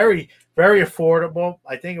with you. Very, very affordable.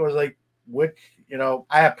 I think it was like,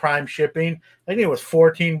 I have Prime shipping. I think it was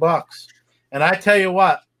 $14. And I tell you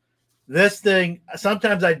what, this thing,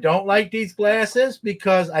 sometimes I don't like these glasses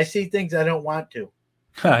because I see things I don't want to.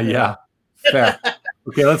 Yeah, fair.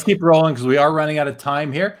 Okay, let's keep rolling because we are running out of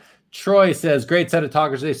time here. Troy says, great set of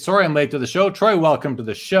talkers today. Sorry I'm late to the show. Troy, welcome to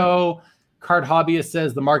the show. Card Hobbyist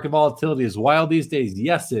says the market volatility is wild these days.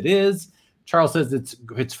 Yes, it is. Charles says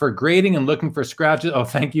it's for grading and looking for scratches. Oh,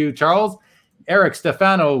 thank you, Charles. Eric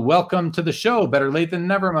Stefano, welcome to the show. Better late than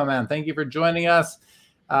never, my man. Thank you for joining us.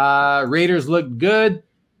 Raiders look good.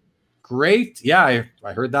 Great. Yeah,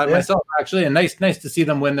 I heard that myself, actually. And nice to see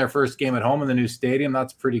them win their first game at home in the new stadium.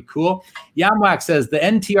 That's pretty cool. Yamwak says the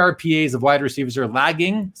NTRPAs of wide receivers are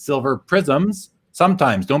lagging. Silver prisms.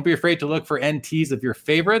 Sometimes. Don't be afraid to look for NTs of your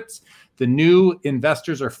favorites. The new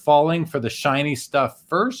investors are falling for the shiny stuff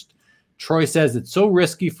first. Troy says it's so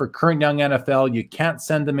risky for current young NFL. You can't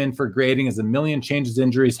send them in for grading as a million changes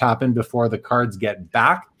injuries happen before the cards get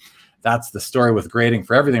back. That's the story with grading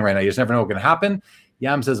for everything right now. You just never know what's going to happen.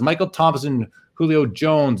 Yam says Michael Thompson, Julio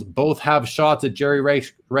Jones both have shots at Jerry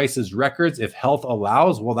Rice's records if health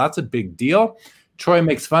allows. Well, that's a big deal. Troy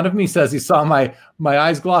makes fun of me, says he saw my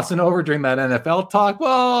eyes glossing over during that NFL talk.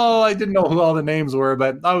 Well, I didn't know who all the names were,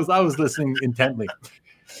 but I was listening intently.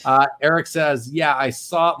 Eric says, yeah, I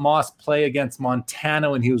saw Moss play against Montana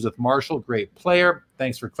when he was with Marshall. Great player.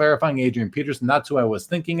 Thanks for clarifying, Adrian Peterson. That's who I was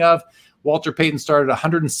thinking of. Walter Payton started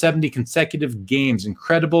 170 consecutive games.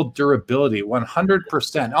 Incredible durability,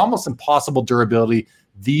 100%. Almost impossible durability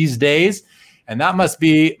these days. And that must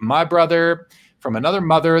be my brother from another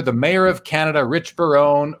mother, the mayor of Canada, Rich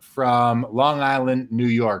Barone from Long Island, New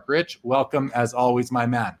York. Rich, welcome as always, my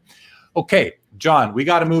man. Okay, John, we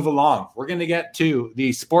got to move along. We're going to get to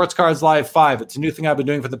the Sports Cards Live 5. It's a new thing I've been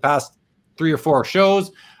doing for the past 3 or 4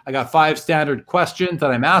 shows. I got 5 standard questions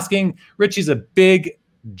that I'm asking. Richie's a big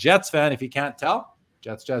Jets fan, if you can't tell.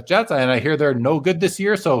 Jets. And I hear they're no good this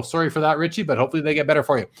year, so sorry for that, Richie, but hopefully they get better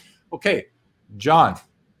for you. Okay, John,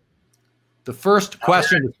 the first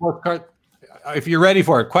question, the sports card, if you're ready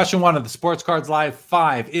for it, question 1 of the Sports Cards Live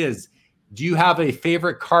 5 is, do you have a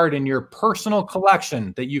favorite card in your personal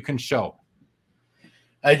collection that you can show?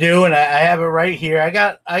 I do, and I have it right here.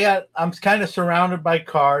 I'm kind of surrounded by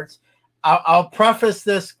cards. I'll preface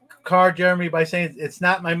this card, Jeremy, by saying it's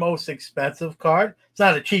not my most expensive card. It's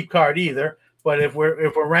not a cheap card either, but if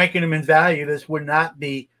we're ranking them in value, this would not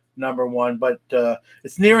be number 1. But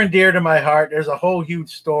it's near and dear to my heart. There's a whole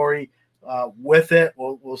huge story with it.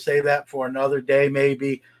 We'll save that for another day,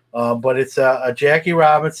 maybe. But it's a Jackie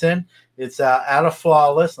Robinson. It's out of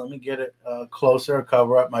Flawless. Let me get it closer.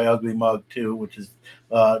 Cover up my ugly mug too, which is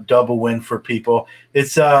double win for people.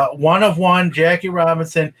 It's 1 of 1 Jackie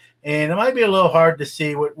Robinson, and it might be a little hard to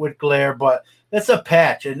see with glare, but it's a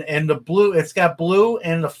patch, and the blue. It's got blue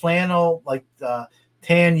and the flannel like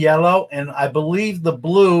tan yellow, and I believe the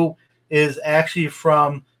blue is actually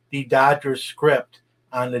from the Dodgers script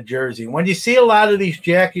on the jersey. When you see a lot of these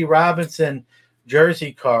Jackie Robinson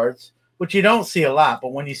jersey cards, which you don't see a lot,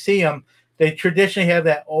 but when you see them, they traditionally have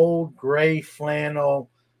that old gray flannel,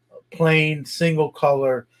 plain single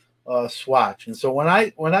color swatch. And so when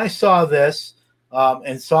I saw this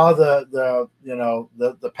and saw the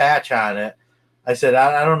patch on it, I said,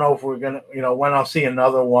 I don't know if we're gonna, when I'll see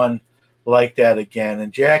another one like that again.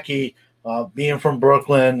 And Jackie, being from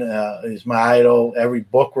Brooklyn, is my idol. Every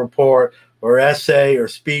book report or essay or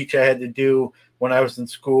speech I had to do when I was in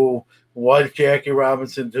school was Jackie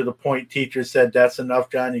Robinson, to the point teacher said, that's enough,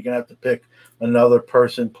 John. You're going to have to pick another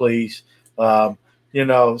person, please. So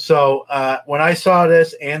when I saw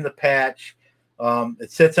this and the patch,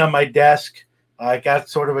 it sits on my desk. I got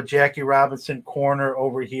sort of a Jackie Robinson corner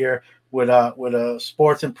over here with a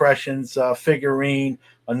Sports Impressions figurine,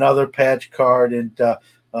 another patch card, and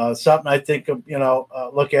something I think of,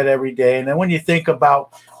 look at every day. And then when you think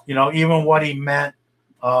about, even what he meant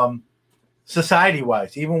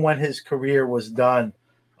society-wise, even when his career was done,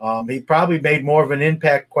 he probably made more of an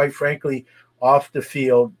impact, quite frankly, off the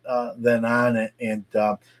field than on it. And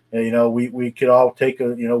we could all take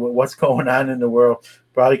what's going on in the world,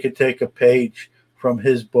 probably could take a page from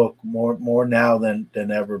his book more now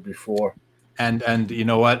than ever before. And you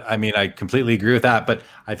know what? I mean, I completely agree with that, but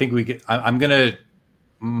I think I'm going to,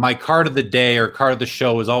 my card of the day or card of the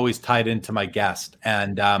show is always tied into my guest.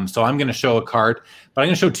 And so I'm going to show a card, but I'm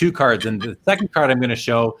going to show two cards. And the second card I'm going to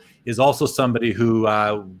show is also somebody who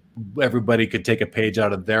everybody could take a page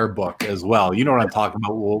out of their book as well. You know what I'm talking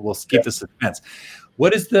about. We'll keep the suspense.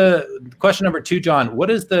 What is the question number 2, John?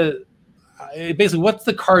 What is basically what's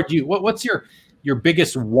the card what's your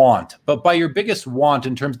biggest want? But by your biggest want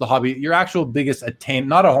in terms of the hobby, your actual biggest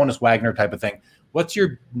not a Honus Wagner type of thing. What's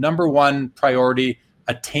your number one priority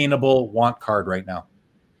attainable want card right now?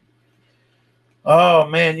 Oh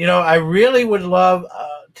man, I really would love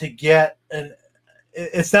to get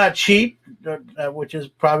it's not cheap, which is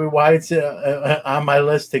probably why it's on my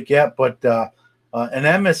list to get, but an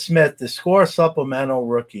Emmitt Smith, the Score supplemental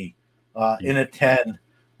rookie in a 10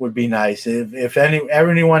 would be nice. If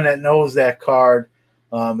anyone that knows that card,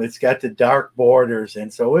 it's got the dark borders,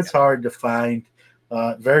 and so it's hard to find,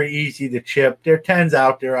 very easy to chip. There are 10s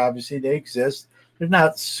out there, obviously they exist. They're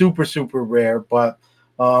not super, super rare, but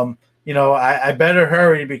I better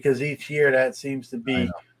hurry because each year that seems to be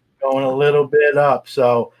going a little bit up.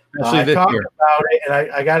 So I talked about it, and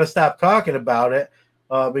I got to stop talking about it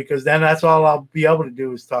because then that's all I'll be able to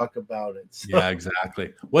do is talk about it. So. Yeah,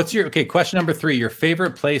 exactly. What's question number 3, your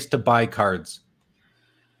favorite place to buy cards?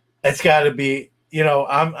 It's got to be,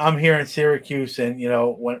 I'm here in Syracuse, and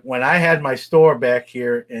when I had my store back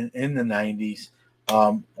here in the 90s,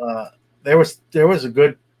 there was a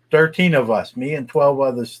good 13 of us, me and 12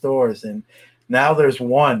 other stores, and now there's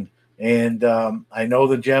one. And I know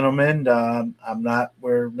the gentleman.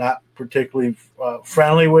 We're not particularly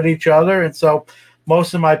friendly with each other, and so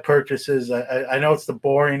most of my purchases, I know it's the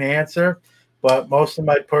boring answer, but most of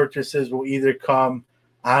my purchases will either come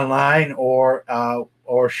online or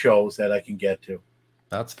shows that I can get to.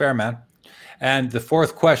 That's fair, man. And the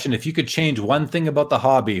fourth question: if you could change one thing about the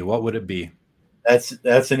hobby, what would it be?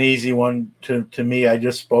 That's an easy one to me. I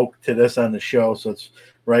just spoke to this on the show, so it's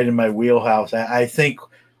right in my wheelhouse. I think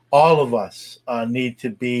all of us need to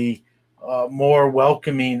be more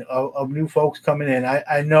welcoming of new folks coming in.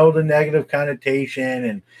 I know the negative connotation,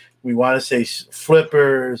 and we want to say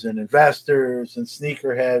flippers and investors and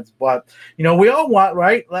sneakerheads, but we all want,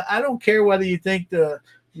 right? I don't care whether you think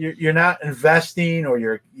you're not investing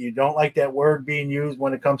or you don't like that word being used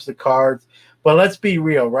when it comes to cards. But let's be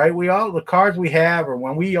real, right? The cards we have, or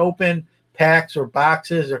when we open packs or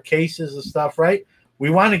boxes or cases of stuff, right?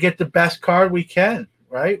 We want to get the best card we can,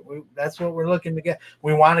 right? That's what we're looking to get.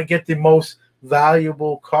 We want to get the most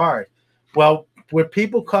valuable card. Well, with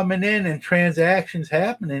people coming in and transactions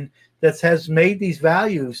happening, that has made these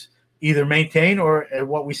values either maintain or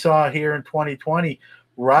what we saw here in 2020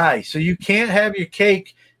 rise. So you can't have your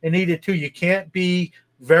cake and eat it too. You can't be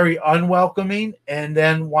very unwelcoming and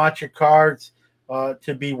then want your cards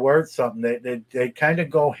to be worth something. They kind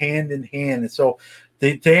of go hand in hand. And so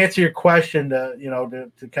to answer your question,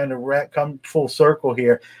 to kind of come full circle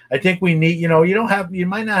here, I think we need, you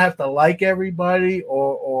might not have to like everybody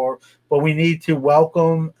but we need to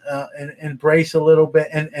welcome and embrace a little bit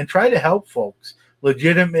and try to help folks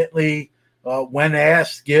legitimately when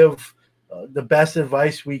asked, give the best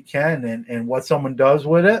advice we can, and what someone does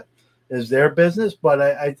with it is their business. But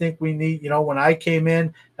I think we need, when I came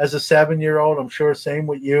in as a 7-year-old, I'm sure same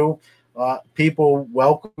with you, people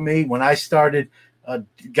welcome me. When I started,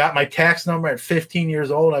 got my tax number at 15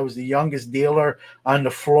 years old, I was the youngest dealer on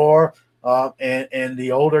the floor. And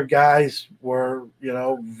the older guys were,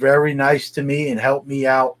 very nice to me and helped me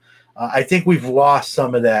out. I think we've lost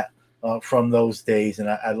some of that from those days, and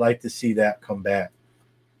I'd like to see that come back.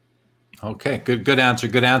 Okay, good answer.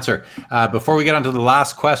 Good answer. Before we get on to the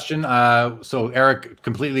last question, so Eric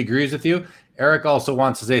completely agrees with you. Eric also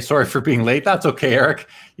wants to say sorry for being late. That's okay, Eric.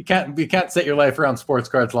 You can't set your life around Sports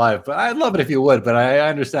Cards Live, but I'd love it if you would, but I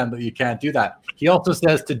understand that you can't do that. He also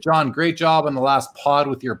says to John, great job on the last pod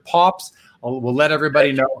with your pops. We'll let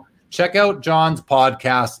everybody know. Check out John's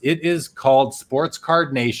podcast. It is called Sports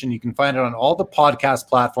Card Nation. You can find it on all the podcast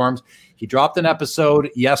platforms. He dropped an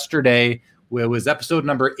episode yesterday. It was episode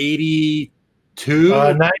number 82?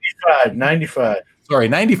 95. Sorry,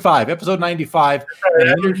 95. Episode 95.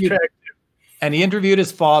 And he interviewed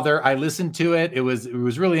his father. I listened to it. It was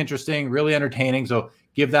really interesting, really entertaining. So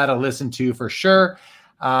give that a listen to for sure.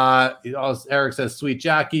 Eric says, sweet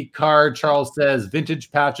Jackie card. Charles says,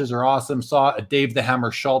 vintage patches are awesome. Saw a Dave the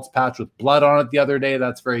Hammer Schultz patch with blood on it the other day.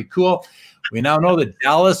 That's very cool. We now know that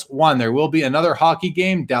Dallas won. There will be another hockey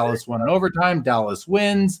game. Dallas won in overtime. Dallas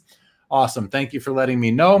wins. Awesome. Thank you for letting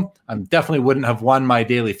me know. I definitely wouldn't have won my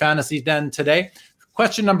daily fantasy den today.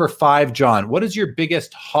 Question number 5, John. What is your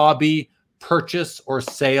biggest hobby, purchase, or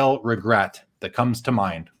sale regret that comes to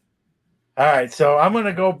mind? All right, so I'm going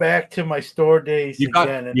to go back to my store days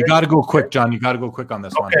again. You got to go quick, John. You got to go quick on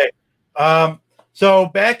this one. Okay. So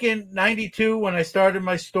back in 92, when I started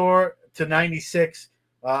my store, to 96,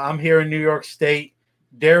 I'm here in New York State.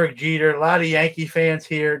 Derek Jeter, a lot of Yankee fans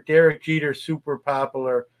here. Derek Jeter, super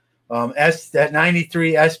popular. That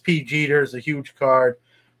 93 SP Jeter is a huge card.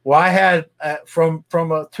 Well, I had from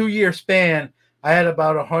a 2-year span, I had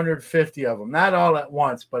about 150 of them. Not all at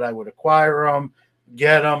once, but I would acquire them,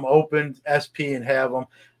 get them, open SP, and have them.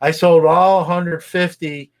 I sold all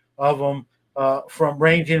 150 of them,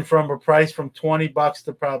 ranging from a price from $20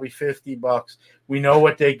 to probably $50. We know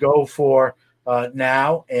what they go for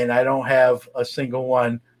now, and I don't have a single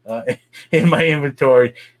one in my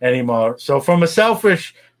inventory anymore. So from a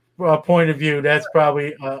selfish point of view, that's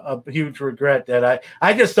probably a huge regret that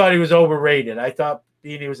I just thought he was overrated. I thought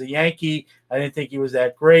being he was a Yankee, I didn't think he was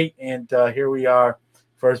that great, and here we are,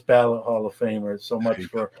 first ballot Hall of Famer. So much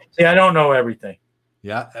for – see, I don't know everything.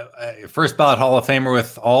 Yeah, first ballot Hall of Famer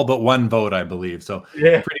with all but one vote, I believe. So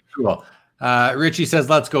yeah, pretty cool. Richie says,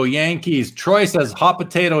 "Let's go Yankees." Troy says, "Hot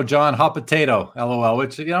potato, John, hot potato." LOL.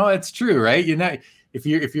 Which it's true, right? If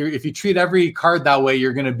you treat every card that way,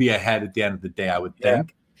 you're going to be ahead at the end of the day, I would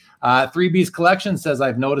think. 3B's Collection says,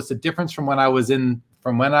 "I've noticed a difference from when I was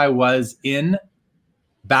in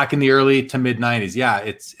back in the early to mid 90s."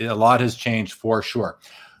 Yeah, a lot has changed for sure.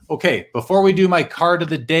 Okay, before we do my card of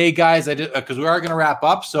the day, guys, because we are going to wrap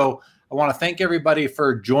up. So I want to thank everybody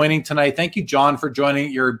for joining tonight. Thank you, John, for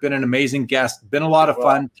joining. You've been an amazing guest. Been a lot of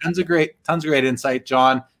fun. Tons of great insight,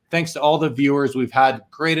 John. Thanks to all the viewers. We've had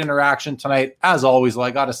great interaction tonight. As always,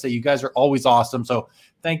 I got to say, you guys are always awesome. So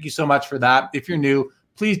thank you so much for that. If you're new,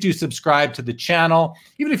 please do subscribe to the channel.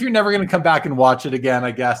 Even if you're never going to come back and watch it again,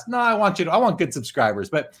 I guess. No, I want good subscribers,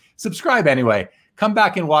 but subscribe anyway. Come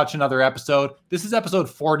back and watch another episode. This is episode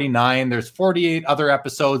 49. There's 48 other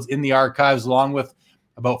episodes in the archives, along with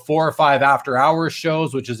about 4 or 5 after hours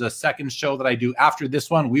shows, which is a second show that I do after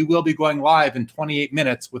this one. We will be going live in 28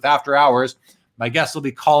 minutes with after hours. My guest will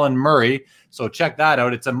be Colin Murray. So check that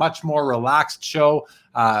out. It's a much more relaxed show.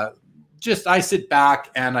 Just I sit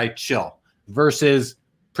back and I chill versus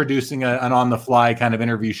producing an on-the-fly kind of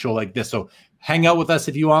interview show like this. So hang out with us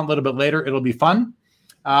if you want a little bit later. It'll be fun.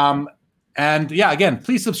 And yeah, again,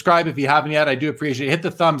 please subscribe if you haven't yet. I do appreciate it. Hit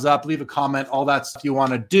the thumbs up, leave a comment, all that stuff you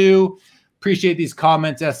want to do. Appreciate these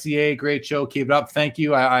comments, SCA. Great show. Keep it up. Thank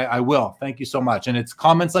you. I will. Thank you so much. And it's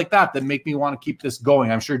comments like that make me want to keep this going.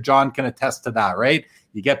 I'm sure John can attest to that, right?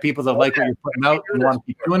 You get people that like what you're putting out and want to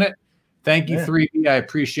keep doing it. Thank you, 3B. I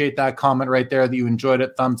appreciate that comment right there that you enjoyed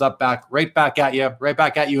it. Thumbs up right back at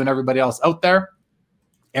you and everybody else out there.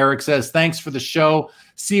 Eric says, "Thanks for the show.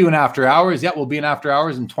 See you in after hours." Yeah, we'll be in after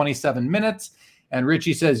hours in 27 minutes. And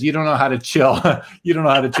Richie says, "You don't know how to chill." You don't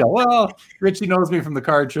know how to chill. Well, Richie knows me from the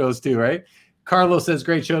card shows too, right? Carlos says,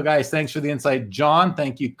 "Great show, guys. Thanks for the insight, John."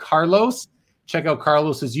 Thank you, Carlos. Check out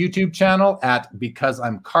Carlos's YouTube channel at Because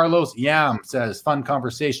I'm Carlos. Yam says, "Fun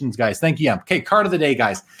conversations, guys." Thank you, Yam. Okay, card of the day,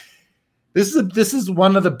 guys. This is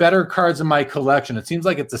one of the better cards in my collection. It seems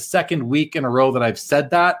like it's the second week in a row that I've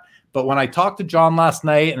said that. But when I talked to John last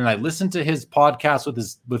night and I listened to his podcast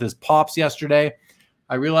with his pops yesterday,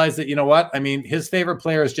 I realized that, you know what? I mean, his favorite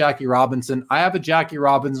player is Jackie Robinson. I have a Jackie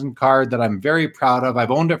Robinson card that I'm very proud of. I've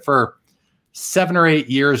owned it for 7 or 8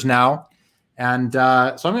 years now. And so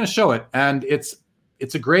I'm going to show it. And it's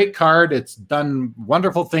a great card. It's done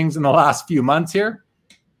wonderful things in the last few months here.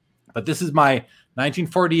 But this is my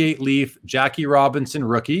 1948 Leaf Jackie Robinson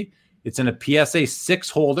rookie. It's in a PSA 6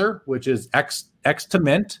 holder, which is X to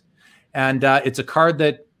mint. And it's a card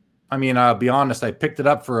that, I mean, I'll be honest, I picked it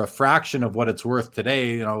up for a fraction of what it's worth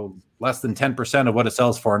today, less than 10% of what it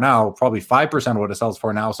sells for now, probably 5% of what it sells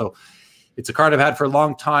for now. So it's a card I've had for a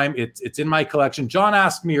long time. It's in my collection. John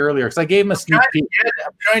asked me earlier, because I gave him a sneak peek.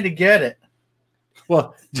 I'm trying to get it.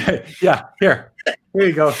 Well, yeah, here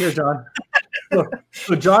you go. Here, John.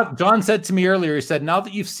 So John said to me earlier, he said, "Now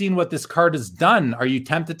that you've seen what this card has done, are you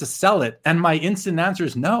tempted to sell it?" And my instant answer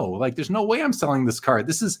is no. There's no way I'm selling this card.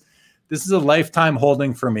 This is a lifetime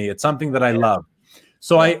holding for me. It's something that I love.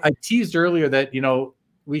 So I teased earlier that,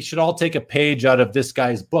 we should all take a page out of this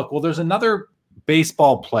guy's book. Well, there's another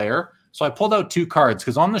baseball player. So I pulled out 2 cards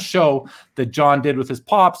because on the show that John did with his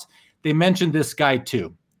pops, they mentioned this guy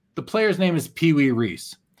too. The player's name is Pee Wee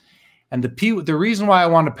Reese. And the reason why I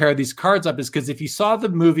want to pair these cards up is because if you saw the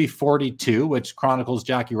movie 42, which chronicles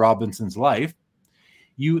Jackie Robinson's life,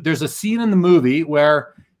 there's a scene in the movie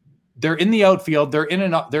where they're in the outfield. They're in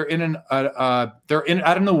at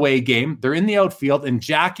an away game. They're in the outfield, and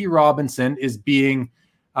Jackie Robinson is being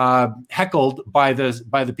heckled by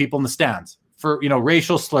the people in the stands for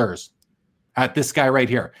racial slurs at this guy right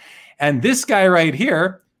here. And this guy right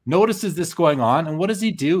here notices this going on, and what does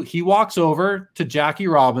he do? He walks over to Jackie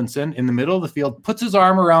Robinson in the middle of the field, puts his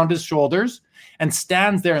arm around his shoulders, and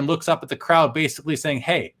stands there and looks up at the crowd, basically saying,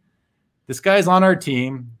 "Hey, this guy's on our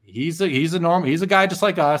team. He's a guy just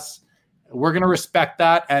like us. We're going to respect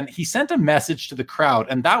that." And he sent a message to the crowd,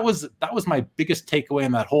 and that was my biggest takeaway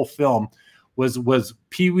in that whole film was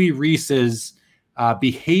Pee Wee Reese's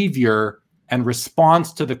behavior and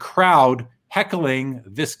response to the crowd heckling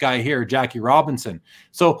this guy here, Jackie Robinson.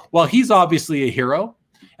 So while he's obviously a hero,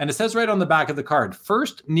 and it says right on the back of the card,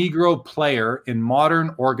 first Negro player in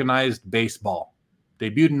modern organized baseball,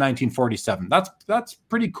 debuted in 1947. That's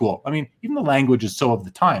pretty cool. I mean, even the language is so of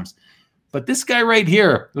the times. But this guy right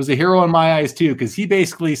here was a hero in my eyes too, because he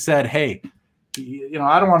basically said, "Hey,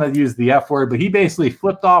 I don't want to use the F word, but he basically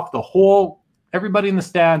flipped off everybody in the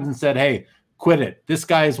stands and said, 'Hey, quit it. This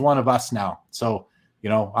guy is one of us now. So,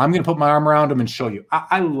 I'm going to put my arm around him and show you.'"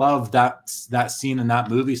 I love that scene in that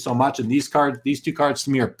movie so much. And these two cards to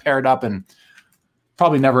me are paired up and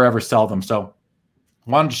probably never ever sell them. So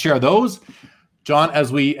wanted to share those. John,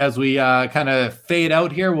 as we kind of fade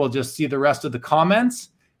out here, we'll just see the rest of the comments,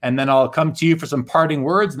 and then I'll come to you for some parting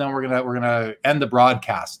words, and then we're gonna end the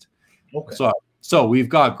broadcast. Okay. So we've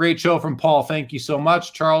got great show from Paul. Thank you so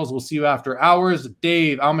much, Charles. We'll see you after hours.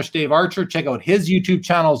 Amish Dave Archer, check out his YouTube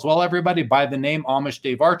channel as well, everybody, by the name Amish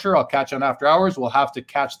Dave Archer. I'll catch you on after hours. We'll have to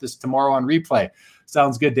catch this tomorrow on replay.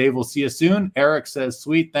 Sounds good, Dave. We'll see you soon. Eric says,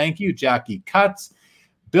 "Sweet, thank you." Jackie Cuts.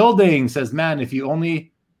 Building says, "Man, if you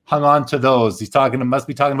only hung on to those." He's must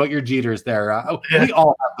be talking about your Jeters there. We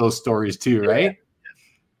all have those stories too, right? Yeah.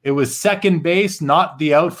 It was second base, not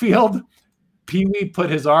the outfield. Pee Wee put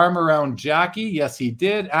his arm around Jackie. Yes, he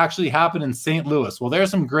did. Actually happened in St. Louis. Well, there's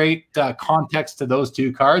some great context to those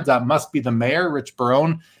two cards. That must be the mayor, Rich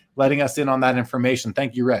Barone, letting us in on that information.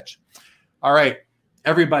 Thank you, Rich. All right,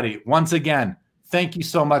 everybody, once again, thank you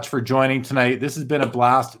so much for joining tonight. This has been a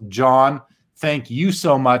blast. John, thank you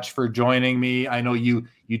so much for joining me. I know you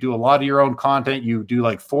do a lot of your own content. You do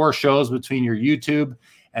like 4 shows between your YouTube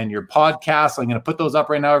and your podcast. I'm going to put those up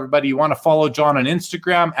right now, everybody. You want to follow John on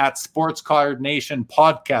Instagram at Sports Card Nation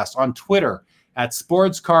Podcast, on Twitter at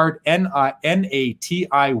SportsCard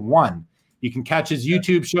NATI1. You can catch his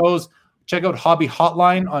YouTube shows. Check out Hobby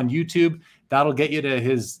Hotline on YouTube. That'll get you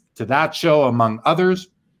to that show, among others.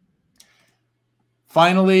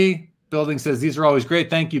 Finally, Building says, "These are always great.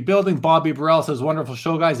 Thank you, Building." Bobby Burrell says, "Wonderful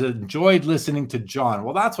show, guys. I enjoyed listening to John."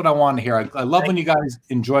 Well, that's what I want to hear. I love when you guys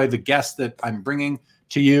enjoy the guests that I'm bringing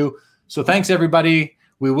to you. So thanks, everybody.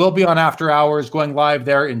 We will be on After Hours, going live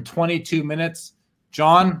there in 22 minutes.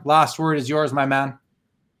 John, last word is yours, my man.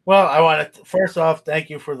 Well, I want to first off thank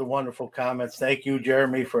you for the wonderful comments. Thank you,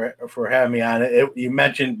 Jeremy, for having me on it. You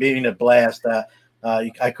mentioned being a blast.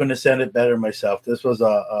 I couldn't have said it better myself. This was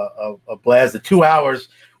a blast. The 2 hours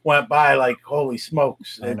went by like holy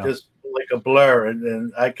smokes, and just like a blur.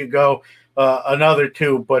 And I could go another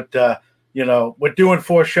 2, but we're doing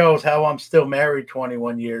 4 shows. How I'm still married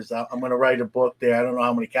 21 years. I'm going to write a book there. I don't know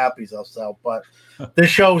how many copies I'll sell, but this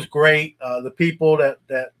show's great. The people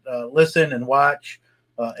that listen and watch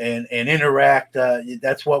and interact,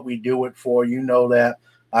 that's what we do it for. You know that.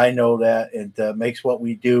 I know that. It makes what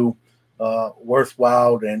we do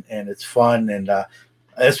worthwhile, and it's fun. And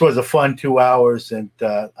this was a fun 2 hours, and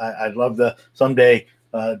I'd love to someday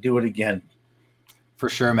do it again. For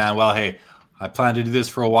sure, man. Well, hey, I plan to do this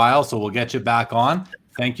for a while, so we'll get you back on.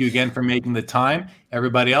 Thank you again for making the time.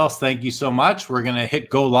 Everybody else, thank you so much. We're going to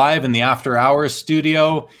hit go live in the After Hours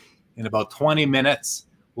studio in about 20 minutes.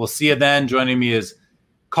 We'll see you then. Joining me is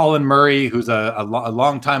Colin Murray, who's a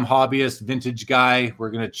longtime hobbyist, vintage guy.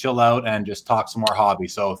 We're going to chill out and just talk some more hobby.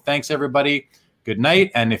 So thanks, everybody. Good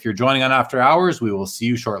night. And if you're joining on After Hours, we will see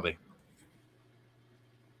you shortly.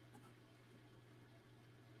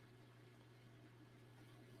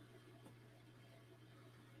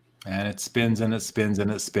 And it spins and it spins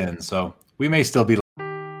and it spins. So we may still be.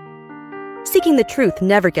 Seeking the truth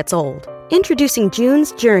never gets old. Introducing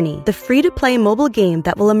June's Journey, the free-to-play mobile game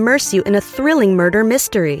that will immerse you in a thrilling murder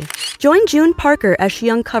mystery. Join June Parker as she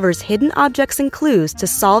uncovers hidden objects and clues to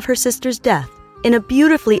solve her sister's death in a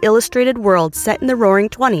beautifully illustrated world set in the Roaring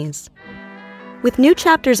 '20s. With new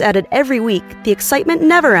chapters added every week, the excitement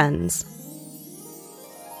never ends.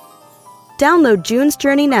 Download June's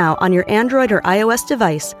Journey now on your Android or iOS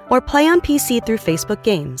device, or play on PC through Facebook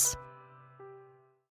Games.